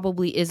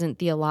probably isn't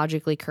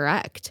theologically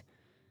correct.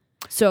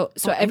 So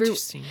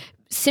interesting.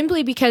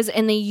 Simply because,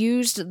 and they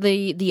used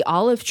the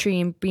olive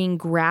tree being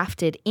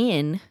grafted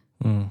in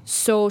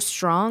so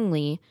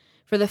strongly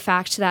for the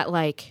fact that,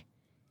 like,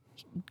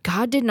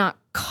 God did not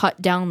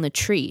cut down the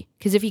tree.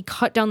 Because if he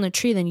cut down the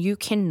tree, then you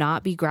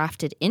cannot be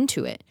grafted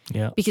into it.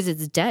 Yeah. Because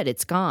it's dead,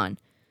 it's gone.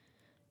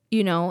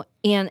 You know,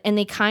 and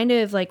they kind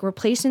of, like,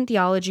 replacement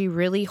theology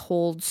really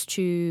holds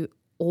to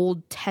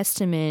Old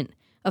Testament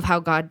of how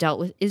God dealt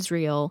with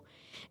Israel,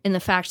 and the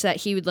fact that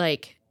he would,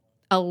 like,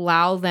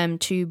 allow them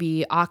to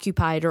be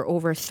occupied or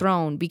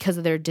overthrown because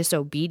of their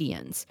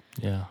disobedience.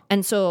 Yeah.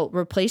 And so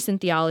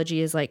replacement theology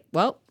is like,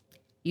 well,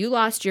 you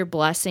lost your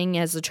blessing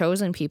as the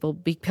chosen people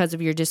because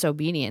of your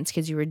disobedience,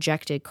 because you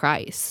rejected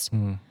Christ.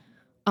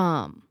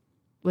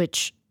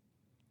 Which,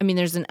 I mean,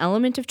 there's an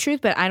element of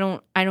truth, but I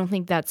don't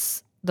think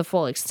that's the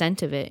full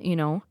extent of it, you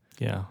know?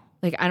 Yeah.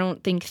 Like, I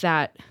don't think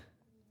that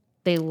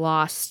they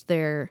lost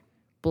their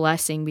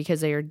blessing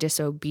because they are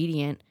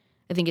disobedient.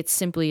 I think it's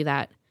simply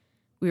that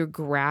we were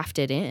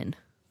grafted in.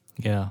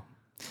 Yeah.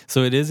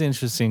 So it is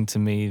interesting to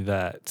me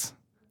that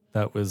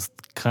that was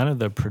kind of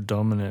the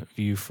predominant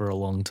view for a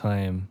long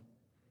time,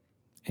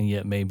 and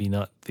yet maybe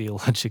not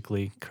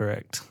theologically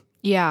correct.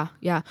 Yeah,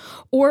 yeah.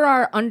 Or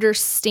our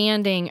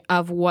understanding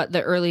of what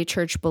the early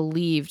church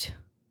believed,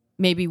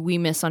 maybe we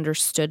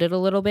misunderstood it a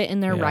little bit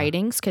in their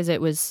writings because it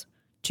was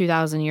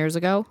 2,000 years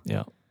ago.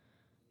 Yeah.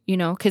 You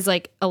know, because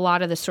like a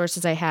lot of the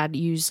sources I had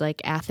use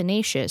like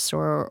Athanasius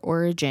or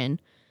Origen.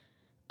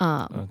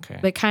 Okay.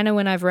 But kind of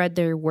when I've read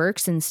their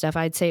works and stuff,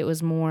 I'd say it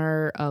was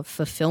more of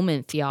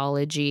fulfillment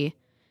theology.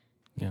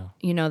 Yeah.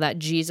 You know, that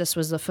Jesus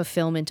was the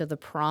fulfillment of the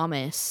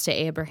promise to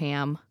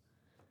Abraham,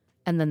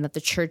 and then that the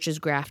church is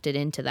grafted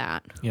into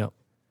that. Yep.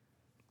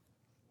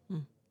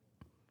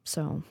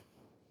 So,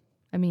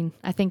 I mean,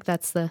 I think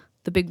that's the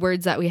big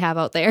words that we have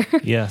out there.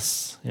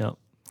 Yes. Yep.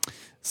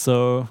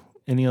 So,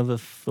 any other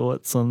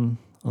thoughts on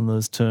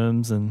those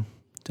terms and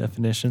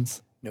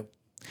definitions? Nope.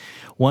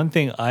 One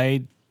thing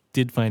I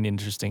did find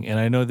interesting, and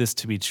I know this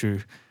to be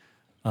true,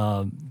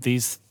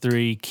 these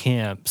three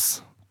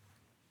camps,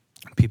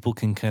 people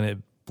can kind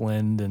of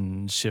blend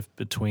and shift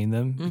between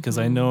them, because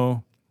I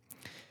know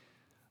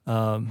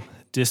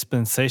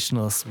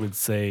dispensationalists would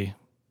say,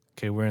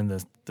 okay, we're in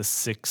the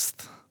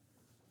sixth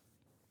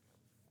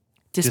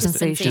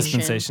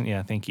dispensation.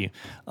 Yeah, thank you.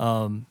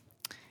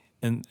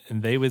 And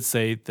they would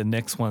say the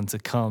next one to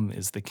come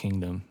is the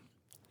kingdom.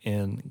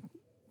 And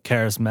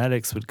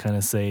charismatics would kind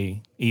of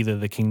say either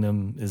the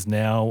kingdom is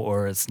now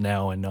or it's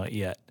now and not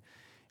yet.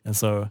 And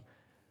so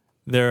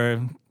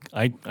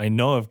I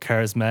know of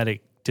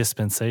charismatic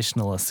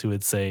dispensationalists who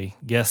would say,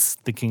 yes,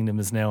 the kingdom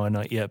is now and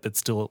not yet, but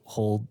still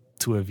hold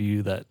to a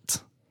view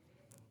that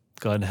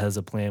God has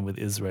a plan with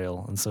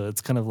Israel. And so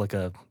it's kind of like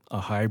a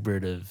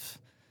hybrid of,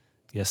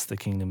 yes, the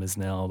kingdom is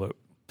now,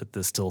 but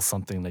there's still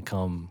something to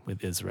come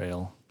with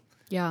Israel.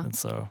 Yeah. And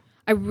so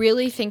I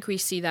really think we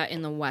see that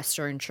in the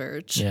Western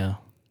church. yeah.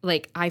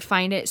 Like, I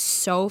find it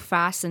so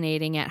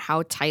fascinating at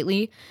how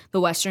tightly the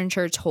Western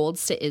church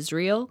holds to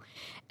Israel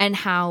and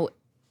how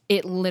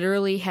it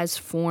literally has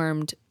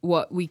formed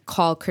what we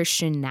call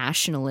Christian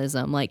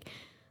nationalism. Like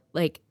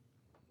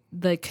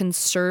the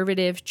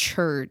conservative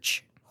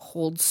church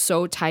holds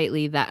so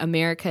tightly that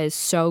America is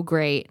so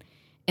great,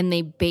 and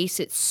they base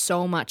it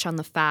so much on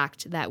the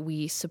fact that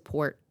we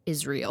support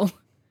Israel.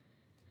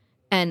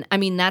 And I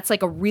mean, that's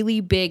like a really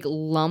big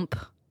lump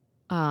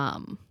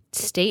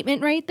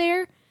statement right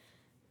there.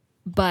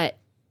 But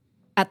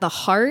at the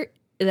heart,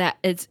 that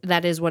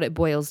is what it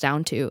boils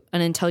down to.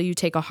 And until you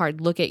take a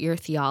hard look at your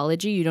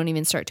theology, you don't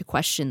even start to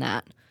question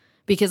that.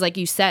 Because like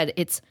you said,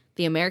 it's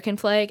the American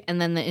flag and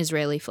then the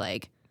Israeli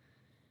flag.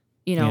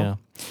 You know? Yeah.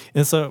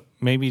 And so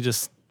maybe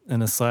just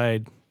an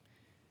aside,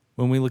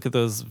 when we look at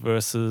those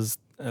verses,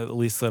 at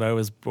least that I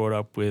was brought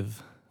up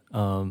with,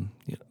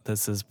 that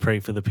says, pray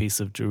for the peace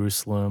of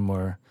Jerusalem,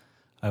 or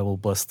I will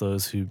bless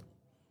those who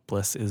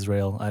bless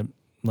Israel. I'm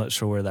not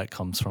sure where that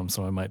comes from,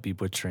 so I might be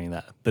butchering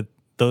that. But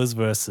those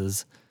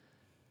verses,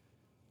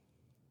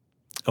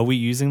 are we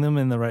using them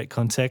in the right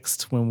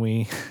context when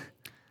we...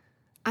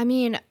 I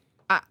mean,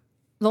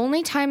 the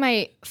only time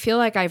I feel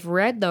like I've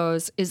read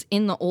those is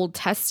in the Old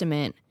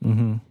Testament.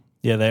 Mm-hmm.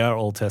 Yeah, they are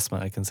Old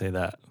Testament, I can say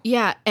that.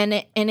 Yeah, and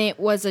it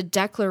was a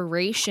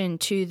declaration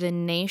to the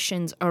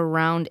nations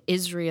around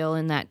Israel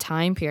in that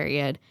time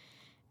period.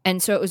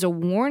 And so it was a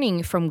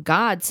warning from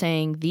God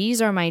saying,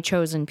 these are my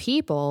chosen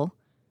people.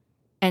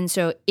 And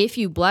so if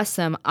you bless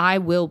them, I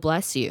will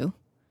bless you.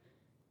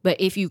 But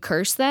if you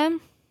curse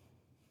them,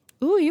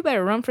 ooh, you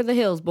better run for the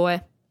hills,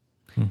 boy.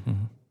 Mm-hmm.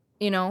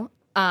 You know?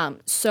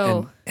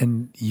 So...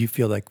 And you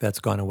feel like that's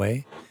gone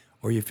away?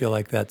 Or you feel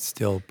like that's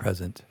still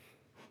present?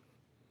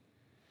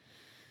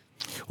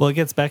 Well, it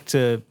gets back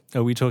to,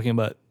 are we talking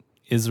about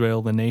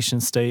Israel, the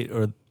nation state,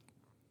 or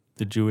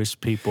the Jewish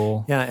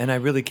people? Yeah, and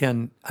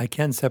I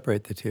can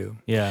separate the two.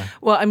 Yeah.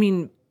 Well, I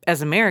mean,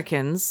 as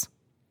Americans,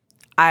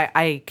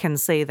 I can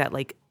say that,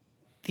 like,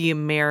 the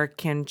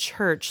American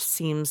church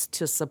seems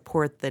to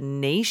support the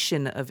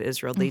nation of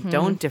Israel. They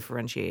don't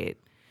differentiate.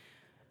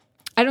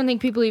 I don't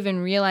think people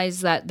even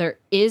realize that there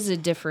is a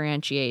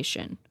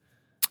differentiation.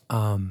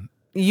 You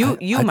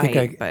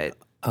might, but...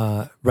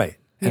 Right,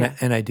 Yeah.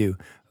 and I do.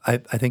 I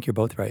think you're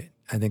both right.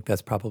 I think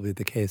that's probably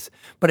the case.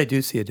 But I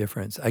do see a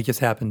difference. I just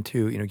happened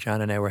to,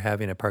 Dan and I were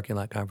having a parking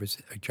lot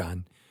conversation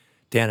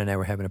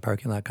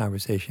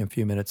a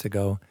few minutes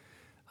ago.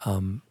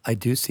 I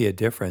do see a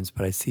difference,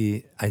 but I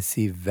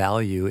see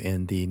value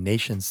in the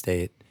nation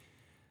state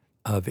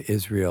of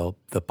Israel,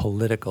 the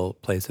political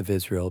place of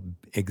Israel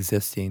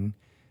existing,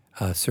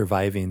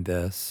 surviving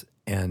this,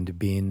 and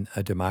being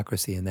a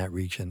democracy in that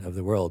region of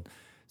the world.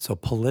 So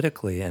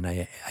politically, and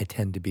I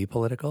tend to be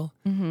political,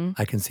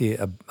 I can see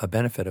a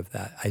benefit of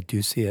that. I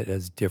do see it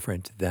as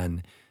different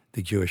than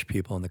the Jewish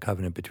people and the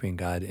covenant between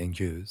God and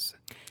Jews.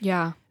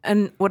 Yeah.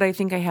 And what I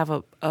think I have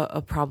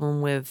a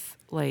problem with,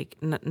 like,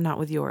 not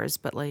with yours,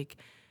 but like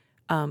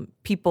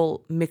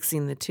people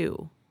mixing the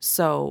two.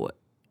 So,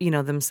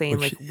 them saying,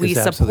 Which like, we is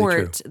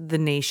absolutely support the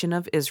nation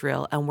of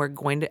Israel, and we're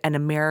going to, and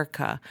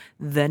America,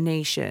 the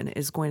nation,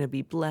 is going to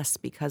be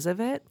blessed because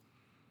of it.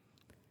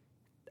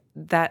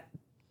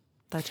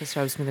 That just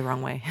rubs me the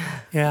wrong way.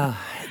 Yeah,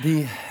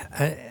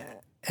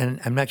 and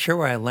I'm not sure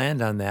where I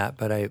land on that,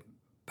 but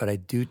I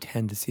do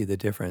tend to see the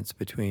difference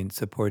between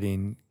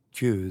supporting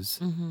Jews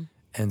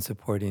and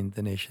supporting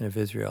the nation of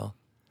Israel.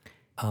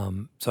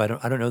 So I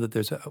don't know that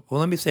there's well,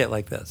 let me say it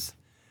like this.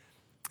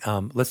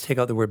 Let's take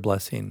out the word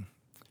blessing.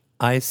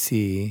 I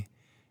see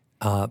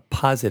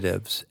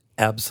positives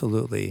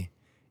absolutely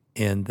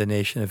in the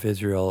nation of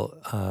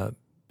Israel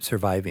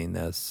surviving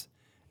this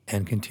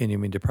and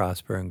continuing to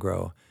prosper and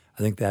grow.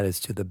 I think that is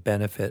to the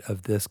benefit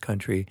of this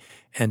country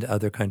and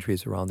other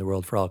countries around the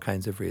world for all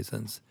kinds of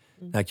reasons,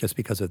 not just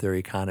because of their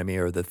economy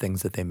or the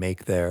things that they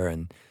make there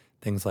and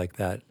things like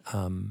that.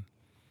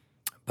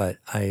 But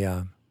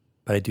I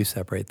do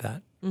separate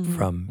that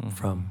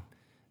from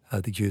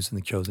the Jews and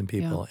the chosen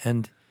people. Yeah.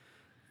 And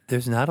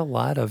there's not a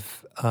lot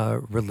of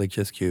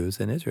religious Jews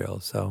in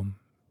Israel, so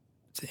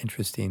it's an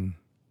interesting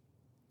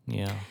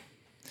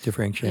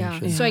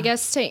differentiation. Yeah. So I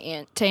guess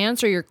to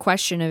answer your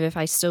question of if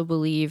I still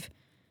believe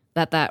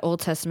that Old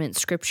Testament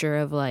scripture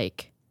of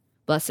like,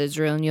 bless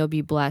Israel and you'll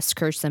be blessed,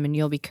 curse them and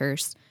you'll be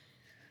cursed.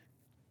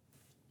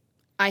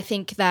 I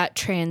think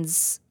that I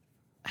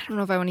don't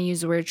know if I want to use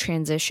the word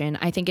transition.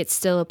 I think it's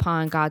still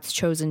upon God's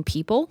chosen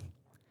people.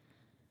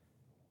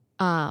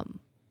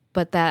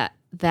 But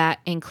that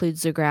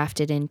includes the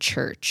grafted in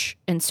church.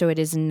 And so it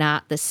is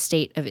not the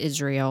state of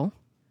Israel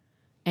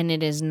and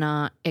it is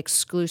not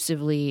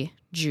exclusively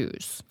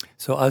Jews.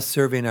 So us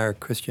serving our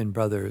Christian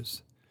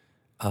brothers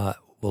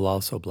will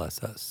also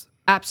bless us.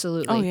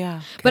 Absolutely. Oh, yeah.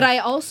 Okay. But I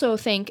also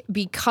think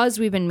because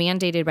we've been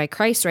mandated by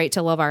Christ, right,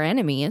 to love our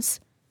enemies,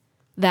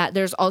 that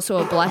there's also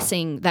a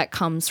blessing that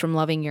comes from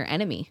loving your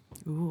enemy.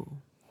 Ooh.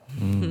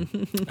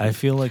 I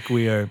feel like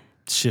we are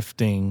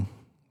shifting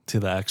to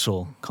the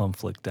actual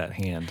conflict at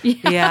hand.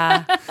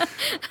 Yeah.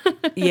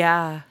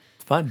 Yeah.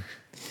 It's fun.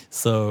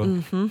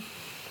 So,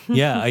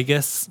 yeah, I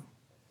guess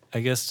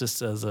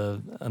just as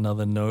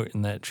another note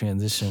in that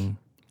transition,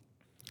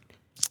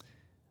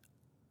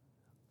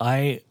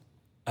 I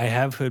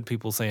have heard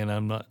people say, and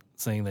I'm not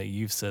saying that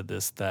you've said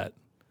this, that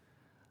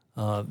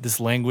this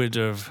language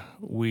of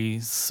we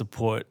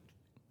support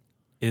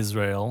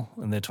Israel,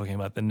 and they're talking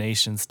about the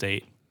nation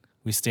state,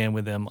 we stand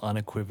with them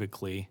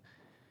unequivocally,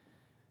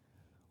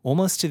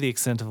 almost to the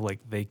extent of like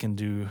they can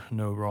do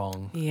no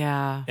wrong.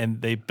 Yeah.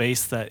 And they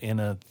base that in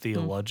a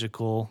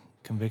theological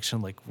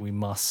conviction, like we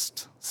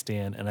must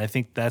stand. And I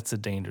think that's a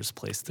dangerous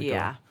place to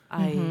go.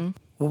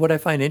 Well, what I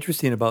find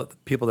interesting about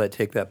people that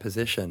take that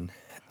position,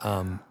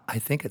 I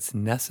think it's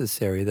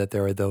necessary that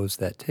there are those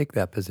that take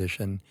that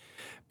position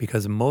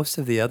because most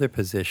of the other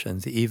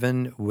positions,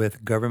 even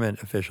with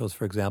government officials,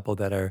 for example,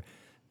 that are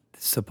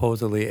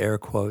supposedly, air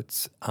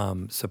quotes,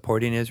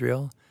 supporting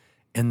Israel,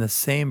 in the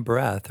same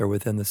breath or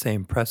within the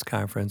same press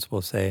conference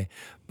will say,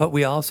 but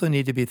we also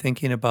need to be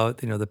thinking about,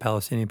 the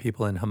Palestinian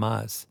people in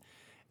Hamas.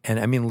 And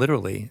I mean,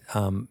 literally,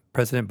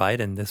 President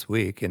Biden this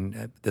week,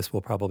 and this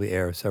will probably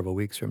air several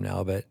weeks from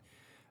now, but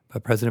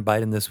President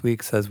Biden this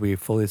week says we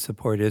fully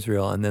support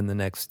Israel, and then the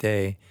next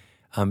day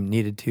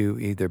needed to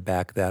either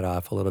back that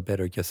off a little bit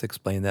or just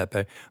explain that.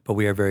 But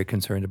we are very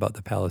concerned about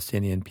the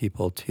Palestinian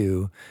people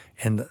too,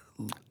 and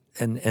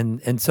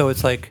so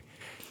it's like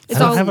it's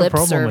all lip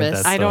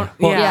service. I don't.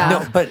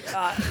 No, but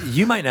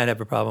you might not have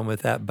a problem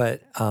with that,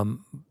 but.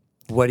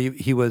 What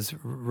he was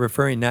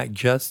referring not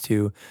just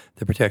to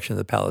the protection of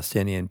the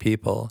Palestinian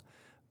people,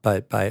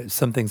 but by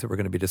some things that we're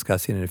going to be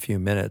discussing in a few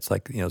minutes,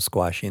 like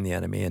squashing the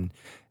enemy and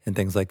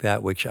things like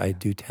that, which I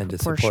do tend to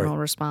support.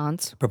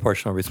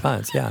 Proportional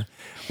response, yeah,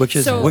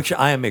 which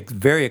I am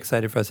very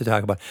excited for us to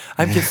talk about.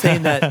 I'm just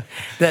saying that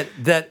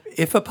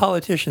if a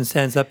politician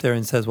stands up there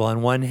and says, "Well,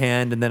 on one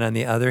hand," and then on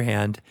the other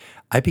hand,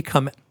 I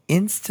become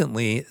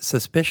instantly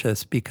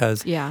suspicious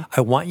because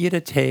I want you to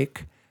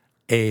take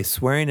a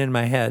swearing in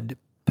my head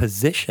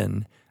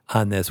position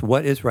on this.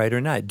 What is right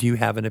or not? Do you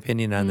have an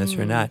opinion on this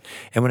or not?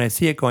 And when I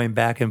see it going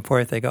back and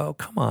forth, I go, oh,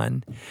 come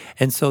on.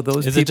 And so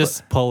those Is it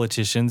just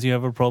politicians you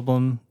have a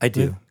problem I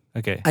do. with?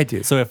 Okay. I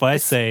do. So if I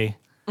say,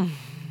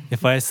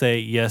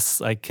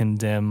 yes, I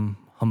condemn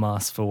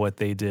Hamas for what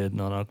they did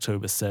on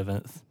October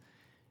 7th,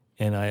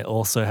 and I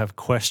also have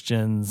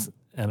questions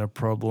and a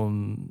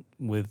problem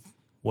with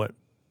what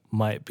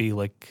might be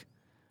like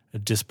a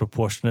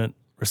disproportionate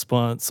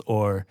response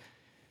or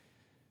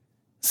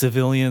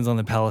civilians on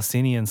the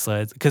Palestinian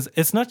side, because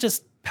it's not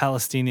just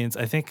Palestinians.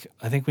 I think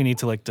we need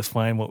to like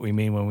define what we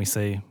mean when we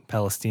say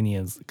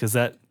Palestinians, because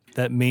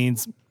that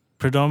means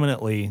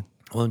predominantly.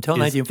 Well, until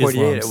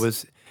 1948,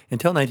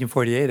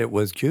 it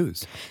was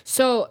Jews.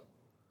 So,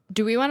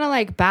 do we want to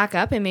like back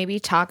up and maybe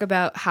talk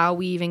about how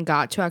we even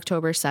got to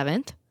October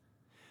 7th?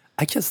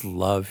 I just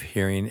love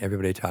hearing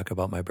everybody talk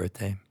about my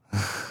birthday.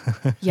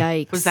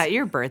 Yikes. Was that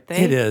your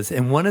birthday? It is.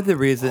 And one of the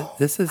reasons,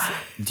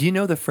 do you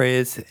know the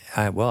phrase,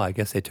 I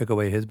guess they took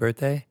away his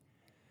birthday?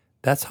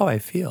 That's how I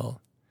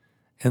feel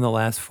in the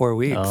last 4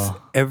 weeks.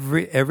 Oh.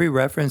 Every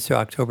reference to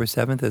October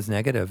 7th is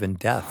negative and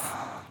death.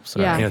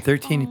 Sorry. Yeah.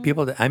 13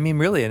 people, I mean,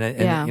 really,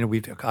 and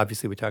we talk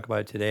about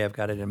it today. I've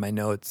got it in my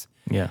notes.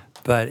 Yeah.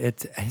 But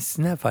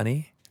isn't that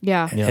funny?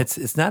 Yeah. Yeah.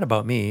 It's not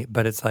about me,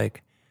 but it's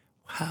like,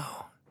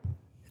 wow.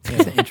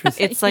 It's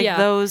interesting. It's like Yeah.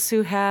 those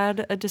who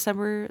had a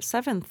December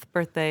 7th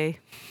birthday.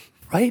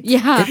 Right?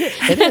 Yeah.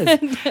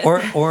 It is.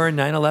 Or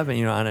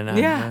 9/11, on and on.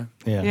 Yeah.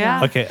 Yeah.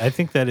 Yeah. Okay, I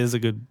think that is a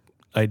good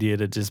idea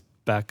to just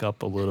back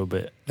up a little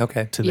bit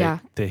Okay. to Yeah.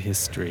 the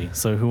history.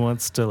 So who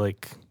wants to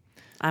like?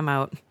 I'm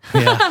out.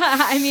 Yeah,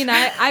 I mean,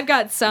 I've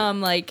got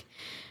some like,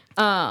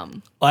 I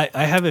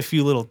have a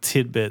few little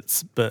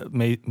tidbits, but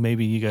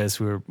maybe you guys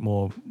who are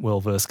more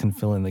well versed can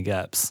fill in the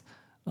gaps.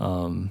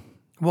 Well,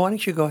 why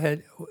don't you go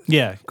ahead?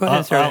 Yeah, Go ahead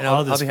and start, and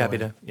I'll just be fill happy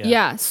in. to.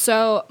 yeah.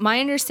 So my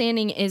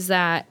understanding is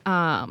that,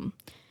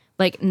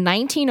 like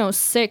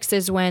 1906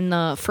 is when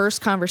the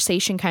first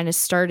conversation kind of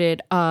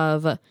started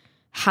of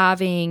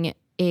having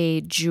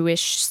a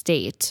Jewish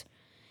state.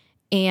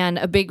 And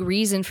a big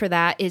reason for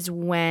that is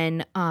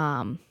when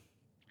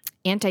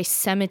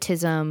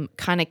anti-Semitism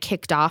kind of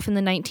kicked off in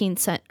the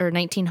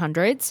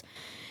 1900s,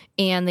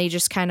 and they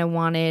just kind of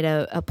wanted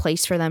a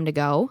place for them to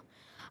go.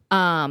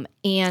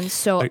 And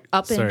so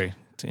Sorry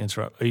to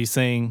interrupt. Are you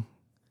saying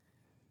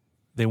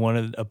they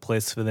wanted a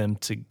place for them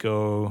to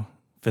go,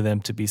 for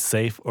them to be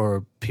safe,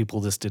 or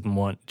people just didn't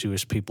want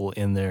Jewish people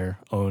in their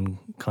own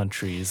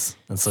countries,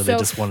 and so they So-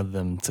 just wanted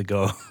them to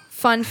go?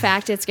 Fun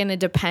fact, it's going to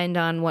depend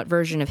on what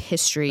version of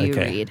history you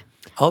Okay. read.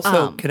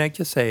 Also, can I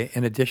just say,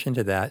 in addition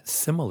to that,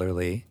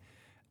 similarly,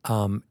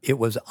 it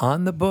was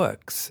on the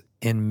books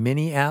in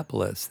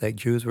Minneapolis that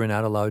Jews were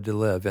not allowed to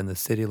live in the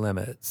city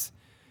limits.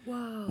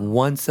 Whoa.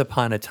 Once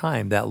upon a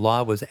time, that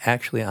law was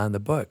actually on the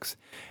books.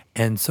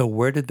 And so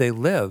where did they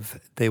live?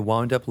 They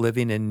wound up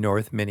living in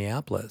North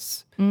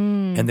Minneapolis.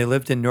 And they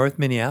lived in North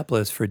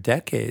Minneapolis for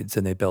decades,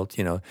 and they built,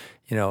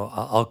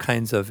 all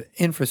kinds of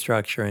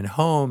infrastructure and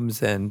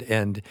homes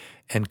and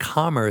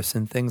commerce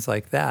and things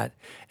like that.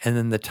 And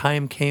then the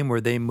time came where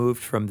they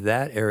moved from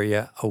that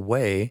area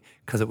away,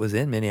 because it was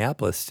in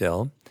Minneapolis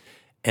still,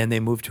 and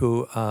they moved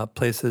to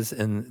places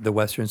in the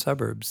western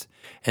suburbs.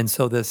 And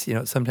so this,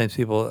 sometimes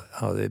people,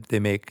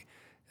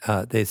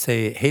 they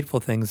say hateful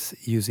things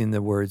using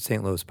the word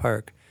St. Louis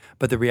Park.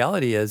 But the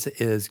reality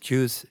is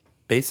Jews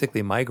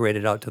basically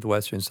migrated out to the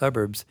western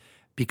suburbs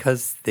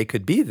because they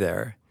could be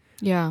there.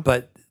 Yeah.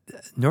 But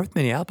North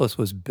Minneapolis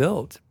was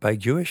built by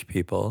Jewish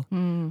people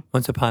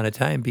once upon a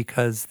time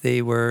because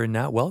they were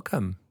not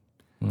welcome.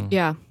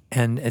 Yeah.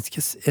 And there's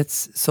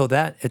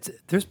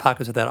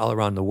pockets of that all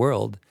around the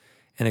world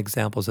and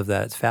examples of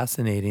that. It's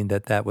fascinating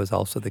that was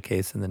also the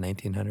case in the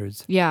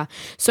 1900s. Yeah.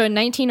 So in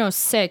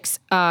 1906,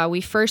 we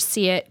first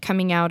see it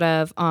coming out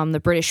of the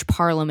British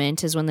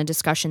Parliament is when the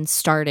discussion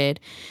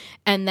started.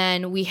 And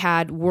then we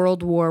had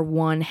World War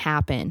I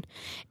happen.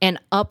 And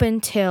up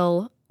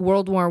until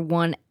World War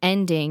I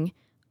ending,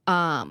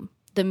 the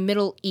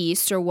Middle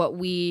East, or what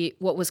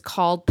was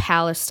called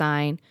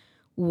Palestine,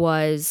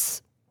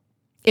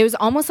 it was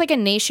almost like a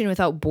nation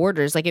without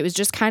borders. Like it was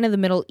just kind of the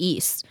Middle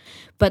East.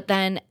 But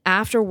then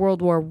after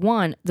World War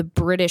I, the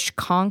British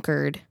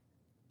conquered,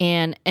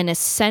 and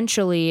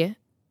essentially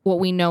what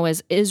we know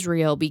as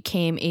Israel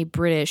became a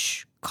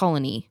British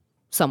colony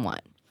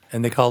somewhat.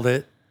 And they called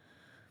it?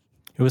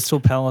 It was still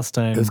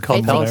Palestine. It was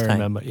called from what Palestine. I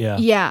remember. Yeah.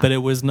 Yeah. But it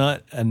was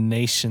not a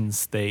nation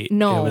state.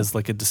 No. It was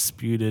like a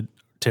disputed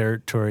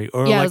territory.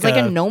 Or Yeah, like it was like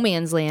a no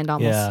man's land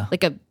almost. Yeah.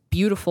 Like a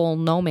beautiful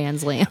no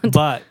man's land.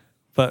 But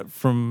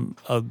from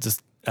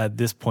just at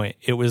this point,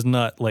 it was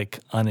not like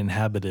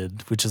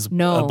uninhabited, which is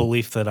No. a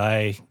belief that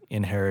I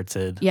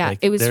inherited. Yeah, Like,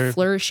 it was they're-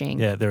 flourishing.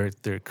 Yeah,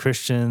 they're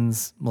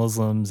Christians,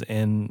 Muslims,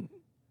 and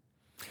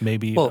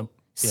maybe Well,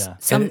 yeah.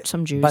 Some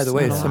And Jews. by the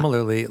way, not a lot.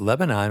 similarly,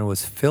 Lebanon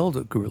was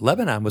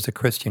a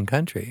Christian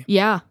country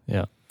Yeah.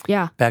 Yeah.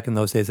 Yeah. back in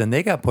those days, and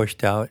they got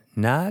pushed out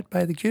not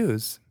by the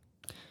Jews.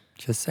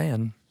 Just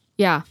saying.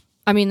 Yeah.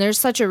 I mean, there's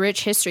such a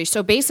rich history.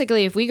 So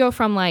basically, if we go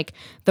from like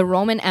the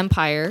Roman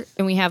Empire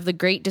and we have the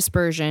Great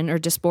Dispersion or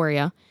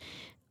Diaspora,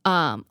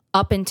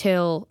 up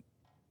until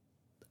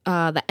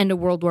the end of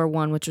World War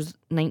I, which was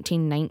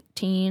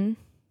 1919,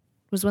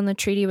 was when the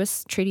Treaty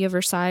of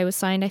Versailles was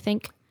signed, I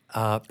think.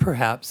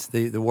 Perhaps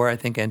the war, I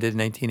think, ended in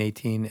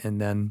 1918,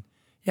 and then,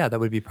 yeah, that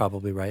would be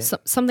probably right.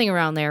 Something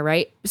around there,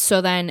 right?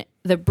 So then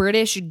the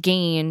British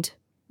gained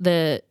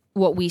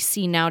what we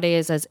see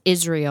nowadays as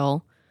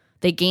Israel.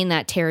 They gained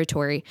that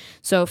territory.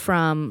 So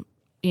from,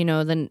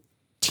 the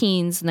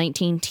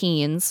 19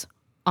 teens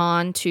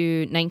on to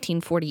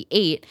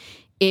 1948,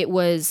 it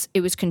was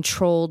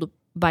controlled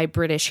by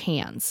British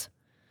hands.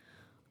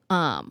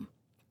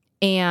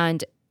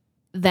 And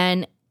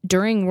then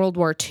during World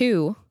War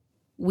II,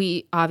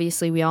 we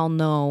all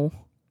know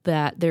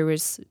that there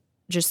was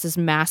just this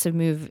massive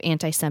move of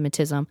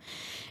anti-Semitism.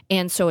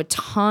 And so a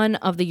ton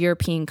of the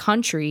European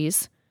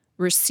countries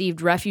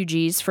received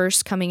refugees,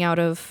 first coming out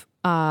of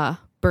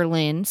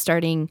Berlin,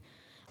 starting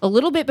a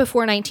little bit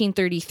before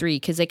 1933,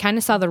 because they kind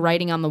of saw the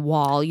writing on the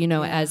wall,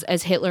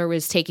 as Hitler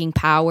was taking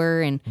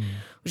power, and it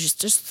was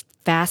just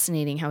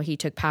fascinating how he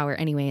took power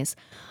anyways.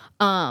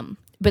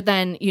 but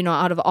then,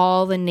 out of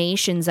all the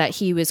nations that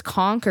he was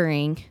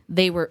conquering,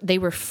 they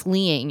were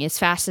fleeing as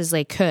fast as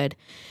they could.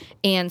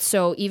 And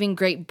so even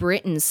Great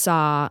Britain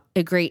saw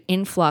a great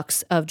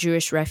influx of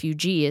Jewish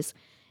refugees.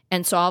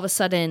 And so all of a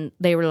sudden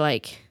they were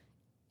like,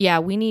 yeah,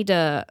 we need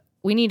to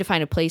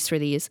find a place for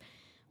these.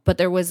 But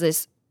there was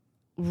this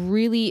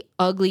really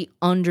ugly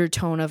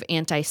undertone of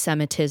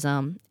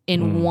anti-Semitism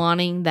in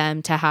wanting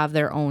them to have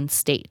their own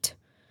state.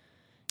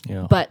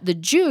 Yeah. But the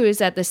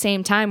Jews at the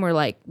same time were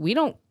like, we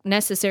don't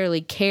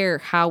necessarily care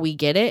how we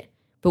get it,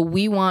 but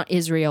we want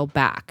Israel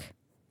back.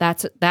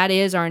 That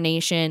is our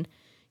nation.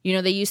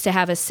 They used to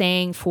have a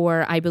saying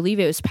for, I believe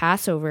it was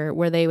Passover,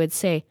 where they would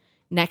say,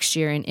 next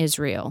year in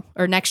Israel,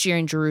 or next year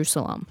in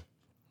Jerusalem.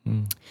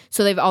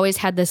 So they've always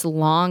had this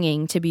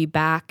longing to be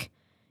back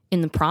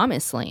in the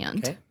promised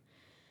land. Okay.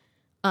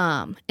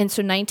 And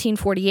so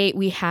 1948,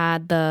 we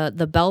had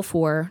the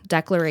Balfour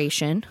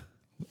Declaration.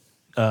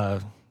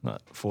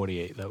 Not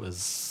 48. That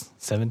was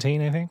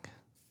 17, I think.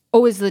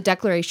 Oh, is the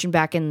declaration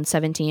back in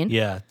 17?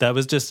 Yeah, that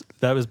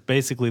was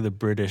basically the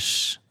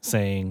British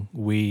saying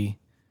we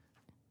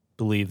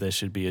believe there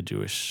should be a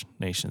Jewish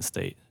nation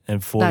state.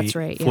 And That's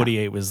right, yeah.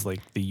 48 was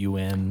like the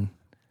UN.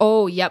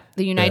 Oh, yep.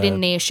 The United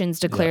Nations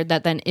declared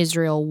that then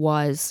Israel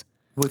was.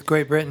 With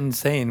Great Britain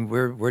saying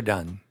we're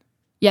done.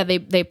 Yeah,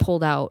 they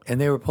pulled out. And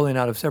they were pulling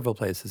out of several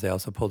places. They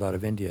also pulled out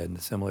of India in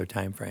a similar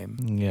time frame.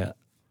 Yeah.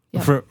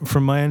 Yep.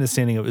 From my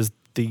understanding, it was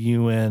the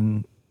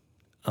UN.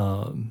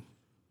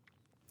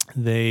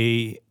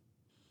 They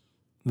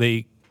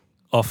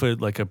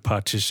offered like a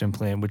partition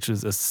plan, which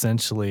was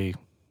essentially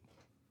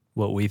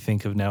what we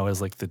think of now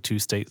as like the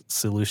two-state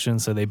solution.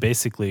 So they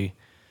basically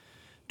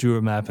drew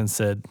a map and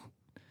said,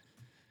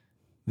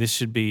 this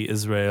should be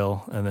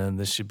Israel, and then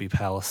this should be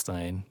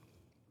Palestine.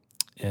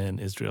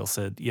 And Israel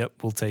said, yep,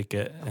 we'll take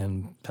it.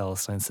 And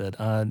Palestine said,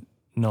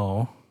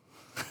 no,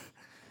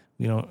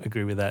 we don't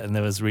agree with that. And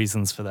there was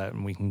reasons for that,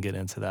 and we can get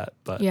into that.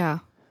 But Yeah.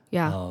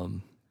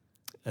 and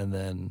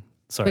then,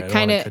 sorry, But I don't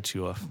want kinda- to cut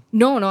you off.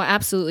 No,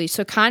 absolutely.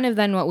 So kind of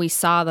then what we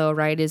saw, though,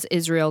 right, is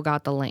Israel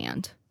got the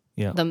land.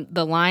 Yeah.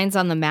 The lines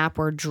on the map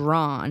were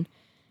drawn.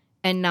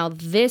 And now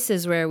this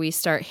is where we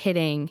start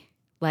hitting,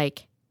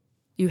 like,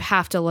 you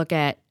have to look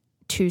at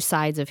two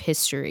sides of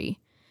history,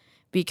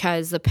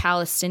 because the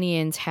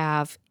Palestinians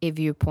have a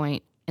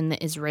viewpoint and the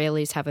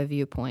Israelis have a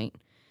viewpoint.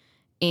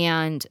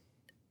 And,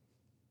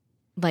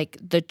 like,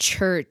 the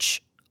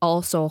church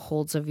also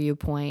holds a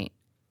viewpoint.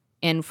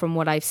 And from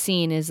what I've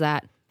seen is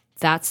that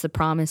that's the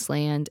promised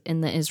land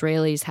and the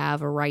Israelis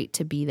have a right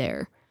to be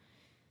there.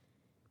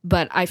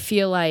 But I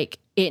feel like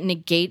it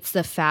negates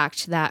the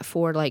fact that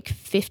for like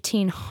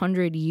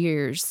 1,500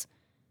 years,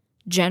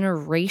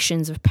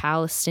 generations of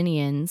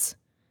Palestinians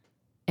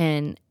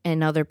and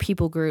other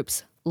people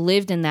groups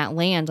lived in that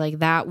land. Like,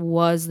 that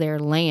was their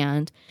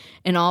land.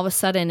 And all of a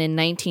sudden in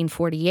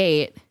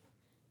 1948,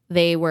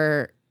 they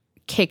were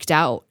kicked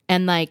out.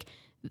 And like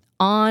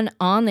on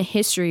the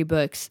history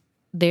books,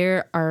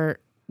 there are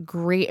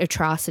great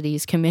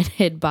atrocities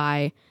committed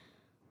by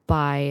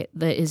the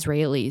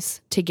Israelis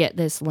to get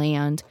this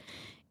land.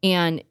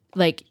 And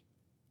like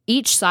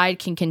each side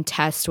can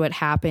contest what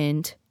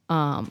happened.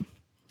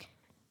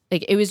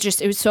 Like it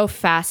was so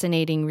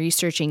fascinating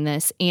researching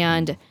this.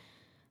 And,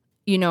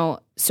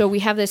 so we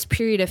have this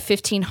period of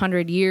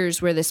 1,500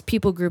 years where this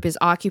people group is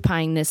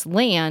occupying this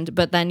land,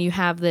 but then you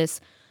have this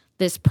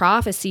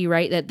prophecy,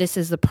 right, that this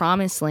is the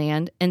promised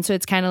land. And so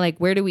it's kind of like,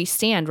 where do we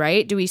stand,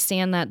 right? Do we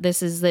stand that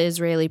this is the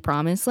Israeli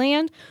promised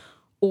land?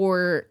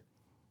 Or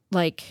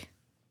like,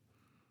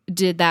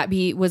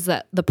 was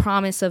that the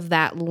promise of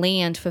that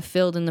land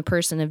fulfilled in the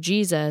person of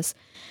Jesus,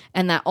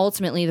 and that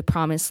ultimately the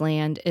promised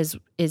land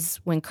is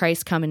when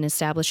Christ comes and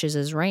establishes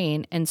his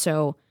reign? And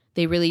so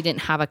they really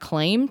didn't have a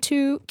claim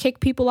to kick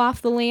people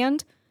off the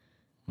land.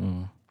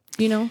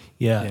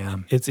 Yeah.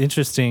 It's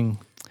interesting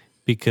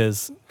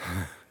because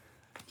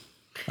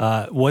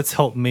what's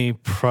helped me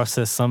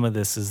process some of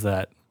this is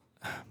that,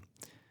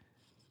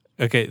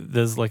 okay,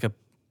 there's like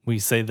we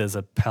say there's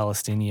a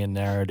Palestinian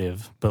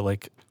narrative, but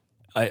like,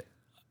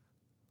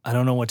 I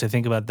don't know what to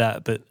think about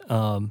that, but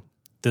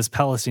there's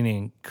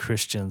Palestinian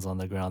Christians on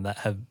the ground that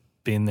have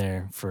been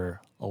there for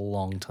a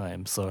long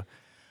time. So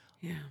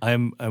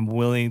I'm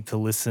willing to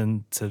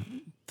listen to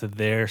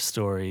their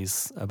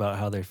stories about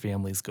how their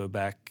families go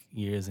back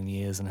years and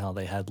years and how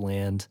they had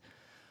land.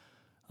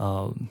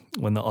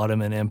 When the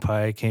Ottoman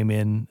Empire came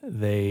in,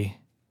 they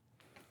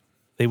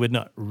would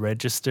not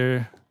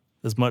register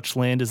as much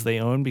land as they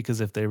owned,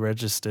 because if they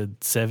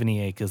registered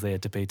 70 acres, they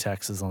had to pay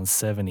taxes on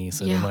 70.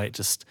 So they might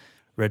just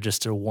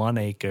register 1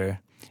 acre.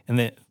 And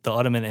the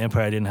Ottoman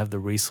Empire didn't have the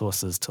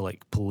resources to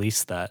like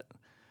police that.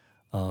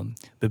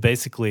 But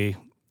basically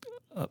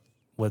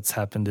what's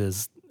happened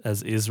is,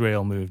 as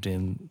Israel moved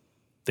in,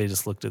 they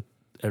just looked at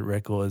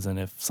records, and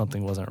if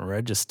something wasn't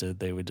registered,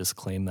 they would just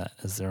claim that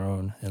as their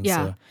own. And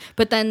so,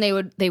 but then they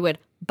would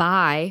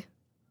buy,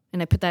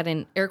 and I put that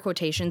in air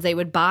quotations, they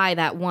would buy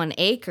that 1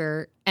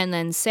 acre and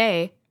then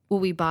say, well,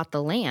 we bought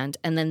the land,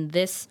 and then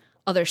this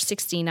other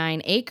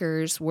 69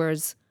 acres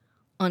was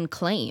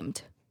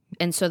unclaimed.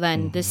 And so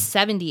then this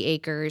 70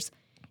 acres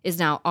is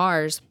now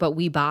ours, but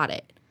we bought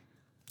it.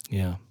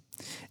 Yeah.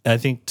 And I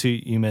think too,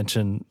 you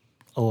mentioned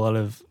a lot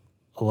of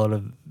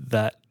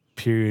that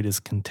period is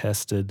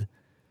contested.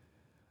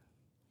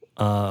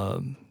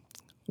 One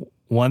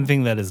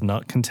thing that is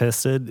not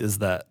contested is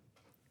that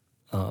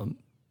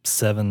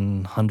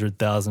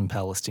 700,000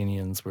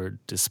 Palestinians were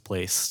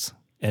displaced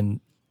and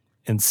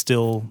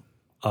still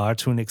are,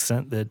 to an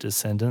extent, their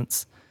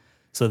descendants.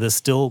 So there's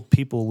still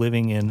people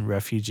living in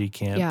refugee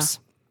camps.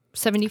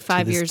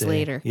 75 years day.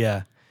 later.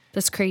 Yeah.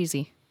 That's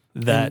crazy.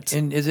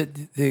 And is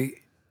it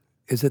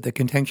the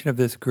contention of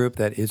this group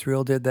that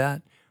Israel did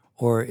that,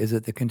 or is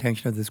it the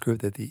contention of this group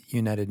that the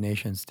United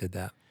Nations did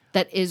that?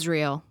 That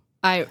Israel.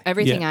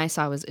 Everything I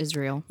saw was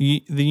Israel.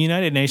 The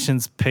United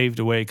Nations paved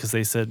a way because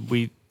they said,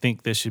 we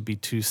think there should be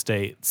two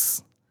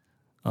states.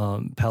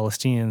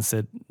 Palestinians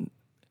said,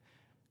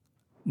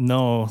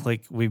 no,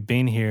 like, we've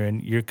been here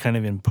and you're kind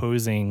of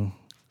imposing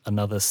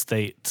another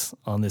state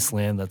on this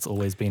land that's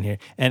always been here.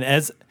 And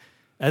as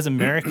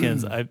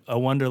Americans, I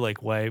wonder,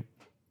 like, why,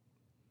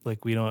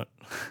 like, we don't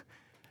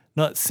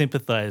not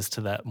sympathize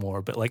to that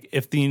more, but like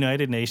if the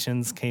United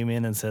Nations came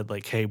in and said,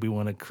 like, hey, we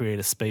want to create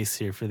a space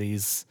here for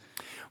these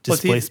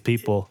displaced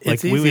people,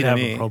 like, we would have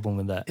a problem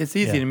with that. It's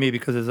easy to me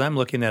because as I'm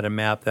looking at a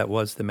map that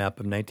was the map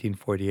of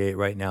 1948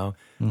 right now,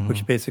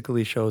 which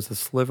basically shows a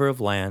sliver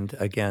of land,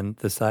 again,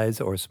 the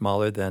size or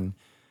smaller than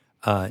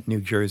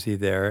New Jersey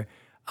there,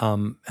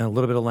 and a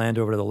little bit of land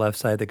over to the left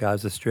side, the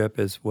Gaza Strip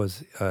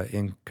was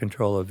in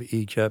control of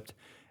Egypt,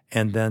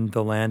 and then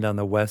the land on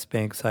the West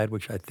Bank side,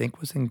 which I think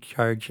was in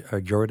charge,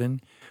 Jordan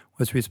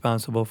was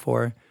responsible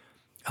for.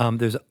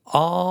 There's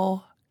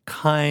all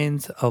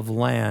kinds of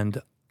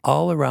land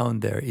all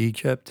around there,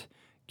 Egypt,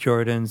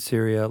 Jordan,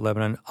 Syria,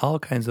 Lebanon, all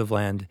kinds of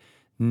land.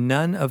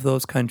 None of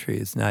those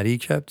countries, not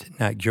Egypt,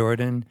 not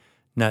Jordan,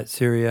 not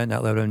Syria,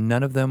 not Lebanon,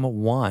 none of them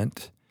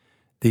want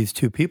these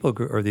people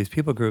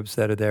groups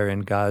that are there in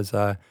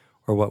Gaza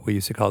or what we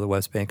used to call the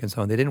West Bank and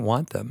so on. They didn't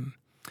want them.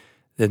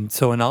 And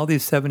so in all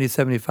these 70,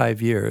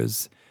 75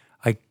 years,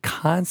 I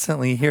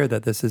constantly hear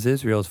that this is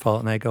Israel's fault.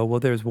 And I go, well,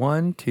 there's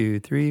 1, 2,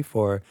 3,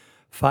 4,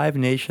 5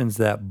 nations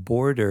that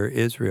border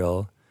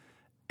Israel,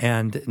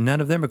 and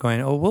none of them are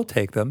going, oh, we'll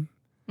take them.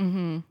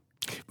 Mm-hmm.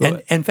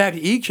 And in fact,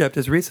 Egypt,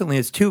 as recently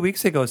as 2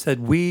 weeks ago, said,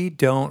 we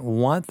don't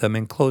want them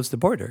and closed the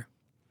border.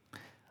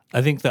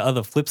 I think the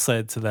other flip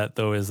side to that,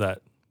 though, is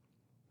that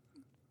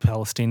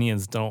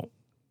Palestinians don't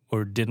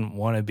or didn't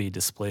want to be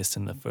displaced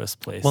in the first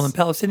place. Well, and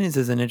Palestinians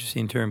is an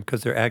interesting term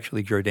because they're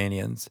actually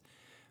Jordanians.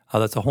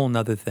 That's a whole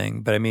nother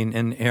thing. But I mean,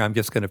 and here I'm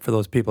just going to, for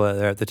those people that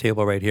are at the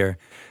table right here,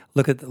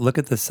 look at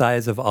the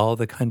size of all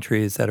the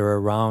countries that are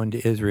around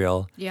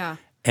Israel. Yeah.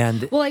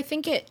 And well, I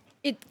think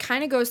it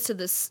kind of goes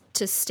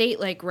to state,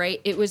 like, right,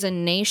 it was a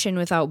nation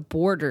without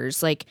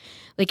borders. Like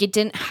it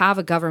didn't have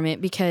a government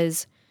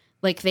because,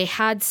 like, they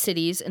had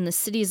cities and the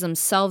cities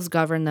themselves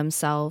governed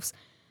themselves.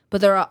 But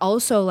there are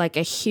also, like,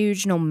 a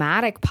huge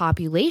nomadic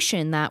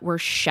population that were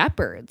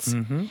shepherds.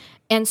 Mm-hmm.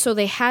 And so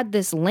they had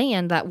this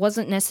land that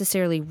wasn't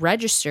necessarily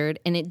registered,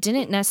 and it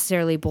didn't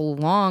necessarily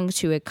belong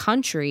to a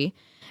country.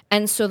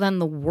 And so then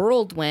the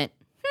world went,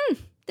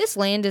 this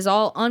land is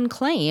all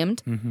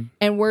unclaimed,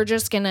 and we're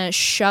just going to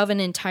shove an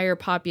entire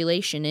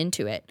population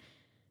into it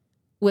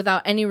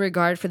without any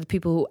regard for the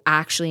people who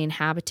actually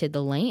inhabited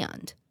the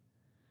land.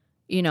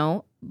 You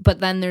know? But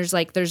then there's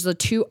the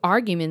two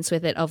arguments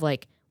with it of,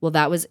 like, well,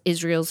 that was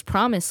Israel's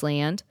promised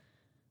land,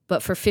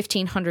 but for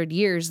 1,500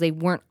 years, they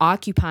weren't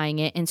occupying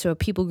it, and so a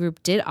people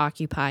group did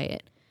occupy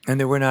it. And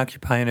they weren't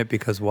occupying it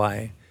because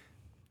why?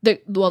 The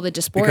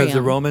diasporium. Because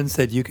the Romans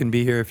said you can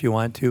be here if you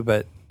want to,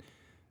 but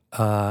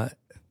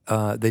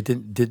they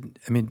didn't.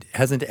 I mean,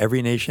 hasn't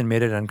every nation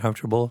made it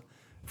uncomfortable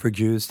for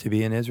Jews to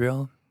be in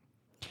Israel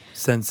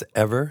since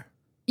ever?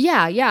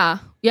 Yeah.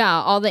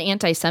 All the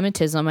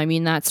anti-Semitism, I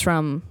mean, that's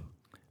from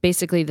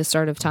basically the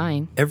start of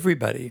time.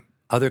 Everybody.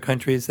 Other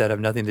countries that have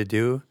nothing to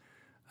do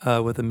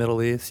with the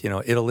Middle East,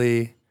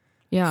 Italy,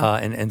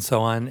 and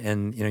so on.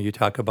 And you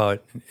talk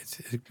about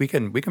we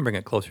can bring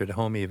it closer to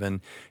home.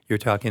 Even you're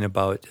talking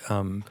about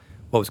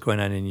what was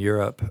going on in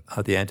Europe,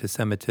 the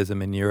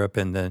anti-Semitism in Europe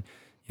in the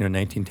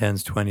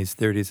 1910s, 20s,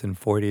 30s, and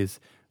 40s.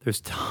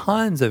 There's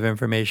tons of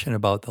information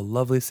about the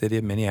lovely city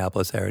of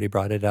Minneapolis. I already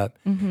brought it up,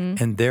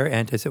 and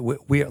their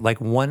we are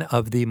like one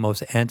of the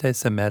most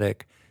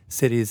anti-Semitic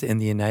cities in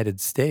the United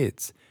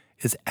States.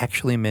 Is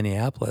actually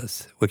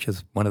Minneapolis, which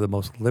is one of the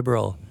most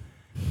liberal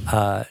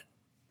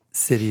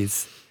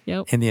cities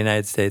in the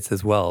United States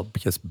as well.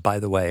 Because, by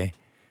the way,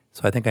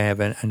 so I think I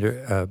have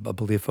a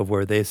belief of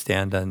where they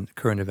stand on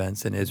current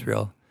events in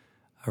Israel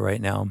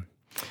right now.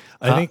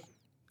 I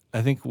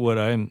think what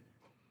I'm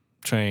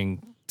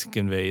trying to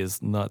convey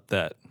is not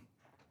that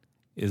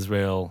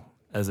Israel,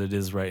 as it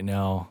is right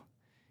now,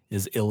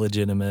 is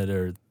illegitimate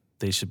or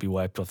they should be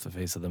wiped off the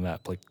face of the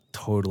map. Like,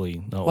 totally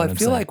not what I'm saying. Well, I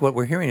feel like what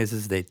we're hearing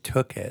is they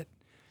took it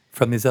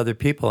from these other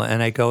people.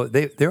 And I go,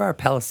 there are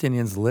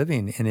Palestinians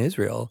living in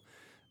Israel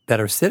that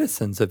are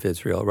citizens of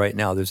Israel right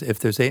now. If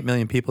there's 8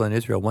 million people in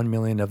Israel, 1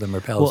 million of them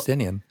are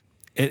Palestinian.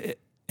 And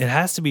it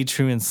has to be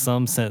true in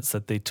some sense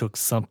that they took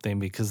something,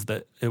 because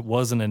that it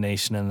wasn't a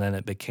nation and then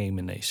it became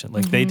a nation.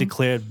 Like they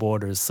declared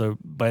borders. So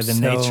by the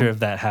nature of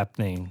that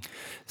happening.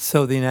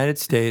 So the United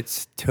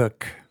States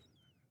took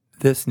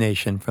this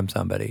nation from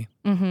somebody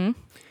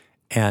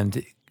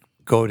and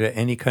go to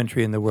any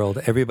country in the world.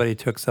 Everybody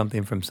took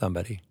something from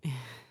somebody.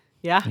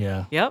 Yeah.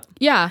 Yeah. Yep.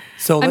 Yeah.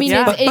 So I mean,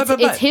 let's-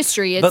 it's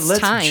history. It's but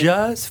let's time.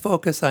 just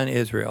focus on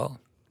Israel.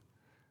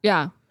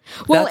 Yeah.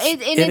 Well, That's-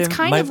 it's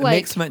kind of like...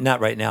 makes not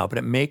right now, but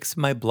it makes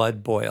my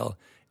blood boil.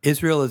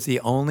 Israel is the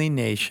only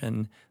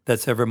nation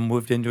that's ever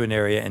moved into an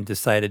area and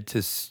decided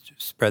to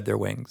spread their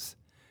wings,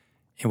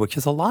 and which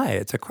is a lie.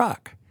 It's a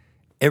crock.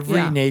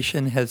 Every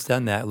nation has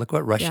done that. Look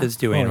what Russia's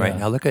doing right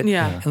now. Look at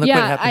and look what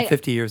happened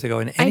 50 years ago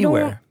and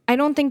anywhere. I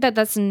don't think that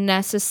that's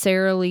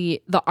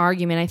necessarily the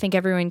argument. I think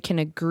everyone can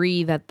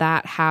agree that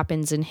that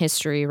happens in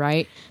history,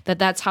 right?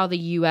 That's how the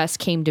U.S.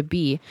 came to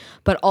be.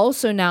 But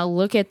also now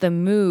look at the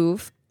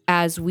move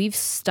as we've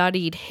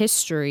studied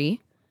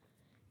history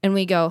and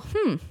we go,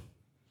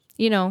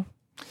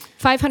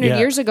 500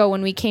 years ago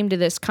when we came to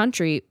this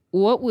country,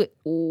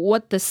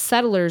 what the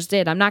settlers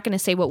did, I'm not going to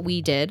say what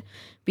we did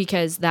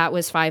because that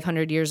was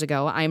 500 years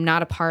ago. I'm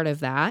not a part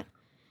of that,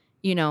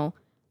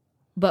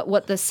 but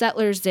what the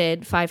settlers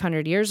did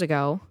 500 years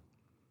ago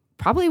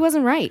probably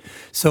wasn't right.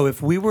 So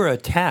if we were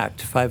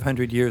attacked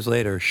 500 years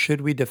later, should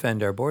we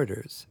defend our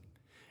borders?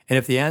 And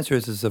if the answer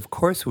is of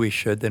course we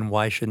should, then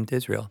why shouldn't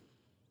Israel?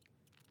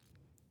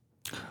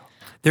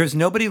 There's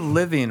nobody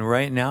living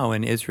right now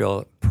in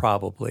Israel,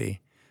 probably,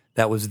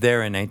 that was there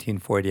in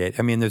 1948.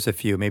 I mean, there's a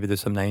few. Maybe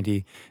there's some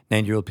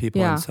 90-year-old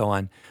people and so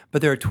on.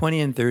 But there are 20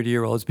 and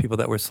 30-year-olds, people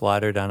that were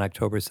slaughtered on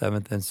October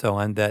 7th and so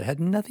on, that had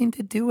nothing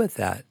to do with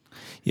that.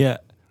 Yeah,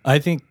 I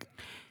think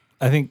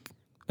I'm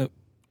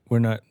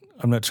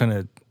not trying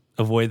to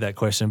avoid that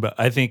question, but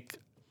I think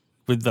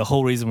with the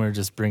whole reason we're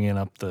just bringing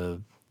up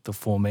the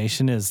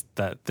formation is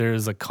that there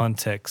is a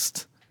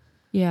context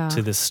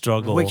to this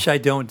struggle, which I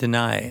don't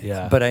deny.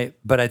 Yeah. But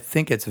I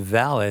think it's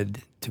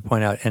valid to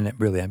point out, and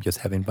really I'm just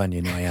having fun,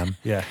 I am.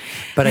 Yeah.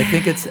 But I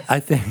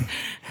think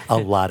a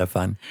lot of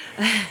fun.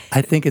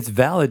 I think it's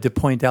valid to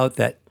point out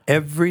that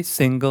every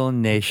single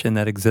nation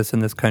that exists in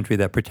this country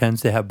that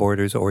pretends to have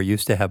borders or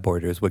used to have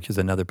borders, which is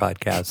another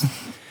podcast,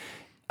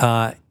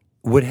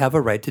 would have a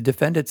right to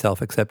defend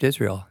itself except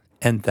Israel.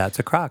 And that's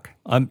a crock.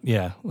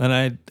 Yeah. And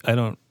I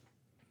don't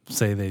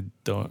say they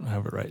don't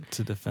have a right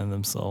to defend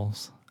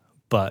themselves.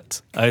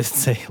 But I would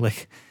say,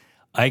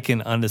 I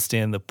can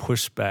understand the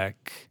pushback.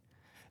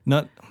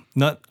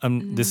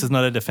 This is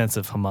not a defense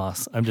of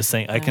Hamas. I'm just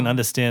saying I can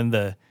understand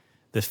the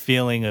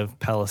feeling of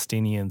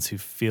Palestinians who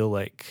feel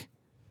like,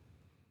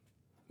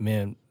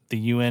 man, the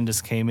UN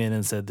just came in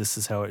and said this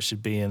is how it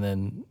should be, and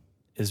then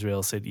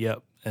Israel said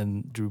yep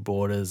and drew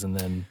borders, and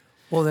then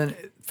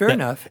fair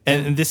enough.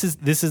 And this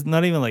is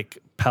not even like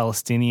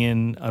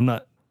Palestinian. I'm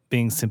not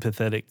being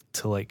sympathetic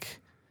to an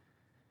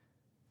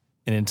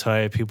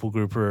entire people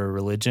group or a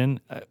religion.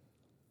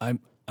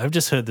 I've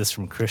just heard this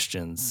from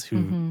Christians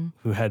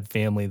who had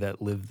family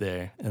that lived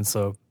there, and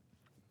so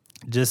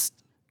just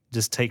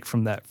take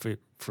from that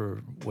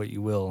for what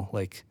you will.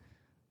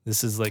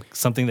 This is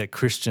something that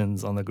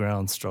Christians on the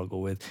ground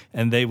struggle with,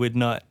 and they would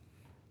not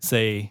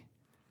say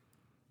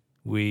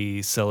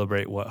we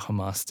celebrate what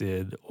Hamas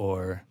did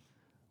or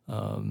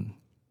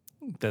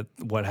that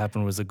what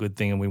happened was a good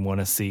thing and we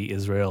want to see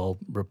Israel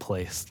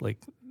replaced.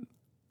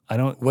 I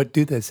don't. What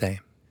do they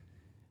say?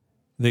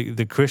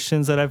 The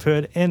Christians that I've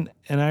heard, and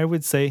I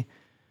would say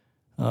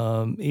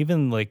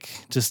even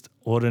just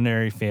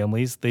ordinary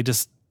families,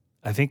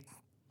 I think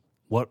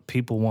what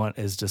people want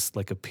is just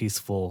a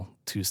peaceful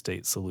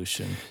two-state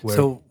solution.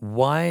 So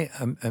why,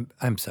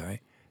 I'm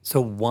sorry,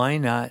 so why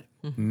not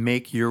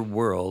make your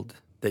world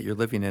that you're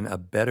living in a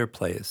better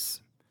place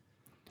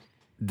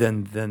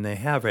than they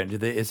have right now?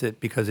 Is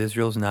it because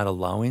Israel's not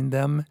allowing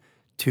them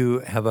to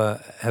have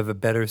a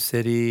better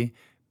city,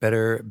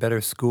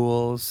 better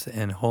schools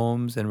and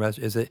homes and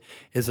restaurants?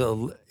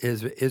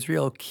 Is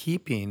Israel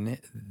keeping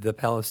the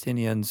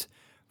Palestinians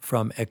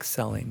from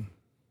excelling?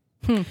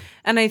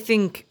 And I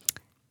think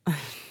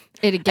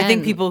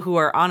people who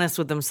are honest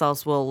with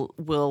themselves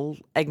will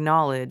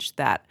acknowledge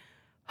that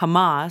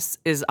Hamas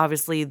is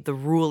obviously the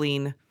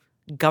ruling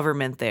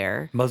government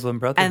there, Muslim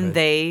Brotherhood, and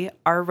they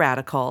are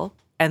radical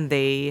and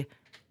they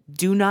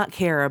do not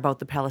care about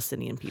the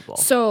Palestinian people.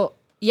 So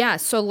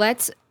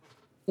let's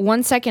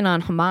 1 second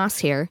on Hamas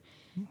here.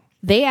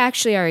 They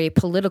actually are a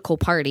political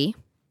party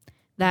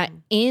that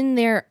in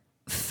their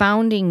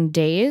founding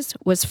days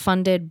was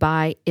funded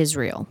by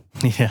Israel.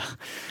 Yeah,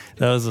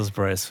 that was a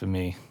surprise for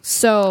me.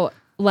 So,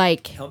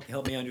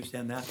 help me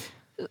understand that.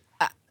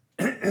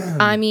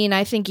 I mean,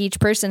 I think each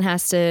person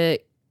has to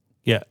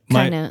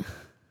kind of...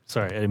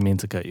 Sorry, I didn't mean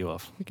to cut you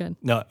off. You're good.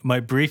 No, my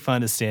brief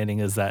understanding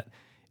is that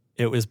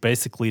it was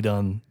basically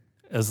done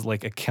as a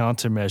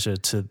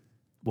countermeasure to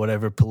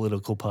whatever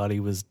political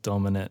party was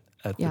dominant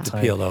at the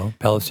time. PLO,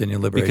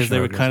 Palestinian Liberation because they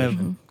were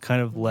Organization.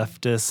 kind of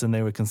leftists and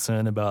they were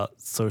concerned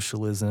about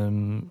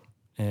socialism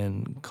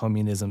and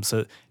communism. So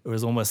it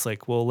was almost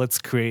like, well, let's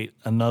create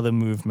another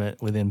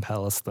movement within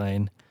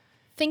Palestine.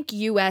 Think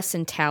U.S.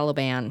 and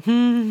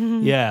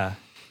Taliban. Yeah.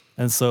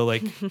 And so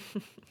like,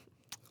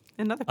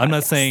 Another I'm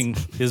not podcast. saying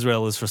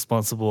Israel is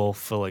responsible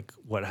for like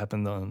what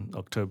happened on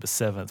October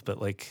 7th, but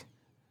like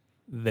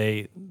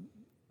the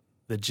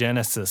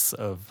genesis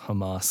of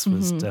Hamas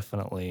was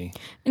definitely,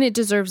 And it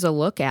deserves a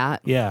look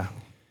at. yeah.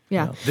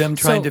 Yeah. Them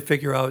trying So- to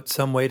figure out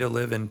some way to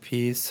live in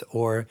peace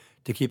or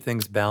to keep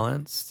things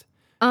balanced.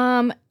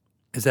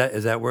 Is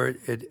that where it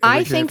originated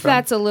I think from?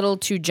 that's a little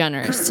too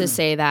generous to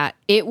say that.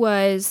 It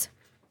was,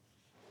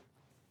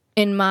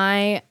 in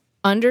my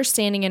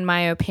understanding, in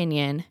my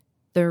opinion,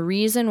 the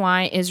reason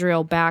why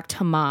Israel backed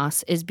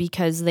Hamas is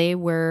because they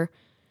were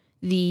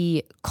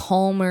the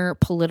calmer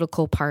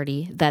political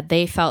party that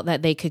they felt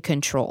that they could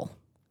control.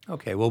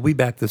 Okay, well, we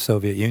backed the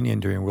Soviet Union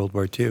during World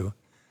War II.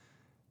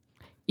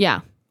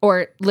 Yeah.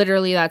 Or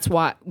literally that's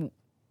why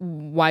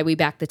we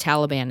backed the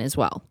Taliban as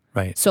well.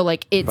 Right. So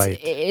like Right.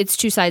 it's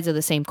two sides of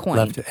the same coin.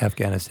 Left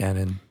Afghanistan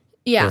in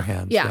yeah, their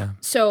hands. yeah.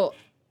 So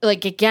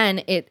like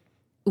again,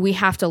 we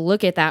have to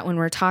look at that when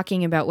we're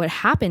talking about what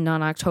happened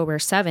on October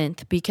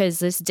 7th, because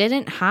this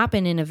didn't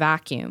happen in a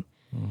vacuum.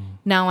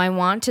 Now, I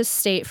want to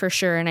state for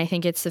sure, and I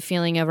think it's the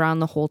feeling around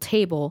the whole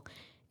table,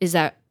 is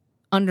that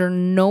under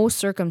no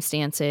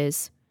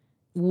circumstances,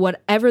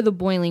 whatever the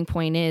boiling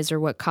point is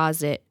or what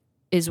caused it,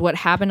 is what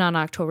happened on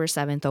October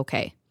 7th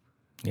okay?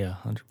 Yeah,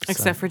 100%.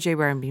 Except for Jay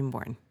Brown being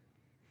born.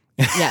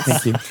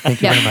 Yes. Thank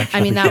you very much.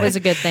 I mean, that was a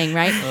good thing,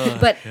 right?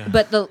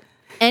 But the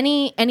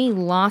any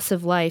loss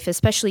of life,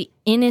 especially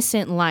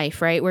innocent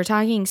life, right? We're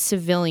talking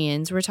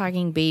civilians, we're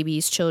talking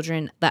babies,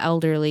 children, the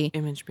elderly.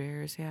 Image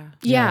bearers, yeah.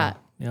 Yeah.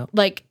 Yep.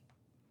 Like,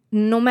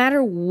 no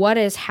matter what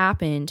has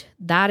happened,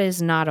 that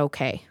is not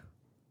okay.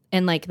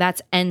 And like, that's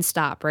end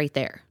stop right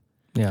there.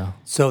 Yeah.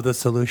 So the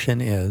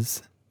solution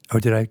is, or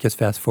did I just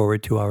fast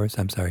forward 2 hours?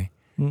 I'm sorry.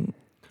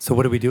 So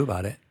what do we do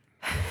about it?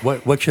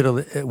 What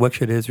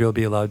should Israel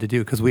be allowed to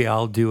do? Because we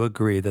all do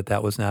agree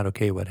that was not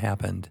okay what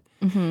happened.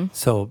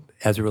 So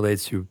as it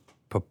relates to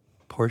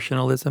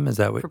proportionalism, is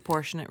that what?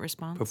 Proportionate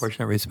response.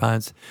 Proportionate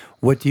response.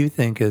 What do you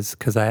think is,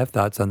 because I have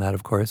thoughts on that,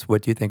 of course,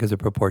 what do you think is a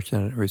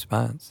proportionate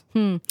response?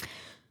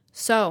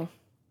 So,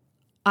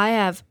 I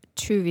have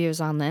two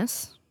views on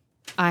this.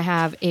 I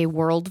have a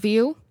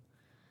worldview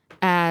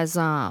as,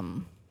 I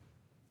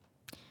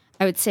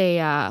would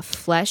say,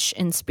 flesh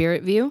and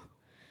spirit view.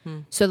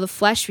 So the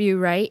flesh view,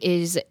 right,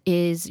 is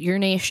your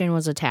nation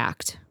was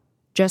attacked.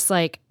 Just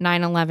like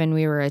 9/11,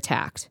 we were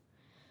attacked.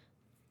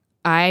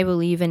 I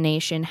believe a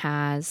nation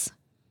has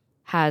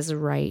a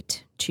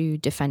right to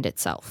defend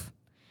itself.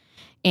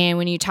 And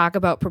when you talk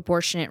about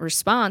proportionate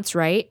response,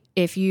 right,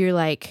 if you're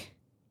like,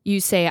 you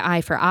say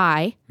eye for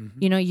eye,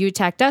 you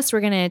attacked us,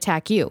 we're going to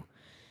attack you.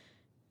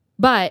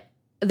 But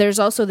there's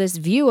also this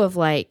view of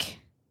like,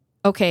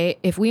 okay,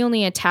 if we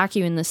only attack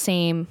you in the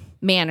same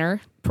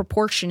manner,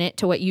 proportionate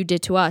to what you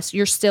did to us,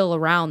 you're still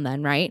around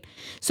then, right?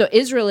 So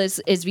Israel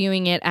is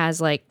viewing it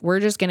as like, we're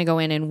just going to go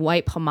in and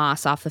wipe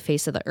Hamas off the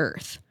face of the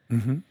earth.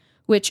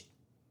 Which,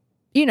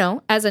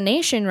 as a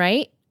nation,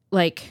 right?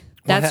 Like,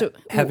 that's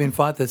having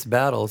fought this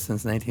battle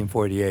since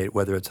 1948,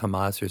 whether it's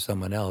Hamas or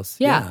someone else.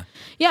 Yeah.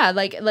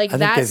 Like think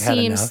that they've had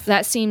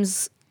enough.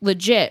 seems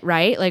legit,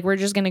 right? Like, we're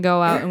just going to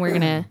go out and we're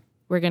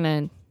going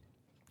to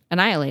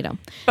annihilate them.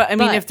 But I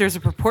mean, if there's a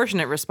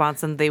proportionate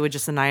response, then they would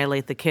just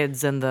annihilate the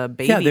kids and the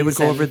babies. Yeah, they would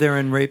go and- over there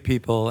and rape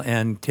people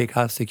and take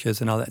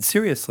hostages and all that.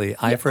 Seriously,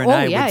 eye for an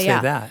eye would say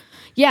that.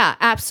 Yeah,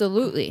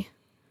 absolutely.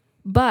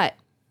 But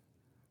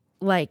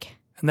like,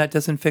 And that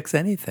doesn't fix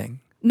anything.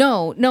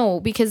 no,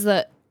 because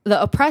the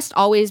oppressed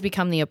always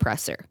become the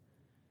oppressor.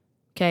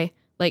 Okay?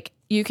 Like,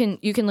 you can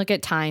look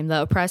at time,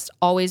 the oppressed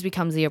always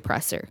becomes the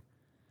oppressor.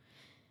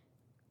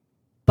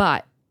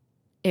 But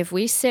if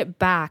we sit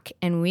back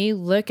and we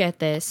look at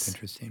this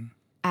Interesting.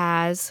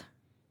 as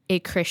a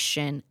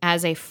Christian,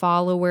 as a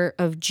follower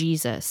of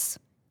Jesus,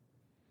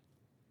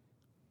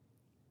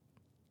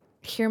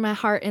 hear my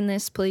heart in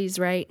this, please,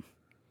 right?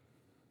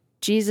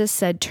 Jesus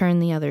said, turn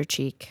the other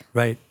cheek.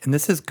 Right. And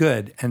this is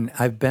good. And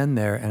I've been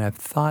there and I've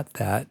thought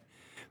that.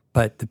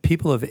 But the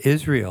people of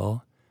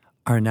Israel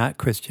are not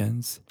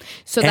Christians.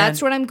 So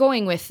that's what I'm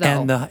going with,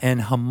 though.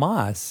 And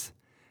Hamas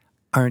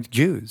aren't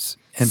Jews.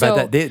 And by So-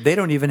 that they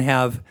don't even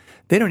have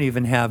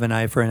an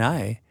eye for an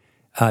eye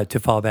to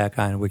fall back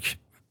on, which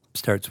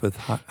starts with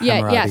Yeah.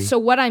 Hammurabi. So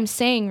what I'm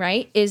saying,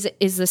 right, is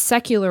the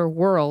secular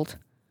world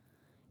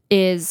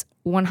is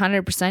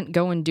 100%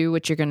 go and do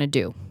what you're going to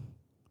do.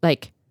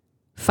 Like,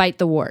 fight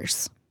the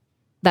wars.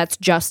 That's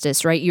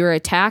justice, right? You're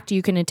attacked,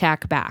 you can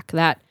attack back.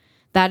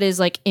 That is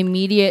like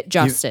immediate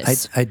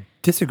justice. I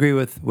disagree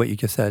with what you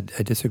just said.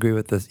 I disagree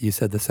with this. You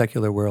said the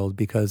secular world,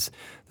 because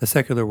the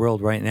secular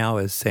world right now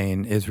is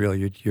saying, Israel,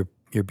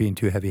 you're being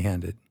too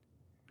heavy-handed.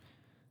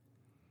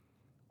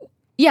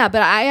 Yeah,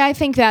 but I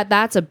think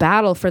that's a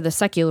battle for the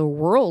secular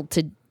world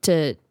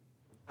to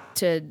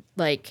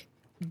like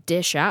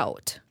dish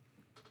out,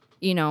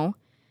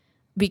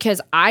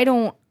 because I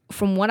don't,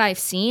 from what I've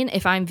seen,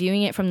 if I'm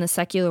viewing it from the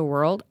secular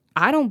world,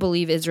 I don't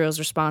believe Israel's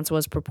response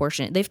was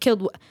proportionate. They've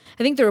killed,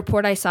 I think the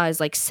report I saw is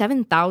like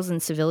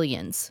 7,000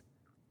 civilians.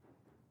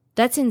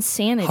 That's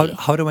insanity.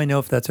 How do I know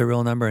if that's a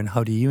real number, and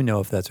how do you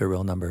know if that's a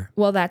real number?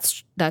 Well,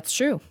 that's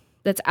true.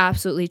 That's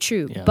absolutely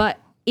true. Yeah. But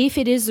if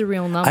it is the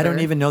real number, I don't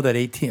even know that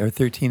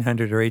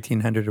 1,300 or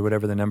 1,800 or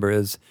whatever the number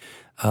is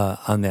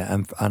on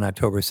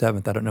October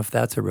 7th. I don't know if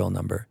that's a real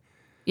number.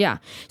 Yeah.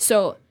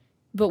 So,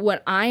 but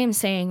what I am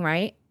saying,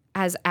 right,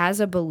 as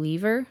a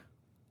believer,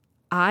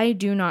 I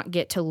do not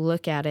get to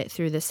look at it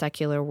through the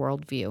secular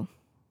worldview.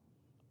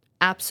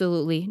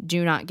 Absolutely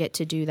do not get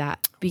to do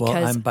that because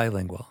Well, I'm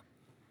bilingual.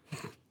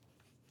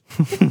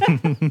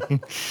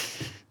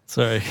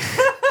 Sorry.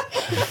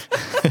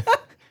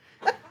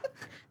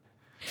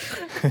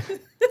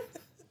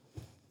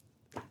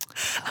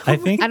 I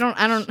think I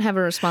don't have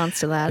a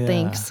response to that. Yeah.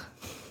 Thanks.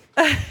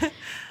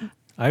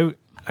 I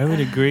would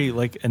agree.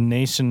 Like, a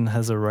nation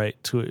has a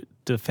right to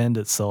defend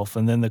itself,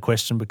 and then the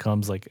question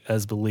becomes, like,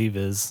 as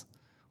believers,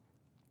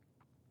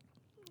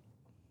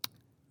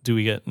 do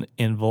we get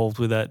involved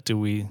with that? Do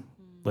we,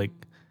 like,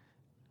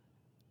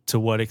 to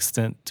what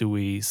extent do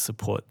we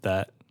support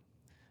that?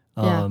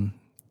 Yeah.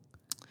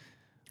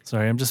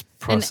 Sorry, I'm just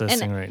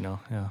processing right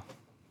now. Yeah.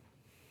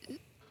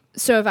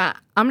 So if I'm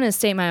going to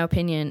state my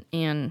opinion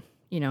and,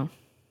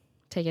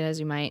 take it as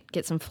you might,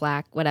 get some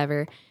flack,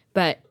 whatever.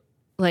 But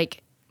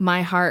like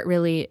my heart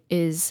really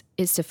is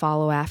to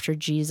follow after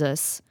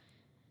Jesus.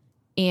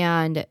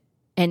 And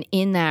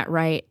in that,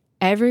 right,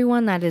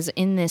 everyone that is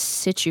in this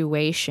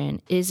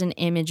situation is an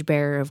image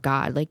bearer of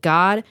God. Like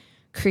God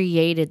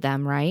created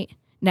them, right?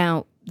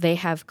 Now they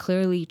have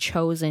clearly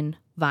chosen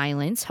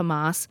violence.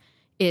 Hamas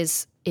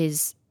is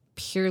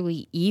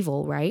purely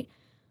evil, right?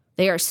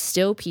 They are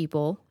still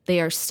people.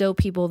 They are still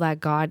people that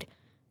God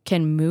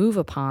can move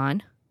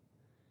upon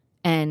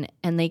and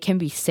they can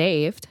be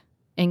saved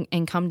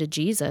and come to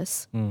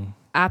Jesus.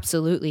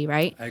 Absolutely,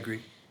 right? I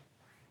agree.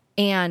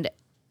 And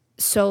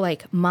so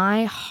like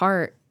my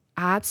heart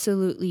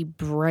absolutely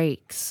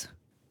breaks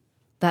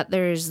that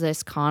there is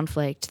this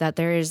conflict, that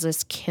there is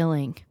this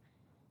killing.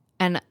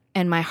 And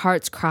my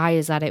heart's cry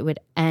is that it would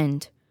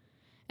end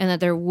and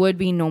that there would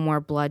be no more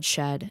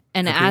bloodshed.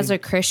 And as a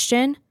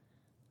Christian,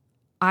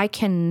 I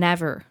can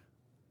never,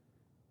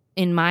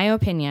 in my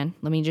opinion,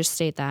 let me just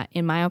state that,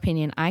 in my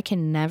opinion, I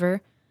can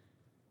never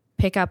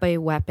pick up a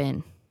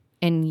weapon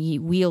and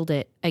wield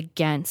it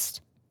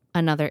against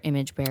another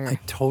image bearer. I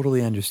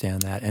totally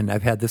understand that. And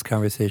I've had this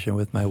conversation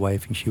with my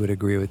wife, and she would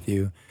agree with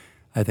you,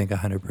 I think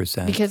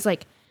 100%. Because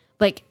like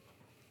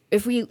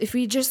if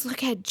we just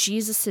look at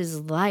Jesus's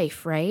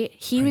life, right?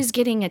 He was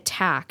getting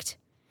attacked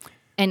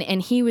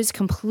and he was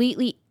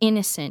completely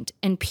innocent,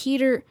 and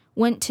Peter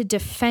went to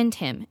defend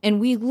him. And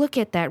we look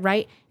at that,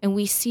 right? And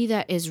we see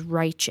that as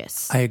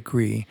righteous. I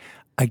agree.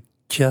 I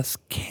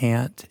just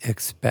can't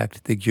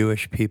expect the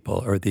Jewish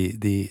people or the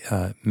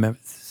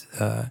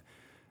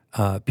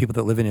people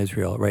that live in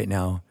Israel right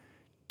now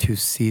to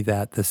see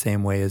that the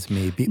same way as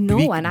me.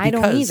 And I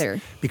don't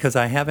either. Because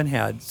I haven't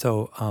had.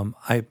 So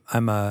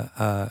I'm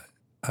a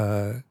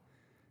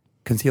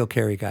concealed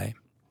carry guy.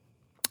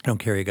 I don't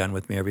carry a gun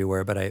with me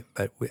everywhere, but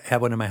we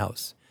have one in my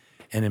house.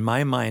 And in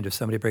my mind, if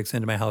somebody breaks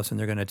into my house and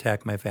they're going to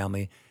attack my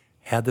family,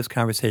 had this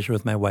conversation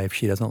with my wife.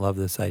 She doesn't love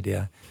this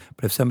idea.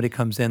 But if somebody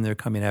comes in, they're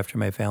coming after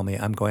my family,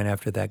 I'm going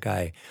after that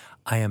guy.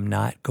 I am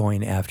not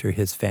going after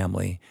his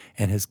family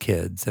and his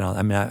kids. And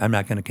I'm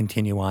not going to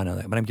continue on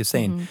that. But I'm just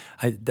saying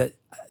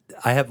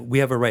we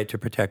have a right to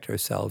protect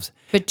ourselves.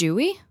 But do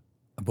we?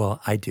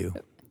 Well, I do.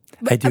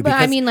 But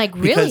I mean, like,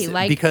 really?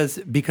 Because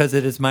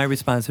it is my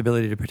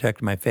responsibility to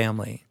protect my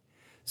family.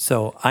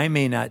 So I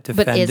may not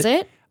defend. But is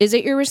it? Is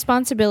it your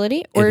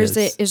responsibility, or is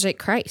it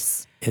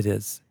Christ's? It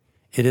is.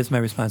 It is my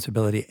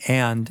responsibility,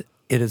 and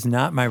it is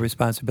not my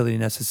responsibility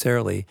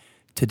necessarily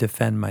to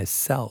defend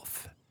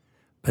myself,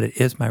 but it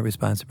is my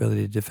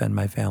responsibility to defend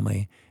my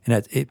family.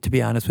 And to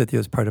be honest with you,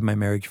 it's part of my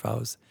marriage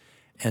vows,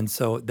 and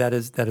so that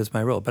is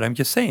my role. But I'm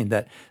just saying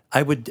that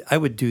I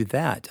would do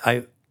that.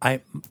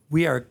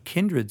 We are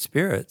kindred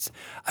spirits.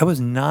 I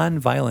was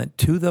nonviolent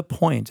to the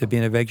point of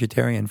being a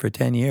vegetarian for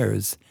 10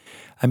 years.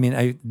 I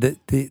mean,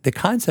 the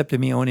concept of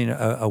me owning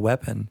a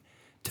weapon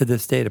to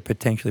this day to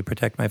potentially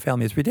protect my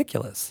family is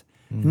ridiculous.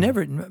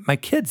 Never, my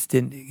kids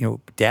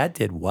didn't, Dad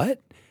did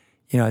what?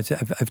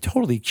 I've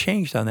totally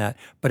changed on that,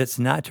 but it's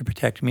not to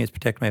protect me, it's to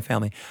protect my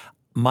family.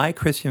 My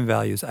Christian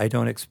values, I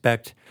don't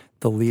expect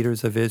the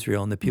leaders of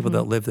Israel and the people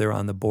that live there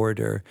on the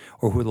border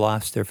or who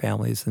lost their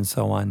families and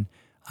so on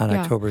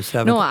October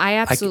 7th. No, I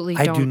absolutely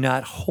don't. I do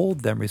not hold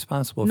them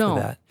responsible for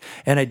that.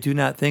 And I do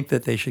not think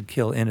that they should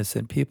kill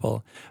innocent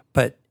people.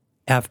 But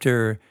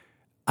after,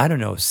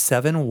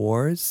 7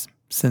 wars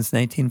since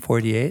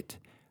 1948,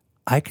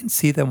 I can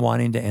see them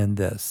wanting to end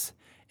this.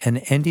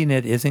 And ending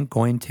it isn't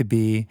going to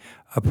be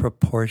a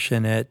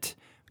proportionate,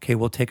 okay,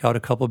 we'll take out a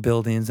couple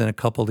buildings and a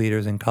couple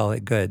leaders and call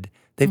it good.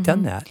 They've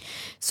done that.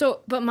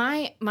 So, but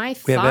my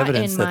thought, we have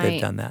evidence that they've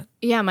done that.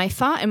 Yeah, my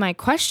thought and my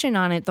question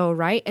on it, though,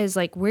 right, is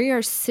like we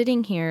are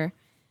sitting here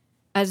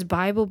as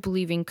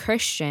Bible-believing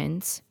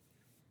Christians,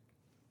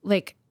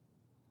 like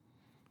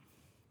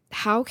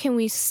how can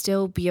we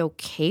still be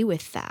okay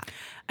with that?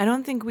 I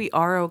don't think we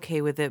are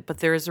okay with it, but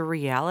there is a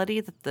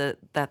reality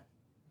that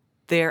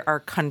there are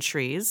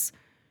countries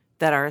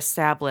that are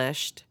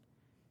established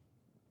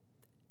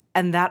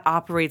and that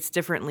operates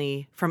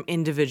differently from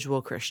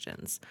individual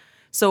Christians.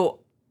 So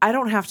I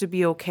don't have to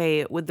be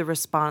okay with the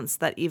response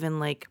that even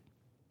like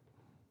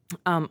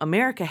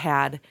America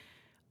had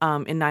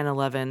in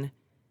 9/11.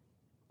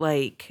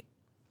 Like,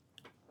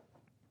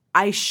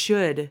 I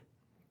should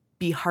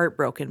be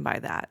heartbroken by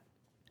that.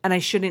 And I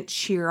shouldn't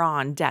cheer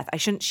on death. I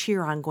shouldn't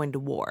cheer on going to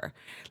war.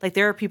 Like,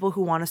 there are people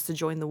who want us to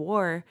join the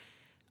war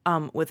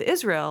with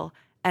Israel,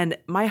 and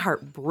my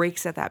heart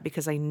breaks at that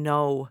because I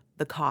know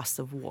the cost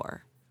of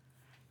war.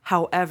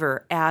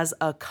 However, as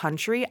a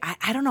country,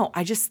 I don't know.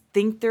 I just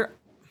think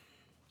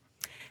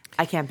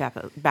I can't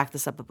back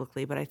this up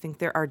biblically, but I think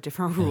there are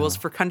different rules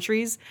for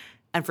countries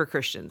and for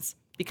Christians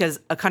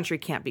because a country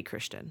can't be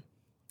Christian.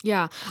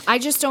 Yeah. I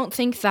just don't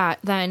think that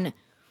then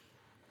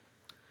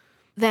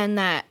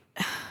that,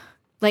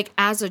 like,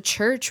 as a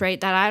church, right,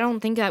 that I don't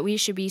think that we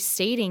should be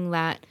stating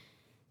that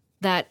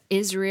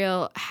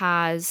Israel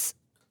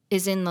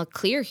is in the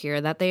clear here,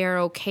 that they are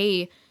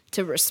okay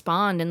to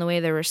respond in the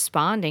way they're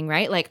responding,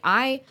 right? Like,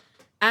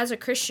 as a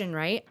Christian,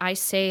 right, I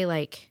say,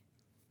 like,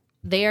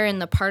 they are in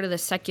the part of the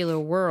secular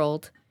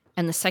world,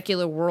 and the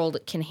secular world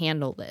can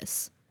handle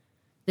this.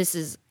 This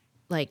is,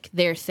 like,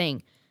 their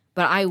thing.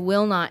 But I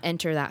will not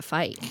enter that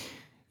fight.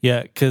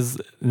 Yeah, because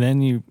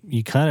then you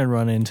kind of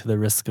run into the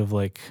risk of,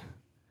 like,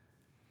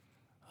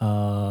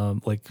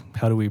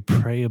 how do we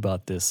pray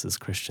about this as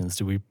Christians?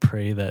 Do we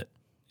pray that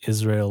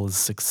Israel is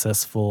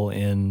successful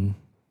in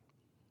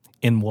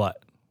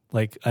what?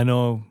 Like, I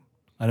know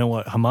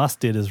what Hamas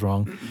did is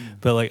wrong,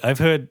 but, like, I've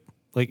heard,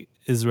 like,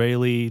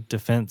 Israeli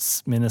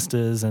defense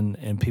ministers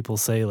and people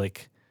say,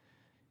 like,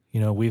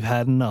 we've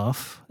had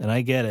enough, and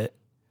I get it.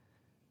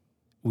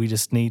 We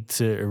just need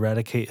to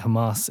eradicate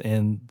Hamas,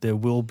 and there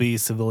will be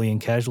civilian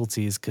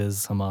casualties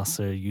because Hamas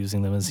are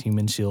using them as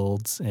human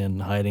shields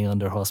and hiding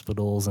under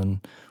hospitals and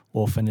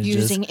orphanages.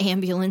 Using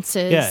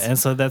ambulances. Yeah, and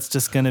so that's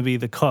just going to be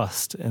the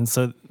cost. And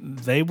so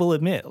they will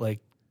admit, like,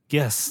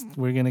 yes,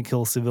 we're going to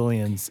kill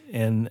civilians,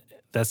 and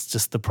that's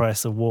just the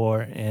price of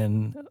war.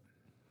 And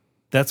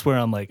that's where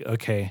I'm like,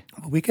 okay.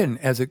 We can,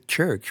 as a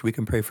church, we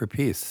can pray for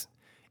peace.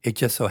 It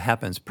just so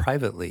happens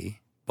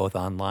privately, both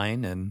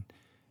online and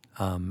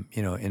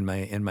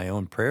in my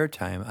own prayer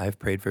time, I've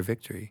prayed for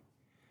victory.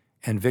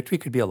 And victory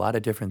could be a lot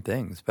of different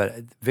things. But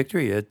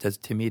victory,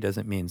 to me,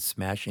 doesn't mean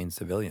smashing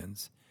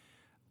civilians.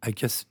 I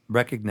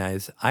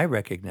recognize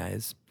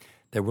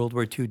that World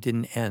War II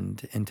didn't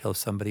end until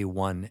somebody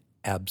won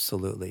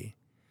absolutely.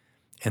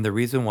 And the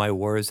reason why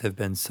wars have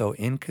been so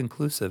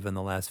inconclusive in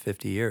the last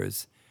 50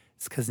 years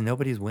is because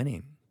nobody's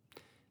winning.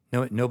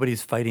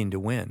 Nobody's fighting to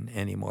win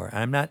anymore.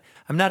 I'm not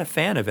a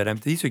fan of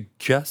it. These are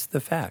just the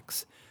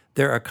facts.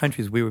 There are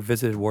countries, we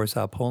visited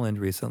Warsaw, Poland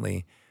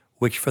recently,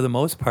 which for the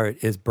most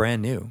part is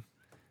brand new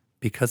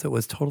because it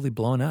was totally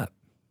blown up.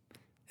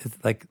 It's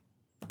like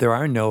they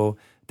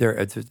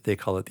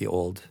call it the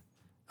old,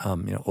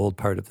 old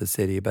part of the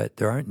city, but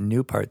there aren't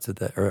new parts of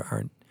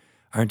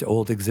aren't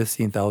old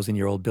existing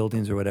 1,000-year-old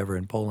buildings or whatever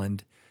in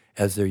Poland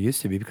as there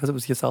used to be because it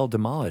was just all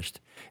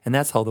demolished. And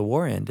that's how the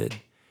war ended.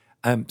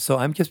 So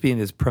I'm just being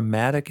as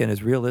pragmatic and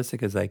as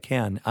realistic as I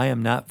can. I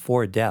am not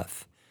for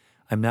death.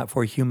 I'm not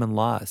for human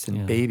loss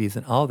and babies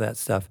and all that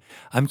stuff.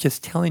 I'm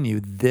just telling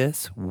you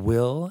this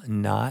will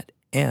not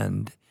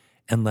end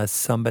unless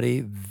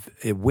somebody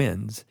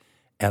wins.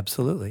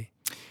 Absolutely.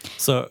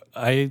 So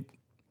I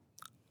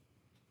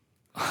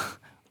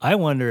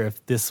wonder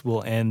if this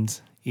will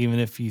end even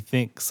if you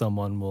think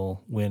someone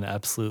will win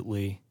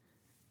absolutely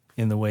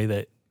in the way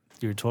that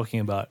you're talking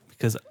about,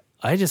 because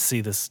I just see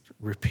this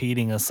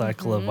repeating a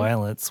cycle of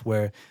violence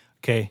where,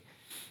 okay,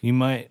 you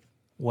might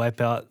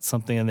wipe out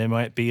something and there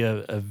might be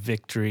a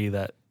victory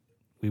that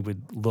we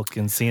would look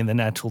and see in the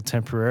natural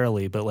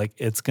temporarily, but, like,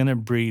 it's going to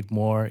breed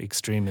more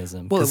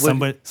extremism because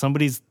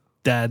somebody's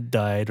dad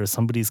died or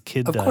somebody's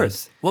kid died. Of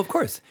course. Well, of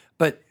course.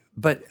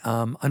 But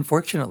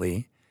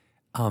unfortunately,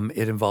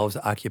 it involves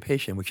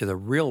occupation, which is a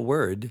real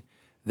word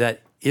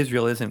that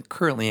Israel isn't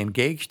currently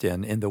engaged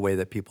in the way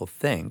that people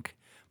think,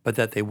 but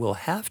that they will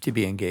have to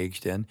be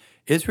engaged in.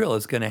 Israel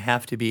is going to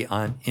have to be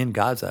in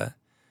Gaza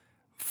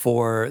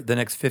for the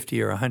next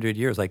 50 or 100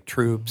 years, like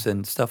troops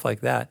and stuff like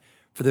that,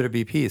 for there to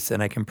be peace.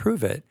 And I can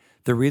prove it.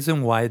 The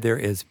reason why there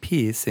is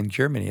peace in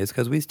Germany is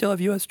because we still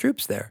have U.S.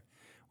 troops there.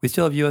 We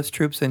still have U.S.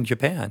 troops in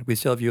Japan. We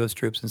still have U.S.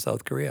 troops in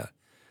South Korea.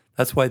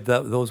 That's why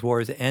those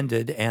wars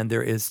ended and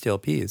there is still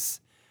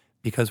peace,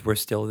 because we're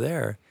still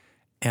there.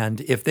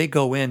 And if they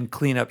go in,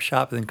 clean up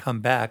shop, and then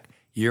come back,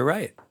 you're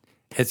right.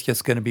 It's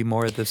just going to be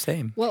more of the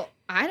same. Well,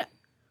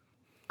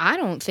 I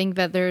don't think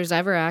that there's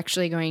ever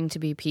actually going to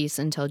be peace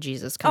until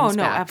Jesus comes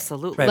back. Oh, no,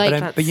 absolutely. Right,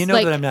 Like, but you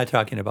know that I'm not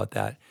talking about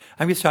that.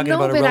 I'm just talking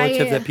about a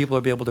relative that people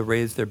will be able to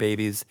raise their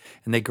babies,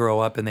 and they grow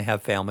up and they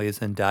have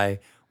families and die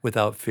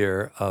without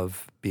fear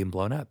of being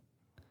blown up.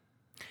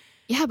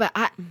 Yeah, but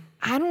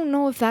I don't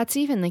know if that's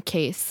even the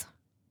case.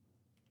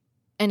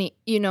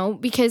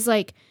 Because,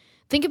 like,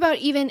 Think about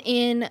even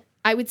in,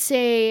 I'd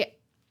say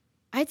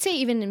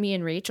even in me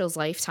and Rachel's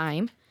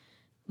lifetime,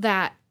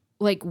 that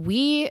like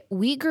we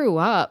grew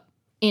up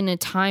in a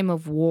time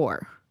of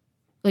war.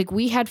 Like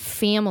we had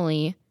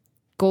family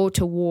go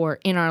to war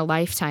in our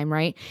lifetime,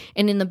 right?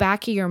 And in the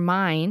back of your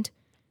mind,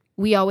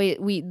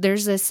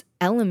 there's this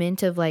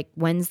element of like,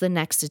 when's the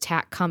next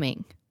attack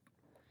coming?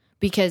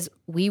 Because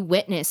we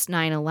witnessed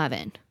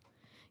 9/11.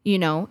 You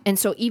know, and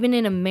so even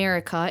in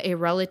America, a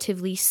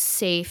relatively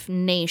safe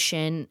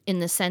nation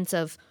in the sense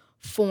of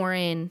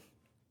foreign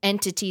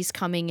entities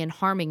coming and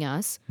harming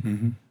us,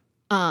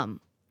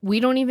 we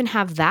don't even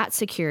have that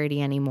security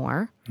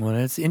anymore. Well,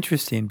 it's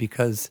interesting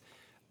because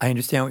I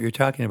understand what you're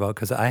talking about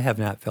because I have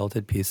not felt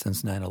at peace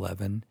since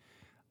 9/11.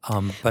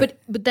 But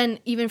then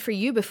even for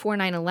you before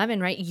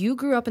 9/11, right, you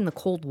grew up in the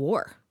Cold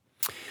War.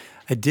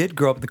 I did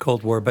grow up in the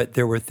Cold War, but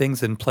there were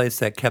things in place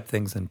that kept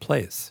things in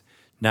place,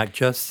 not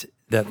just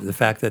the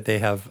fact that they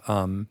have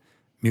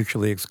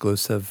mutually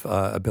exclusive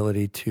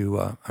ability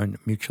to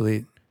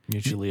mutually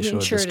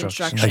assured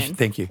destruction.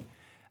 Thank you.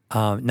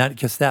 Not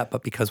just that,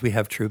 but because we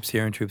have troops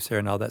here and troops there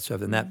and all that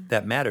stuff, and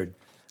that mattered.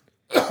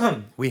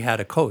 We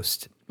had a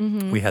coast.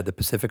 Mm-hmm. We had the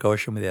Pacific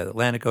Ocean. We had the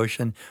Atlantic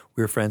Ocean.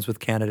 We were friends with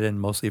Canada and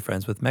mostly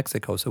friends with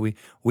Mexico. So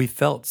we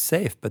felt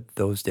safe, but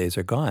those days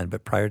are gone.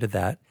 But prior to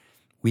that,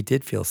 we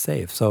did feel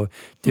safe. So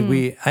did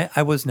we?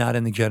 I was not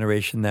in the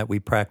generation that we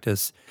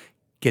practice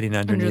getting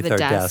underneath the our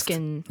desk.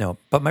 No,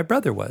 but my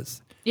brother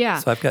was. Yeah.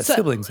 So I've got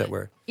siblings that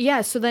were.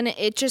 Yeah. So then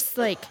it just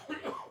like,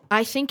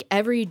 I think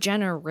every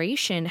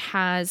generation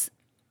has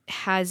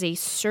a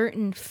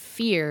certain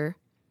fear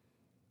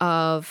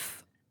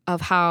of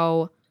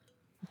how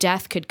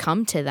death could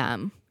come to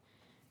them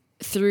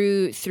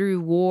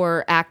through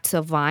war, acts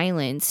of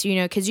violence, you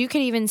know, because you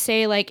could even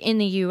say like in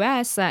the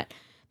U.S. that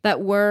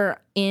we're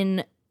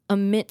in a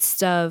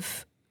midst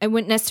of, I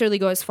wouldn't necessarily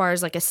go as far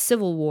as like a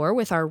civil war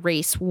with our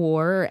race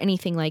war or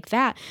anything like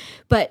that,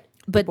 but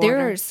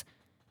there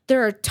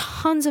are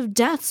tons of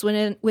deaths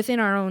within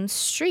our own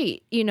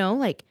street, you know,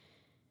 like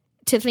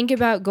to think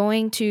about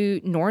going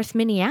to North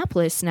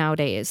Minneapolis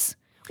nowadays,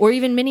 or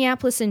even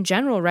Minneapolis in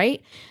general,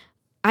 right?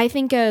 I've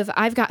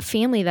got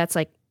family that's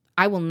like,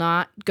 I will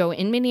not go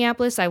in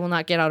Minneapolis. I will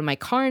not get out of my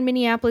car in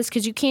Minneapolis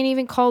because you can't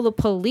even call the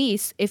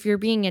police if you're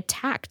being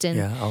attacked. And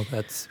yeah,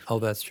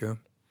 that's true.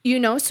 You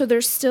know, so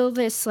there's still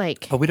this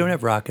like. But we don't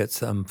have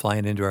rockets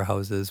flying into our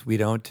houses. We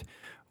don't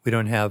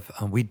have.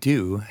 We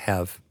do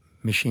have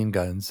machine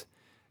guns,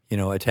 you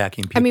know,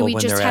 attacking people. I mean, we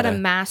just had a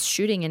mass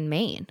shooting in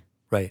Maine.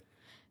 Right.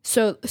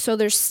 So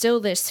there's still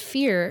this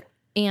fear,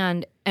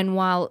 and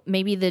while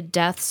maybe the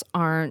deaths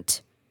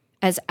aren't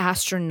as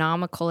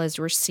astronomical as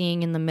we're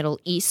seeing in the Middle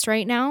East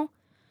right now,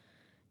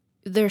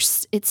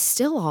 it's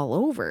still all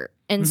over.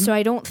 And so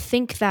I don't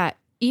think that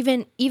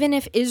even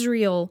if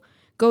Israel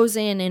goes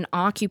in and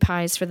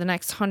occupies for the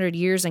next 100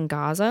 years in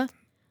Gaza,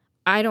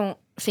 I don't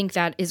think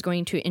that is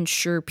going to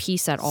ensure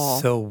peace at all.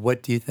 So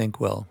what do you think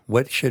will?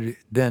 What should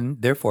then,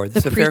 therefore,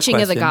 this the is a fair preaching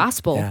of the question.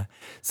 gospel. Yeah.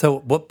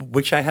 So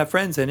which I have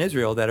friends in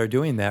Israel that are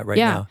doing that right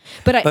now.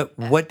 But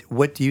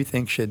what do you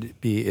think should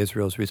be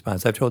Israel's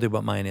response? I've told you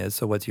what mine is.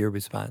 So what's your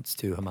response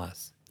to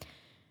Hamas?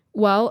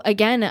 Well,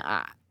 again,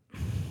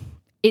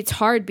 it's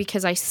hard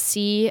because I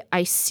see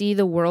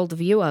the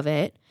worldview of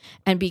it.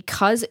 And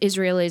because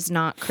Israel is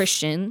not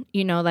Christian,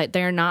 you know, that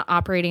they're not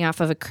operating off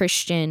of a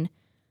Christian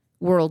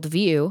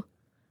worldview,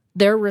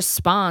 their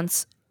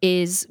response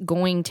is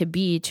going to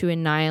be to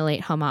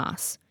annihilate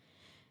Hamas.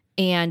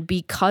 And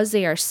because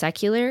they are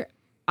secular,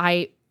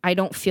 I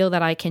don't feel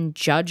that I can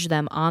judge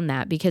them on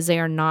that because they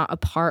are not a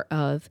part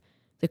of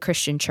the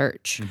Christian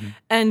church. Mm-hmm.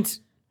 And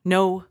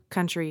no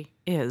country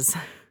is.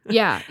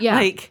 Yeah.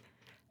 Like,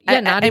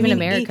 not even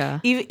America.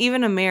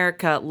 Even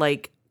America,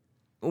 like,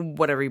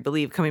 whatever you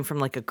believe, coming from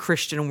like a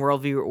Christian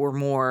worldview or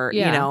more,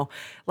 you know,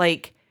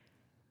 like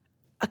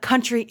a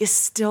country is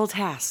still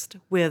tasked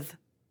with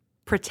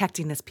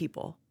protecting its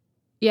people.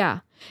 Yeah.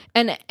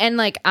 And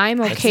like I'm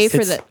okay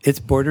it's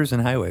borders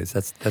and highways.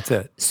 That's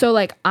it. So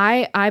like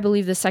I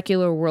believe the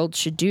secular world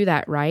should do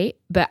that, right?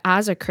 But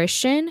as a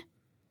Christian,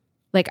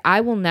 like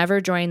I will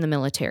never join the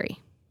military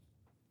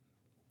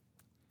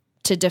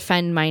to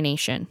defend my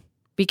nation.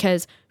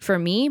 Because for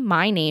me,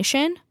 my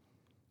nation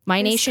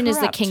is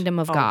the kingdom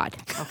of God.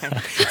 Okay.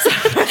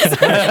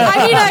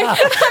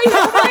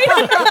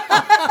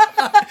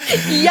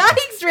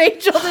 Yikes,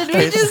 Rachel! Did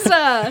we just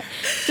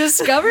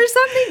discover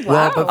something?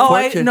 Wow.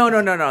 Well,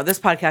 no. This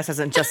podcast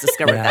hasn't just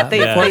discovered that. They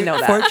know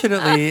that.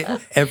 Fortunately,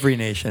 every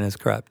nation is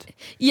corrupt.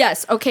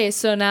 Yes. Okay.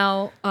 So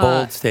now,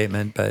 bold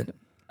statement, but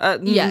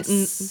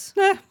yes.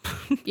 I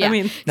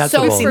mean, not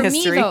so so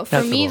bold.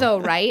 for me though,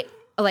 right?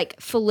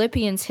 Like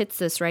Philippians hits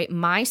this, right?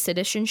 My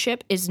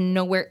citizenship is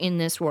nowhere in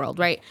this world,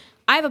 right?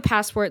 I have a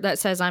passport that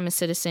says I'm a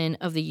citizen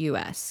of the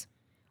U.S.,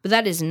 but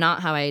that is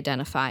not how I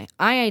identify.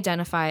 I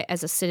identify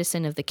as a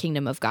citizen of the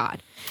kingdom of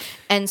God.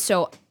 And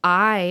so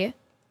I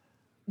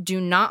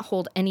do not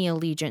hold any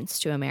allegiance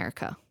to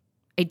America.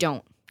 I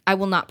don't. I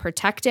will not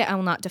protect it. I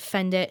will not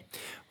defend it.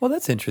 Well,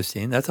 that's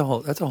interesting. That's a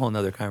whole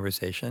nother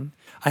conversation.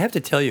 I have to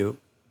tell you,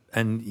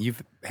 and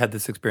you've had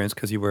this experience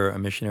because you were a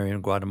missionary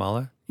in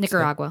Guatemala?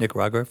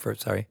 Nicaragua.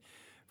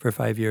 For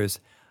 5 years.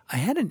 I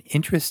had an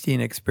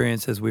interesting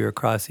experience as we were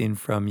crossing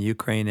from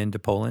Ukraine into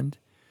Poland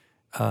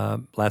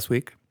last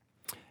week.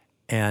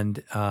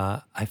 And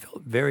I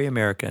felt very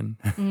American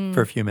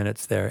for a few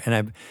minutes there.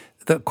 And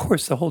of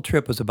course, the whole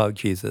trip was about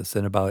Jesus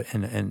and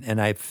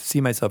I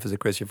see myself as a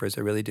Christian first,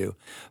 I really do.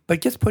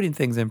 But just putting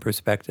things in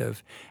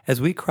perspective,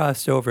 as we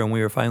crossed over and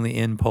we were finally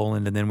in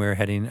Poland and then we were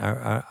heading,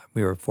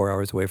 we were 4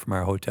 hours away from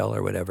our hotel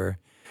or whatever,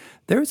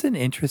 there was an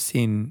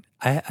interesting,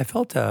 I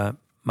felt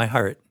my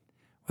heart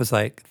was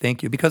like,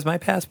 thank you. Because my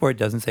passport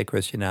doesn't say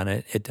Christian on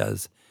it. It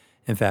does,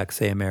 in fact,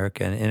 say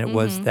American. And it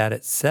was that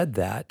it said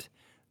that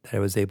I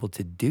was able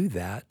to do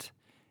that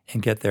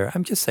and get there.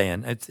 I'm just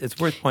saying, it's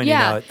worth pointing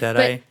out that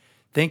I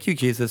thank you,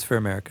 Jesus, for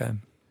America.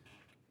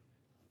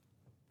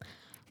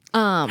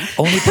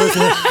 Only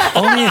person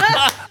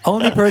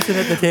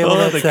at the table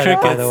that said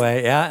it, by the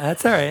way. Yeah,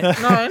 that's all right.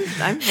 No,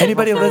 I'm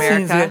Anybody for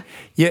listening? America.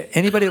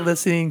 Anybody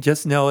listening?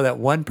 Just know that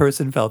one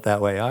person felt that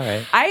way. All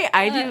right.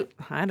 I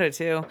do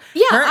too.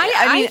 Yeah,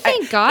 I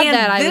thank God and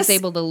that I was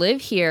able to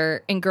live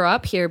here and grow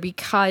up here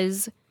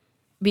because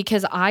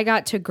I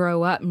got to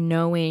grow up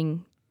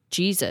knowing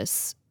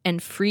Jesus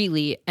and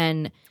freely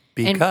and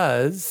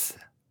because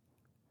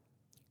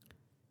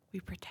we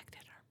protected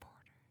our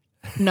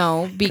border.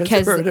 No,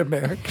 because we're in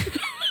America.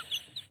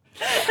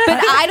 But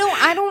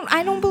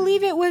I don't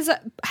believe it was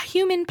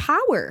human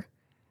power.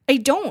 I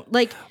don't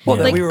like. Well,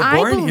 that like, we were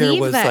born here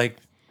was that, like.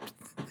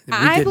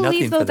 I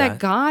believe though that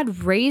God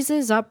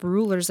raises up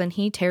rulers and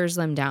He tears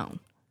them down.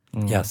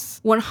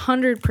 Yes,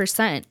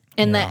 100%,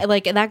 and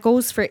that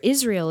goes for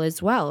Israel as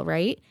well,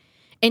 right?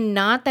 And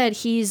not that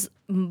He's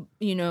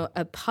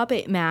a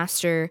puppet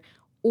master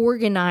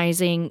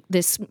organizing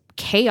this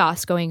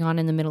chaos going on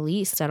in the Middle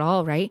East at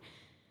all, right?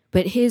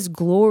 But His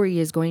glory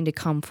is going to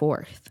come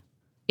forth.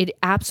 It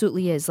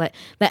absolutely is. Like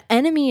the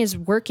enemy is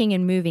working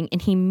and moving,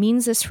 and he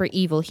means this for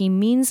evil. He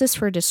means this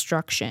for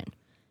destruction.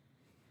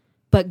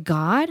 But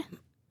God,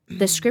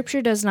 the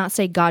scripture does not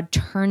say God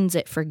turns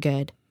it for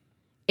good.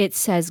 It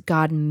says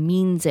God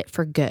means it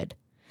for good.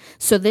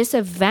 So this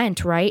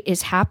event, right,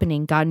 is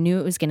happening. God knew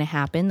it was going to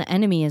happen. The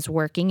enemy is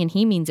working, and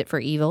He means it for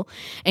evil.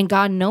 And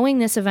God, knowing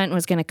this event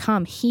was going to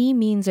come, He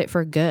means it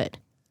for good.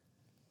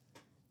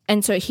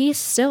 And so He's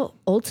still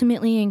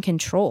ultimately in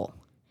control.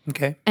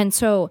 Okay. And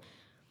so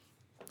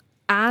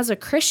as a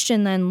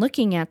Christian then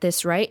looking at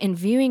this, right, and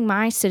viewing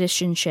my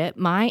citizenship,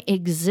 my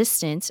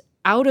existence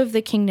out of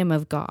the kingdom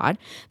of God,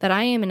 that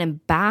I am an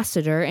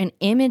ambassador, an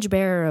image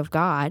bearer of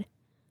God,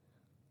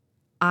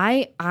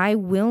 I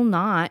will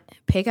not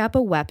pick up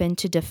a weapon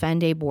to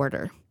defend a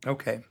border.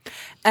 Okay.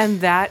 And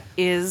that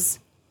is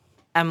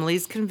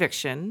Emily's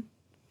conviction,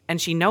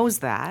 and she knows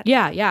that.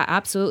 Yeah,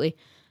 absolutely.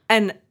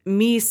 And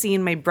me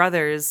seeing my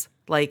brothers,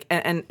 like,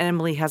 and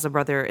Emily has a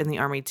brother in the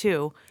army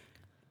too,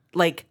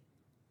 like,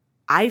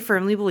 I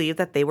firmly believe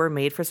that they were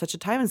made for such a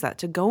time as that,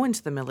 to go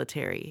into the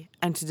military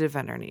and to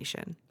defend our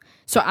nation.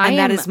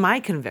 That is my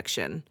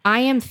conviction.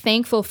 I am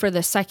thankful for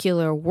the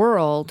secular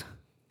world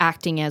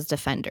acting as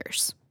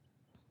defenders.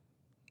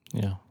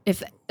 Yeah.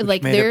 If Which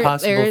like made it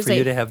possible for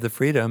you a to have the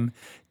freedom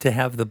to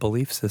have the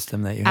belief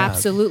system that you have.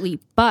 absolutely,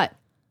 but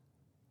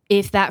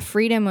if that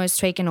freedom was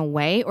taken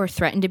away or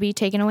threatened to be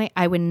taken away,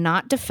 I would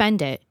not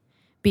defend it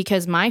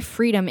because my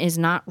freedom is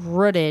not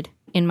rooted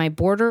in my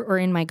border or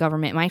in my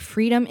government. My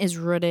freedom is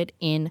rooted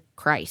in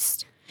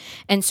Christ.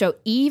 And so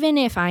even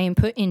if I am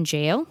put in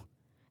jail,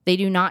 they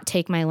do not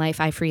take my life.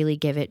 I freely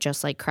give it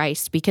just like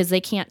Christ because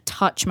they can't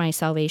touch my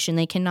salvation.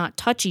 They cannot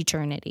touch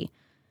eternity.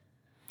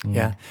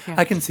 Yeah,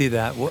 I can see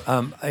that.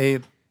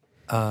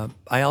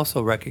 I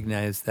also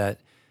recognize that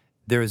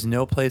there is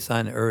no place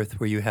on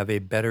earth where you have a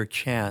better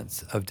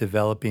chance of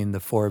developing the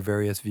four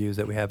various views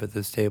that we have at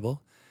this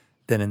table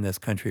than in this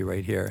country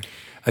right here.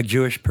 A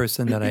Jewish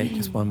person that I,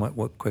 just one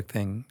quick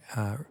thing,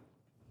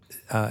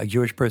 a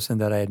Jewish person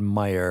that I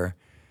admire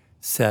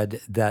said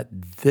that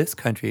this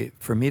country,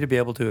 for me to be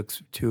able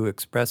to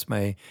express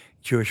my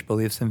Jewish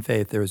beliefs and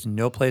faith, there is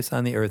no place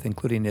on the earth,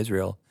 including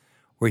Israel,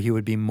 where he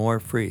would be more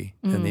free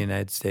than the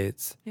United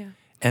States. Yeah.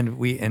 And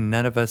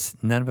none of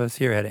us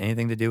here had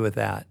anything to do with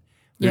that.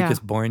 We were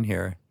just born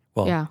here.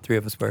 Well, three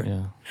of us were.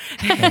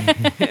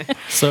 Yeah.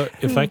 So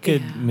if I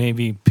could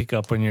maybe pick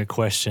up on your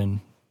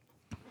question,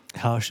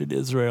 how should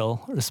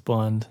Israel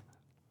respond?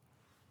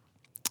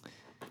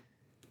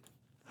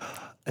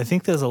 I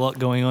think there's a lot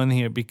going on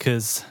here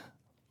because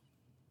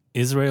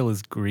Israel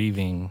is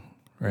grieving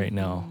right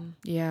now.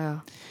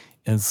 Yeah.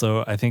 And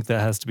so I think that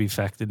has to be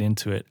factored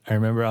into it. I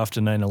remember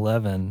after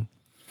 9/11,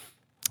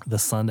 the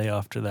Sunday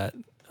after that,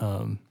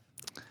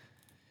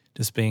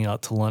 just being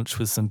out to lunch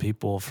with some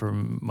people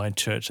from my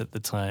church at the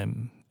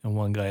time, and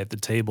one guy at the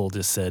table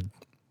just said,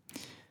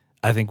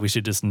 I think we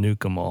should just nuke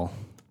them all.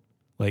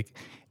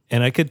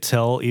 And I could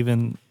tell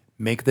even...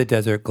 Make the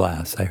desert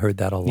glass. I heard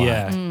that a lot.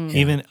 Yeah.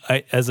 Even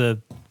as a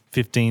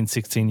 15,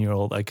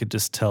 16-year-old, I could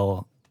just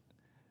tell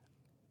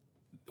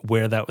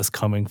where that was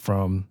coming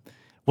from.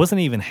 It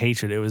wasn't even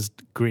hatred. It was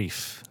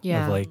grief.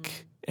 Yeah.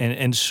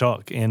 And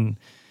shock. And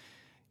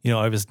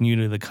I was new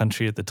to the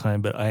country at the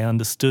time, but I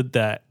understood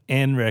that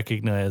and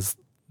recognized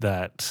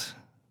that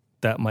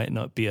that might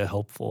not be a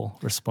helpful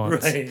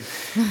response. Right.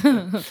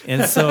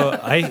 And so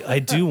I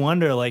do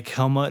wonder, like,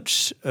 how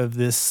much of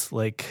this,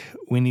 like,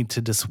 we need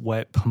to just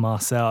wipe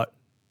Hamas out.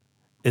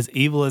 As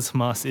evil as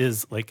Hamas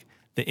is, like,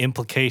 the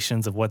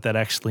implications of what that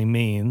actually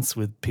means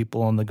with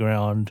people on the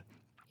ground.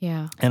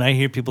 Yeah. And I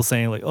hear people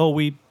saying, like, oh,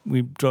 we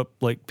drop,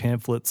 like,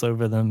 pamphlets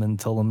over them and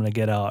tell them to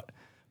get out.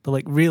 But,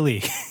 like,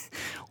 really,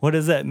 what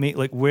does that mean?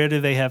 Like, where do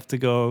they have to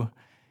go?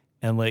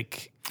 And,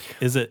 like,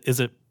 is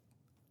it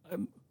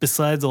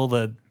besides all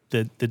the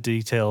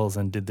details,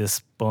 and did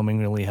this bombing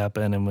really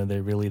happen, and were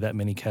there really that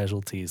many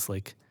casualties?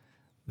 Like,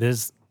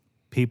 there's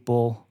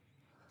people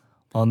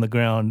on the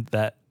ground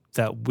that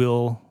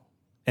will,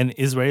 and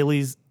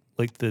Israelis,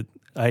 like the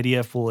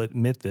IDF will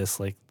admit this,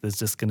 like, there's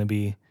just going to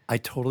be. I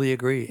totally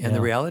agree. And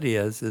the reality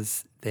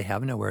is they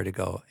have nowhere to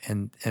go.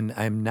 And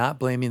I'm not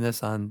blaming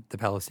this on the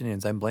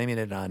Palestinians. I'm blaming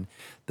it on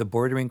the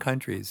bordering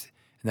countries.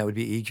 And that would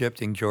be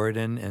Egypt and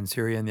Jordan and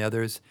Syria and the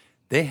others.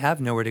 They have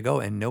nowhere to go,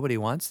 and nobody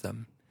wants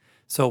them.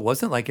 So it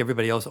wasn't like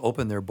everybody else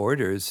opened their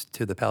borders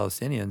to the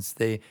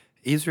Palestinians.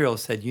 Israel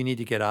said, you need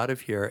to get out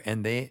of here.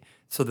 And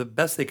so the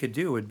best they could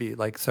do would be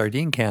like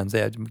sardine cans. They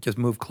had to just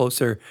move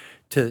closer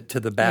to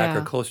the back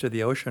or closer to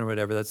the ocean or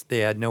whatever. They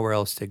had nowhere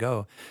else to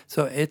go.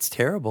 So it's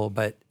terrible,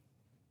 but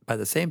by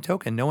the same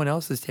token, no one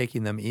else is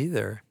taking them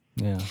either.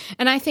 Yeah.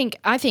 And I think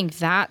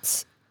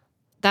that's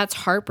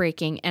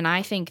heartbreaking. And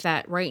I think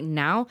that right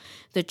now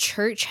the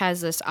church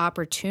has this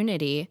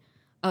opportunity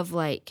of,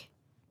 like,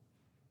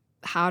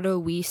 how do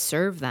we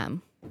serve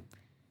them?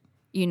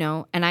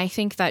 And I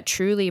think that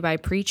truly by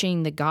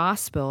preaching the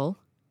gospel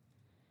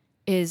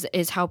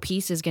is how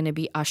peace is going to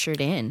be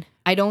ushered in.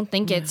 I don't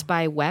think it's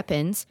by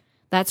weapons.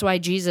 That's why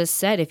Jesus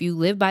said, if you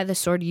live by the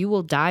sword, you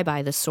will die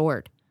by the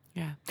sword.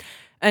 Yeah.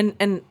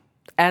 And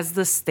as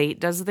the state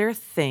does their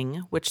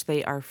thing, which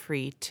they are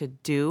free to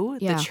do,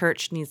 the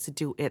church needs to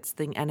do its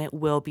thing, and it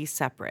will be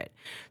separate.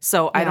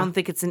 So I don't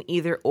think it's an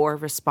either or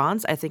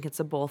response. I think it's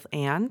a both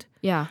and.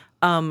 Yeah.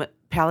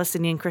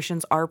 Palestinian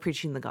Christians are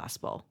preaching the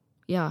gospel.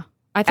 Yeah.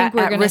 I think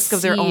we're at going to risk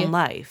of their own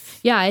life.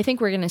 Yeah, I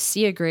think we're going to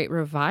see a great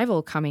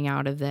revival coming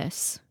out of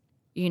this.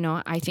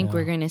 I think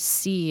we're going to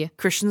see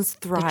Christians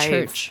thrive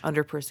church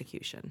under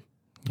persecution.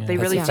 Yeah. They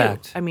really That's do. a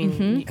fact. I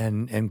mean,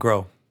 And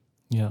grow.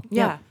 Yeah.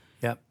 yeah.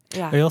 Yep.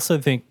 Yeah. I also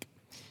think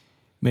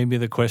maybe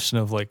the question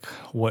of, like,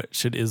 what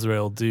should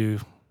Israel do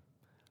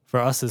for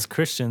us as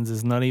Christians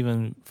is not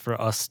even for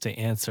us to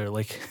answer.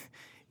 Like,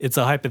 it's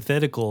a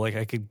hypothetical. Like,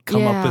 I could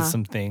come up with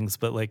some things,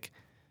 but, like,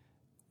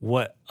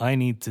 what I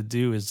need to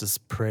do is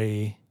just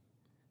pray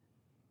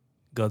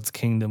God's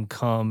kingdom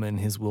come and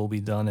his will be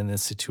done in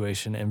this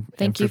situation. And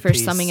Thank you for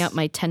peace. summing up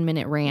my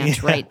 10-minute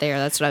rant right there.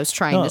 That's what I was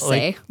trying to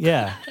say.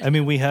 Yeah. I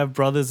mean, we have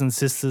brothers and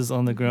sisters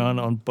on the ground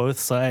on both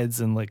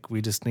sides, and, like,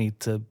 we just need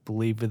to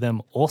believe with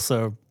them.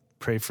 Also,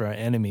 pray for our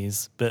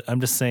enemies. But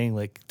I'm just saying,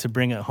 like, to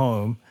bring it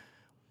home,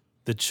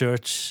 the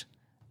church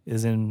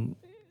is in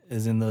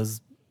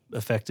those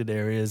affected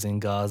areas in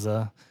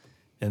Gaza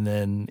and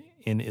then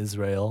in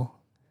Israel,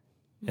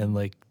 and,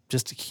 like,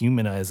 just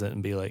humanize it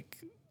and be like,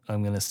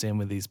 I'm going to stand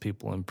with these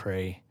people and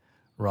pray,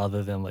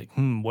 rather than, like,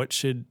 what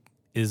should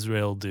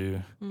Israel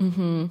do?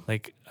 Mm-hmm.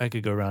 Like, I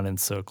could go around in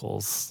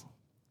circles,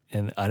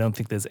 and I don't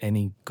think there's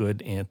any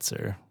good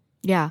answer.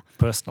 Yeah.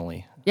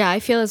 Personally. Yeah, I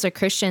feel as a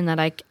Christian that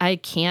I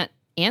can't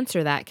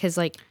answer that, because,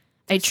 like,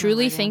 I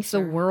truly think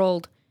the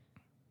world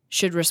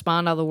should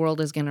respond how the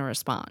world is going to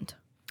respond.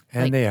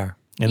 And like, they are.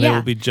 And they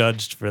will be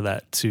judged for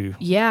that too.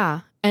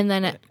 Yeah. And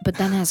then, but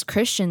then as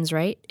Christians,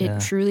 right,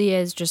 it truly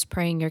is just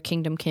praying your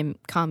kingdom can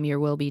come, your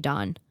will be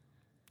done.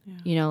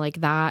 Yeah. Like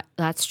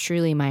that's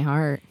truly my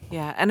heart.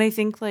 Yeah. And I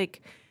think,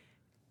 like,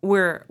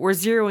 we're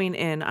zeroing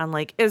in on,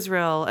 like,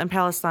 Israel and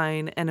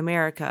Palestine and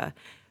America.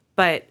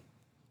 But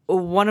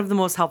one of the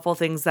most helpful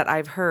things that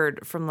I've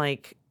heard from,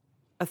 like,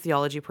 a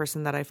theology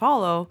person that I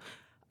follow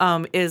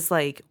is,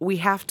 like, we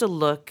have to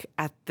look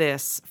at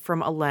this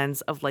from a lens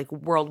of, like,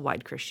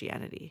 worldwide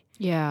Christianity.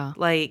 Yeah.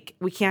 Like,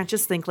 we can't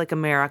just think like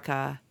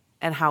America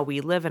and how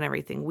we live and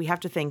everything. We have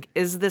to think,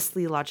 is this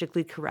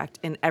theologically correct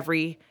in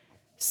every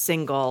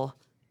single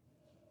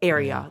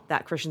area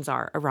that Christians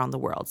are around the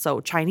world?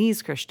 So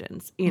Chinese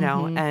Christians,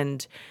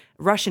 and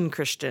Russian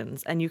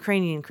Christians and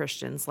Ukrainian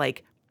Christians,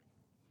 like,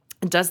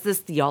 does this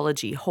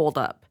theology hold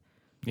up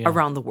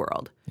around the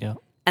world? Yeah.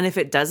 And if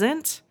it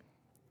doesn't,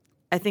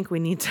 I think we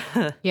need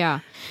to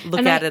look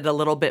and at it a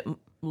little bit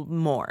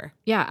more.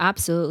 Yeah,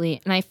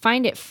 absolutely. And I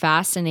find it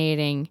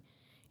fascinating,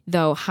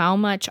 though, how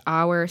much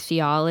our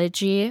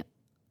theology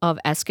of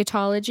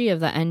eschatology, of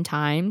the end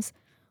times,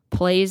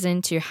 plays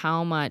into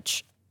how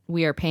much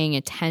we are paying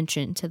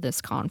attention to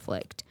this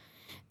conflict,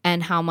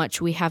 and how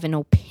much we have an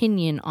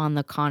opinion on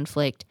the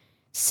conflict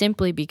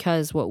simply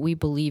because what we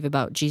believe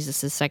about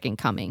Jesus' second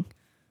coming.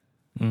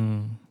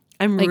 I'm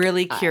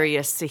really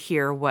curious to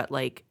hear what,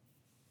 like,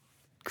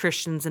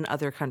 Christians in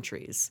other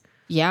countries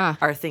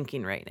are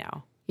thinking right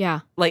now.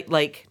 Yeah.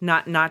 Like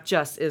not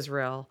just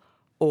Israel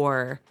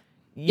or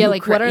Yeah,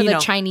 like what are you the know,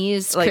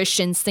 Chinese like,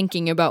 Christians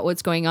thinking about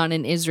what's going on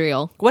in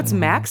Israel? What's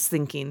Max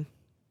thinking?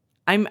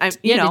 I'm Yeah,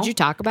 you know, did you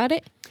talk about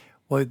it?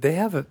 Well, they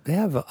have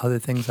other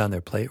things on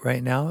their plate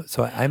right now,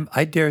 so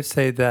I dare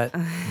say that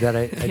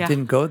I Yeah.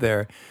 didn't go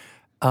there,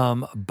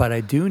 but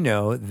I do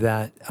know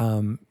that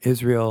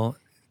Israel,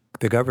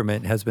 the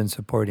government, has been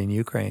supporting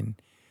Ukraine,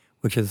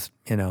 which is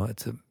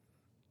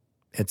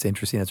it's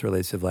interesting as it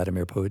relates to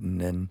Vladimir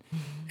Putin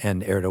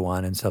and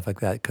Erdogan and stuff like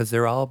that because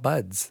they're all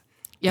buds,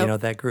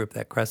 Yep. that group,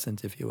 that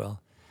crescent, if you will.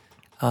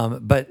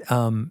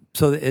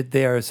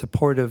 They are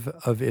supportive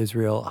of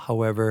Israel.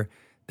 However,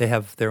 they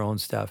have their own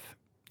stuff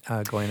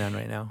going on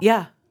right now.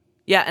 Yeah.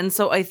 Yeah. And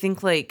so I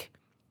think like,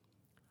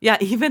 yeah,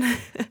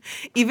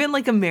 even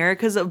like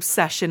America's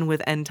obsession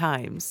with end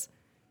times.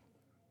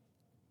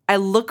 I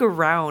look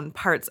around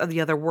parts of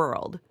the other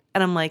world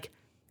and I'm like,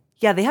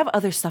 yeah, they have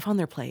other stuff on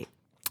their plate.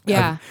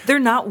 Yeah. They're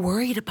not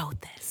worried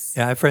about this.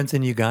 Yeah, I have friends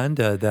in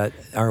Uganda that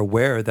are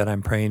aware that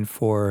I'm praying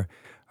for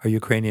our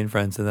Ukrainian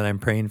friends and that I'm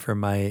praying for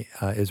my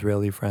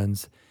Israeli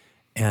friends,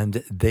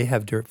 and they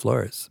have dirt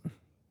floors,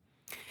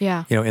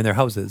 Yeah. in their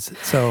houses.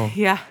 So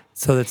Yeah.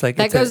 so it's like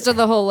That goes to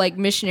the whole like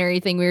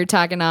missionary thing we were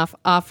talking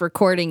off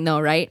recording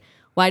though, right?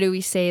 Why do we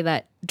say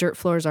that dirt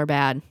floors are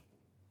bad?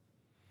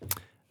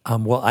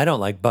 well, I don't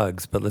like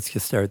bugs, but let's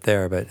just start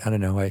there. But I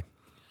don't know.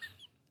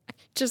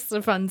 Just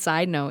a fun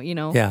side note,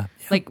 Yeah.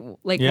 Like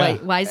Yeah.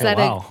 why is Oh, that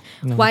wow.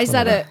 why is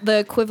that the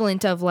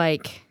equivalent of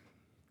like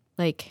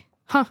we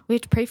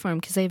have to pray for them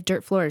because they have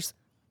dirt floors.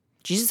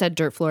 Jesus had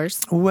dirt floors.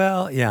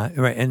 Well, yeah,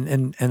 right,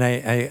 and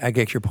I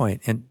get your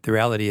point. And the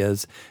reality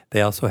is,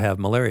 they also have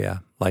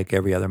malaria like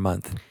every other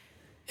month,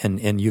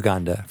 in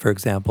Uganda, for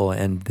example,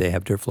 and they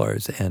have dirt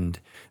floors, and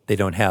they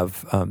don't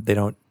have they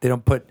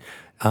don't put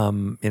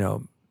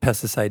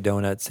pesticide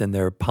donuts in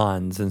their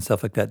ponds and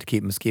stuff like that to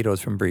keep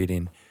mosquitoes from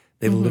breeding.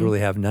 They literally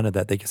have none of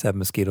that. They just have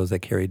mosquitoes that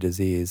carry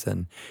disease,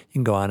 and you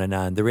can go on and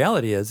on. The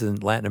reality is, in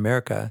Latin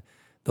America,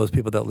 those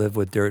people that live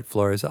with dirt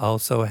floors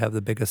also have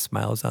the biggest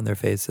smiles on their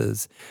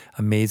faces,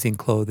 amazing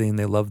clothing.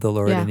 They love the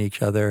Lord Yeah. and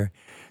each other.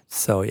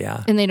 So,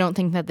 yeah. And they don't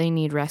think that they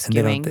need And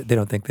rescuing. they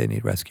don't think they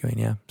need rescuing,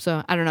 yeah.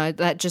 So I don't know.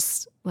 That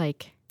just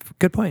like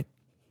Good point.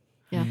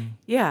 yeah.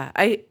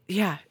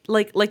 Yeah.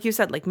 Like you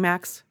said, like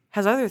Max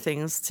has other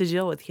things to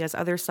deal with. He has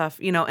other stuff,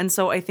 and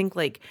so I think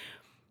like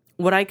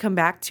what I come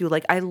back to,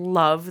 like, I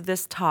love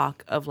this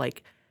talk of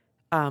like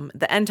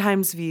the end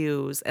times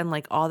views and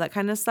like all that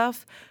kind of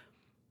stuff.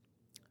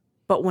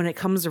 But when it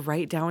comes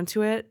right down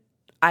to it,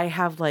 I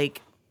have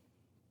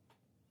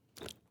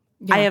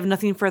I have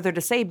nothing further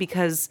to say,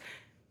 because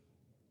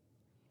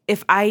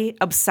if I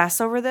obsess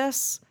over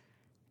this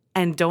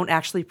and don't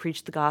actually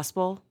preach the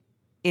gospel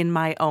in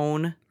my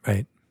own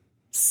Right.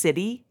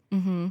 city,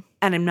 and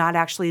I'm not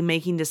actually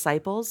making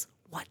disciples,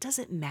 what does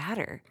it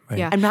matter? Right.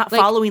 Yeah. I'm not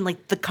Like- following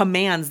like the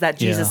commands that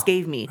Jesus Yeah.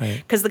 gave me, Right.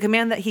 because the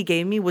command that he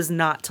gave me was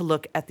not to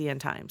look at the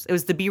end times. It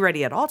was to be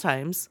ready at all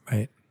times,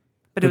 Right.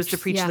 but it was to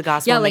preach Yeah. the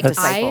gospel Yeah, and make like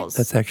disciples.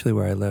 That's actually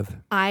where I live.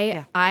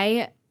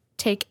 I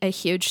take a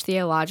huge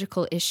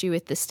theological issue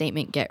with the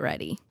statement "get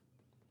ready."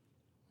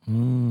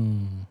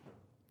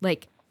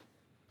 Like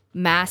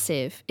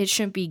massive. It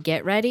shouldn't be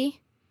 "get ready."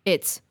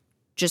 It's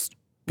just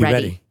Be ready.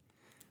 ready.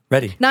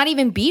 Ready. Not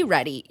even be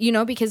ready,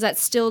 because that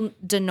still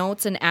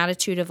denotes an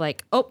attitude of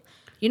like, oh,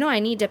 I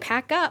need to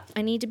pack up.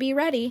 I need to be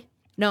ready.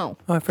 No,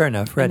 Oh, fair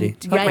enough. Ready.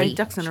 Put my ready.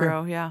 ducks in a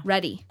row, yeah.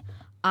 ready.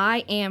 I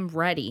am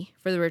ready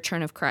for the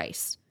return of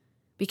Christ.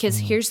 Because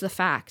here's the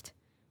fact.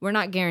 We're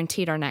not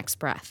guaranteed our next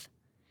breath.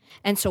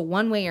 And so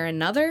one way or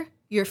another,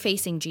 you're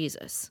facing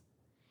Jesus.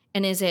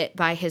 And is it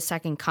by his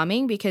second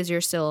coming because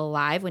you're still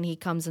alive when he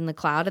comes in the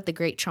cloud at the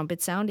great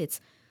trumpet sound? It's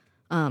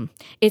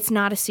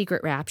not a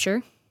secret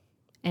rapture.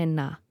 And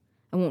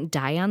I won't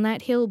die on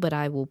that hill, but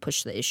I will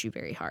push the issue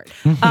very hard.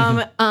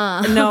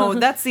 No,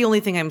 that's the only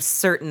thing I'm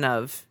certain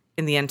of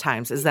in the end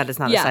times, is that it's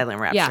not Yeah, a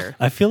silent yeah. rapture.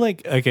 I feel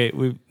like,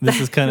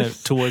 this is kind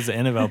of towards the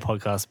end of our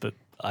podcast, but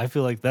I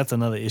feel like that's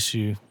another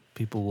issue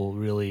people will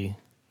really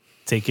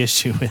take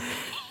issue with.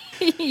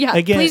 Yeah,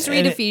 Again, please read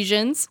and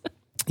Ephesians.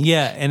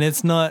 Yeah, and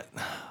it's not,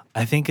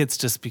 I think it's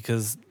just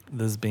because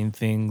there's been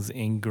things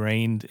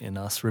ingrained in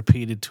us,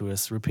 repeated to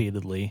us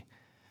repeatedly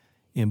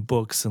in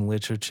books and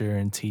literature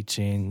and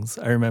teachings.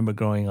 I remember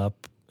growing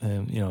up,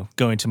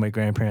 going to my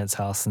grandparents'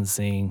 house and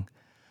seeing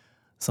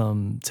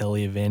some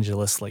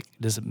televangelists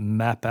just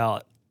map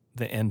out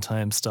the end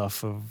time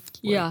stuff of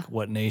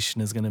what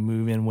nation is going to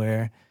move in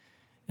where.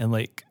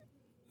 And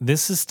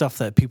this is stuff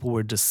that people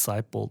were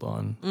discipled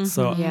on.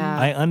 So Yeah.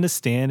 I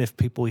understand if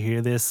people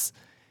hear this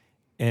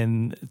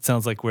and it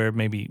sounds like we're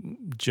maybe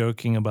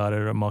joking about it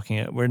or mocking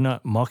it. We're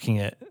not mocking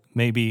it.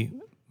 Maybe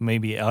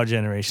our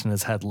generation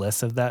has had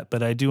less of that,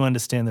 but I do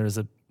understand there is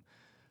a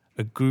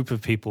group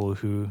of people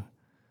who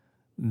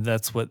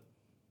that's what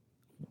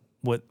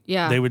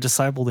they were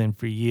discipled in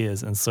for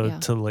years. And so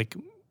to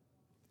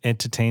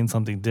entertain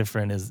something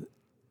different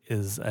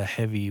is a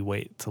heavy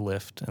weight to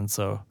lift. And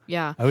so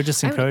Yeah. I would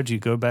just encourage you,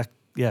 go back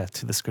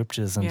to the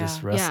scriptures and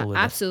just wrestle with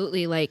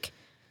absolutely.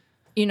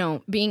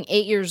 Being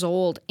 8 years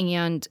old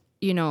and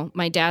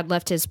my dad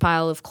left his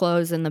pile of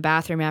clothes in the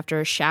bathroom after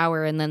a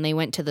shower, and then they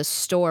went to the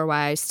store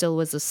while I still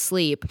was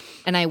asleep.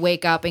 And I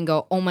wake up and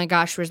go, oh my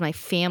gosh, where's my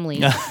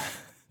family?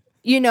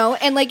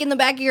 And like in the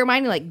back of your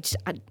mind, you're like,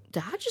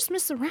 did I just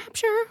miss the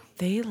rapture?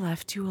 They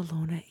left you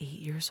alone at 8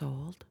 years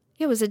old?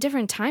 Yeah, it was a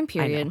different time I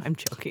period. know, I'm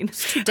joking.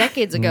 2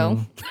 decades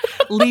ago.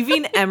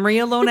 Leaving Emery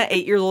alone at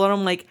 8 years old,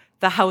 I'm like,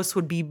 the house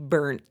would be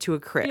burnt to a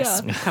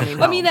crisp coming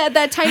home. I mean,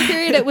 that time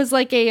period, it was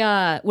like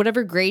a,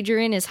 whatever grade you're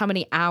in is how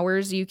many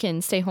hours you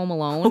can stay home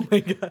alone. Oh my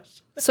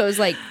gosh. So it was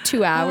like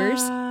 2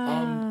 hours.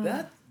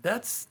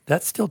 That's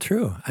still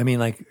true. I mean,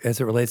 like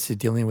as it relates to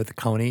dealing with the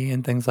county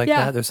and things like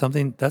that, there's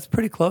something that's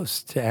pretty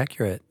close to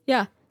accurate.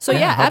 Yeah. So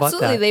Yeah, how about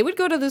absolutely. that? They would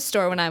go to the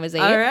store when I was 8.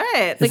 All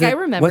right. Like I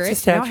remember What's the it.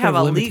 statute have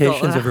of a legal-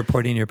 limitations of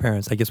reporting to your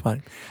parents?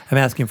 I'm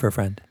asking for a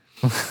friend.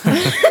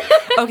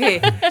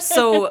 Okay,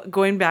 so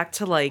going back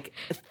to like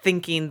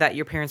thinking that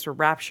your parents were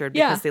raptured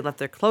because they left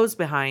their clothes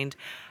behind.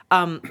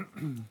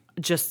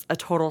 Just a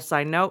total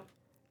side note.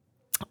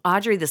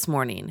 Audrey this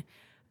morning,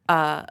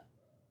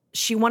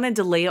 she wanted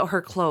to lay out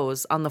her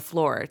clothes on the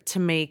floor to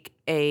make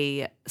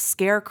a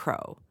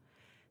scarecrow.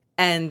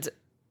 And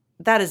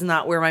that is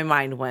not where my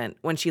mind went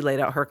when she laid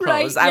out her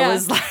clothes. Right, yeah. I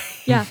was like,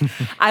 Yeah.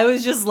 I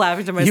was just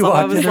laughing to myself. You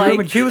I walked was in the like, room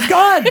and she was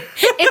gone.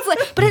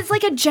 It's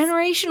like a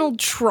generational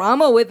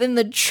trauma within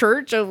the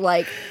church of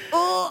like,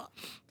 oh,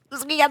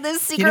 we got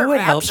this secret You know what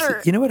rapture.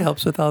 helps? You know what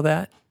helps with all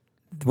that?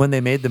 When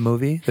they made the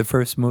movie, the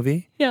first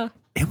movie, Yeah.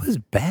 it was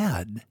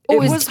bad. It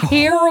was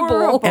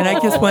terrible. And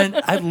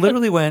I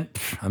literally went,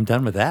 I'm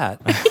done with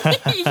that.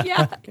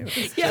 Yeah.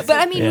 But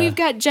I mean, we've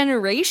got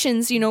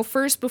generations,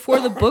 first before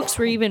the books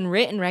were even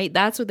written, right?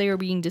 That's what they were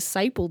being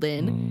discipled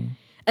in.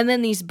 And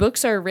then these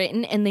books are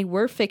written and they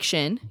were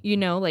fiction,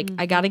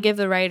 I got to give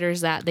the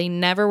writers that. They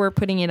never were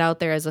putting it out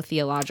there as a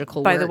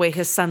theological by work. the way,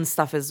 his son's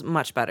stuff is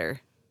much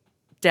better.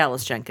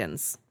 Dallas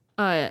Jenkins,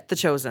 The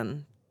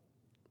Chosen.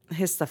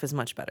 His stuff is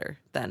much better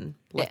than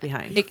Left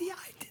Behind. Yeah,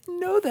 I didn't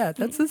know that.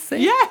 That's the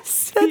same.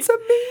 Yes. That's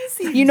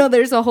amazing.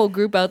 there's a whole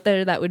group out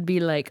there that would be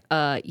like,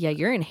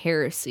 you're in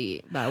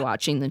heresy by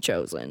watching The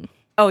Chosen.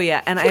 Oh,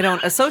 yeah. And I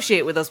don't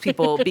associate with those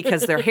people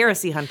because they're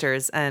heresy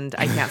hunters, and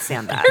I can't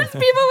stand that. There's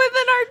people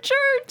within our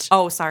church.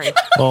 Oh, sorry.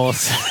 Oh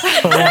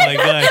my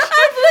gosh.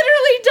 I've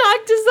literally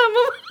talked to some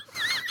of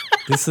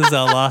them. This is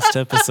our last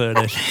episode,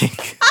 I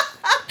think.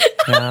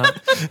 Yeah.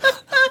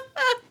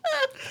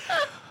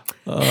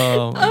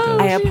 Oh my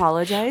gosh. I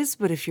apologize,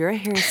 but if you're a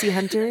heresy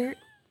hunter,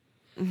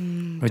 I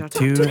don't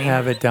do talk to me.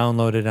 have it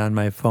downloaded on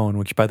my phone,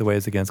 which, by the way,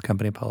 is against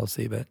company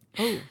policy, but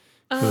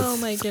Oh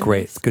my it's goodness.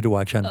 great. It's good to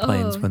watch on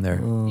planes when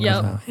they're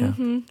Yep. out.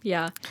 Yeah.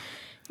 Yeah.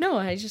 No,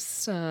 I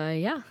just,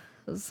 it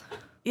was-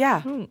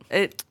 Yeah.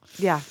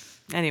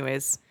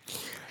 Anyways.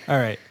 All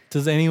right.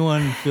 Does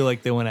anyone feel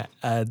like they want to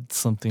add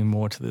something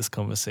more to this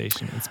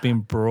conversation? It's been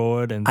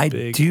broad and I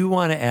big. do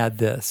want to add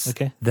this,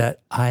 Okay.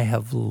 that I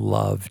have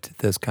loved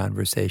this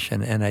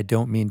conversation, and I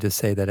don't mean to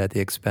say that at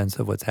the expense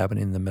of what's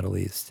happening in the Middle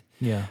East.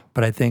 Yeah.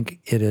 But I think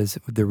it is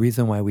the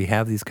reason why we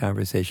have these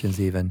conversations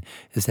even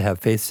is to have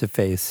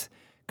face-to-face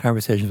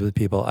conversations with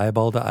people,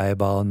 eyeball to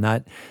eyeball,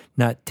 not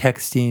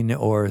texting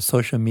or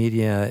social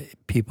media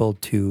people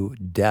to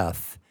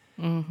death,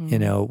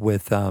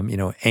 with,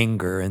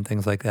 anger and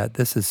things like that.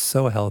 This is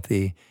so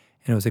healthy,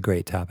 and it was a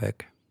great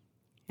topic.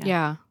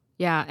 Yeah.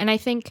 Yeah. And I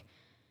think,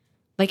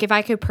 like, if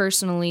I could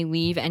personally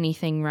leave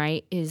anything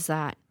right, is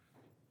that,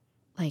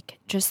 like,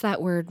 just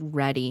that word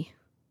ready.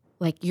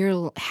 Like,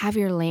 have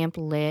your lamp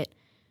lit,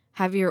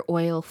 have your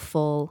oil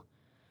full,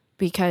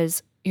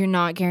 because you're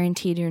not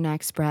guaranteed your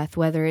next breath,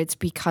 whether it's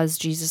because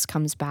Jesus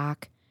comes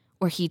back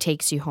or he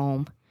takes you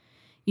home,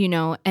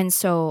 And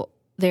so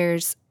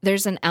there's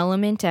an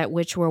element at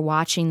which we're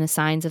watching the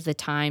signs of the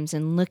times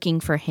and looking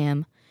for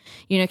him,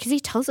 because he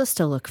tells us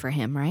to look for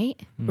him, right?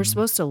 Mm-hmm. We're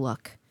supposed to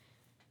look,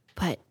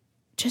 but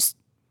just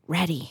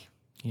ready.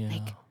 Yeah.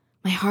 Like,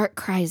 my heart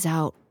cries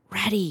out,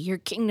 ready, your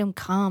kingdom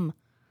come.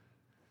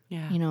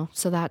 Yeah.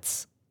 So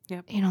that's,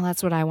 Yep.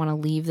 that's what I want to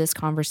leave this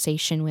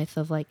conversation with,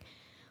 of like,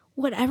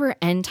 whatever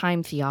end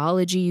time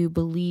theology you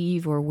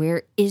believe, or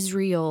where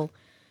Israel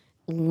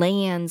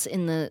lands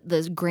in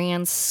the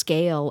grand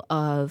scale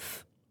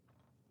of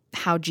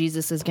how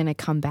Jesus is going to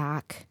come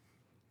back,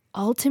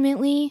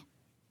 ultimately,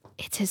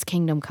 it's his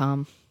kingdom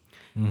come.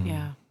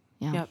 Yeah.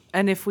 Yeah. Yep.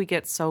 And if we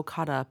get so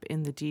caught up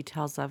in the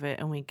details of it,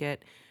 and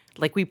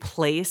we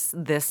place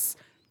this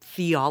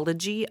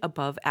theology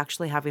above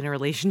actually having a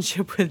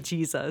relationship with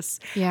Jesus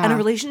and a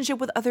relationship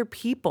with other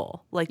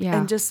people,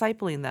 and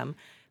discipling them,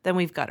 then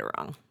we've got it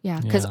wrong. Yeah.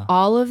 Because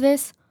all of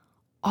this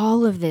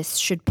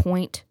should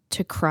point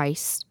to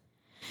Christ.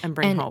 And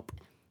bring hope.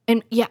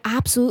 And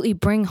absolutely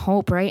bring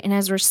hope, right? And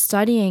as we're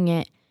studying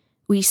it,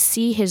 we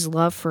see his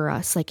love for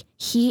us. Like,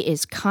 he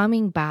is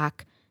coming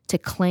back to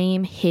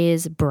claim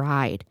his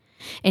bride,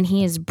 and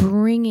he is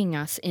bringing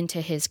us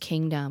into his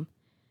kingdom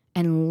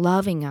and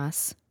loving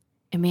us.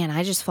 And man,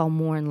 I just fall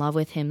more in love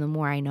with him the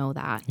more I know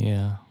that.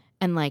 Yeah.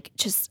 And I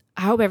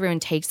hope everyone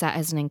takes that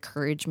as an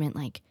encouragement.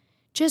 Like,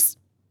 just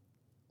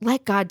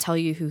let God tell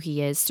you who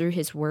he is through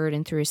his word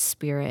and through his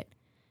spirit,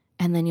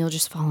 and then you'll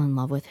just fall in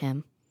love with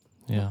him.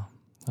 Yeah,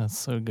 that's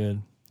so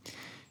good.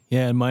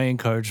 Yeah, and my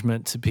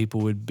encouragement to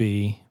people would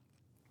be,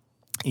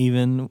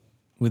 even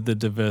with the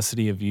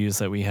diversity of views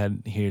that we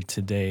had here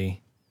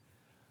today,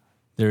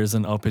 there is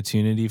an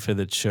opportunity for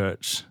the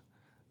church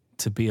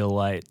to be a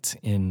light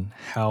in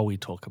how we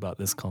talk about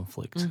this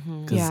conflict.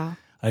 Because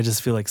I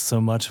just feel like so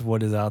much of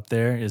what is out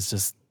there is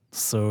just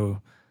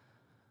so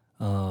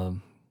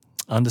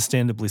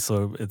understandably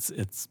so.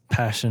 It's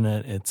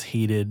passionate, it's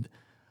heated,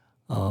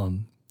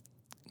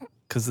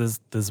 because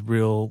there's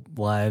real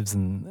lives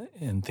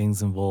and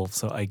things involved.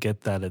 So I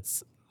get that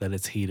it's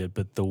heated,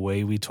 but the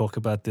way we talk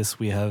about this,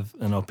 we have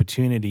an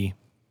opportunity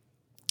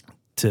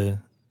to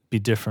be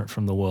different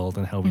from the world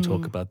and how we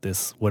talk about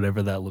this,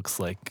 whatever that looks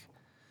like,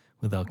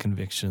 with our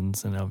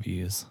convictions and our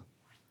views.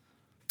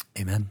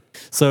 Amen.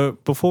 So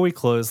before we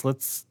close,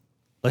 let's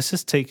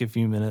just take a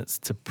few minutes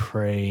to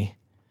pray,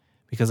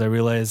 because I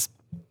realize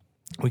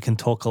we can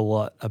talk a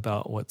lot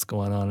about what's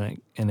going on,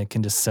 and it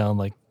can just sound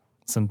like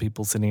some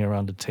people sitting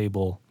around a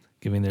table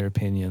giving their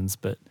opinions.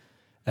 But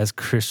as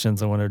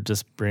Christians, I want to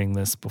just bring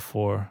this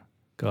before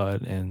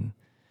God and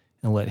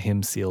let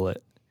him seal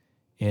it,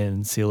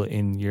 and seal it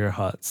in your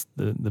hearts,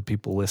 the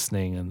people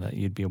listening, and that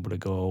you'd be able to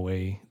go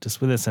away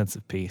just with a sense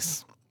of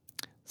peace.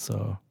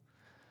 So,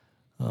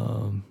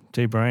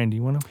 Jay Brian, do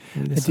you want to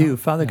lead this I do. out?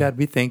 Father God,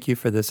 we thank you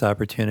for this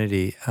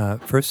opportunity.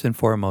 First and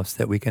foremost,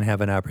 that we can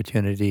have an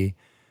opportunity,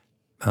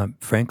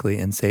 frankly,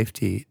 in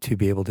safety, to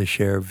be able to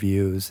share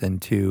views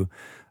and to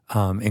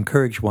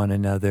encourage one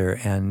another,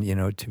 and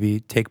to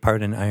take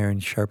part in iron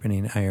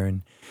sharpening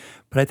iron.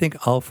 But I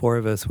think all four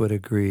of us would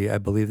agree. I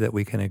believe that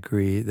we can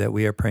agree that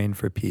we are praying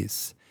for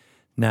peace,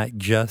 not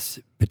just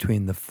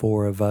between the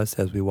four of us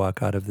as we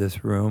walk out of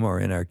this room or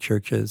in our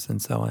churches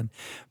and so on,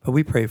 but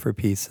we pray for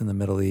peace in the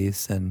Middle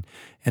East and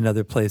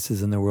other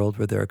places in the world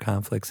where there are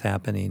conflicts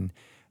happening.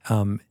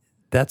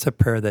 That's a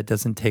prayer that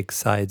doesn't take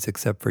sides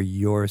except for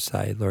your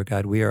side, Lord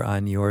God. We are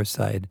on your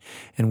side,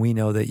 and we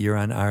know that you're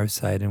on our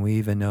side, and we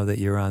even know that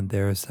you're on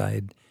their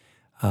side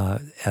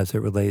as it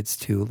relates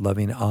to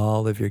loving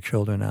all of your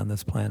children on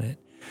this planet.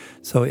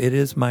 So it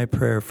is my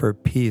prayer for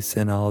peace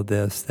in all of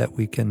this, that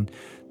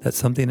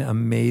something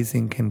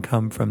amazing can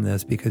come from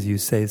this, because you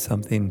say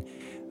something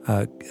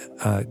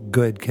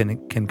good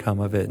can come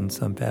of it in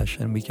some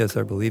fashion. We just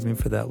are believing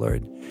for that,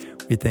 Lord.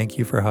 We thank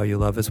you for how you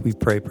love us. We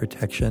pray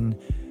protection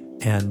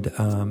and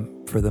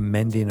for the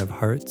mending of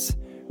hearts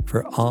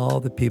for all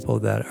the people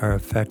that are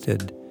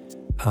affected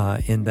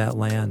in that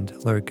land.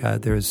 Lord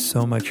God, there is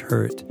so much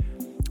hurt.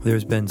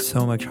 There's been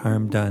so much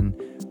harm done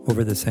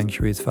over the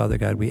centuries, Father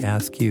God. We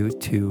ask you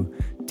to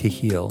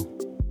heal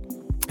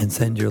and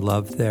send your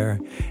love there,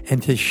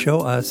 and to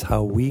show us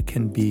how we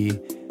can be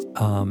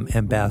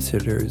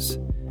ambassadors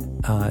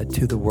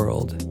to the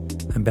world,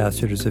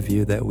 ambassadors of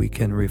you, that we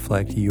can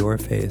reflect your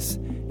face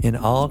in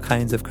all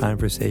kinds of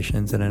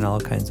conversations and in all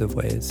kinds of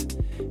ways.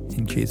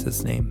 In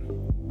Jesus' name.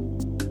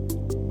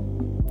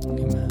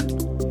 Amen.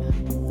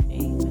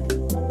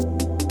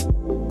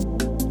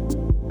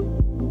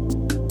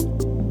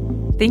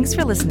 Thanks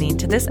for listening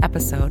to this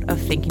episode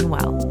of Thinking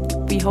Well.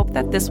 We hope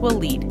that this will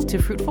lead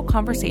to fruitful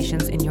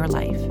conversations in your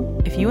life.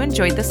 If you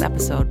enjoyed this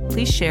episode,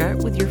 please share it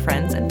with your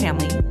friends and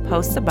family,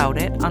 post about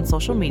it on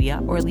social media,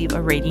 or leave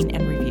a rating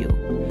and review.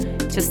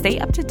 To stay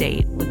up to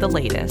date with the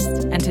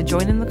latest and to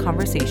join in the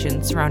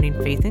conversation surrounding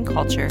faith and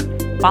culture,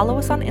 follow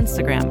us on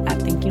Instagram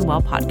at Thinking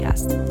Well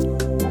Podcast.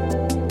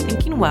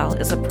 Thinking Well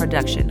is a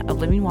production of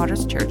Living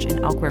Waters Church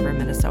in Elk River,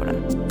 Minnesota.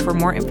 For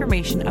more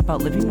information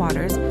about Living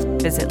Waters,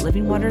 visit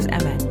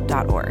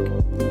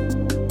livingwatersmn.org.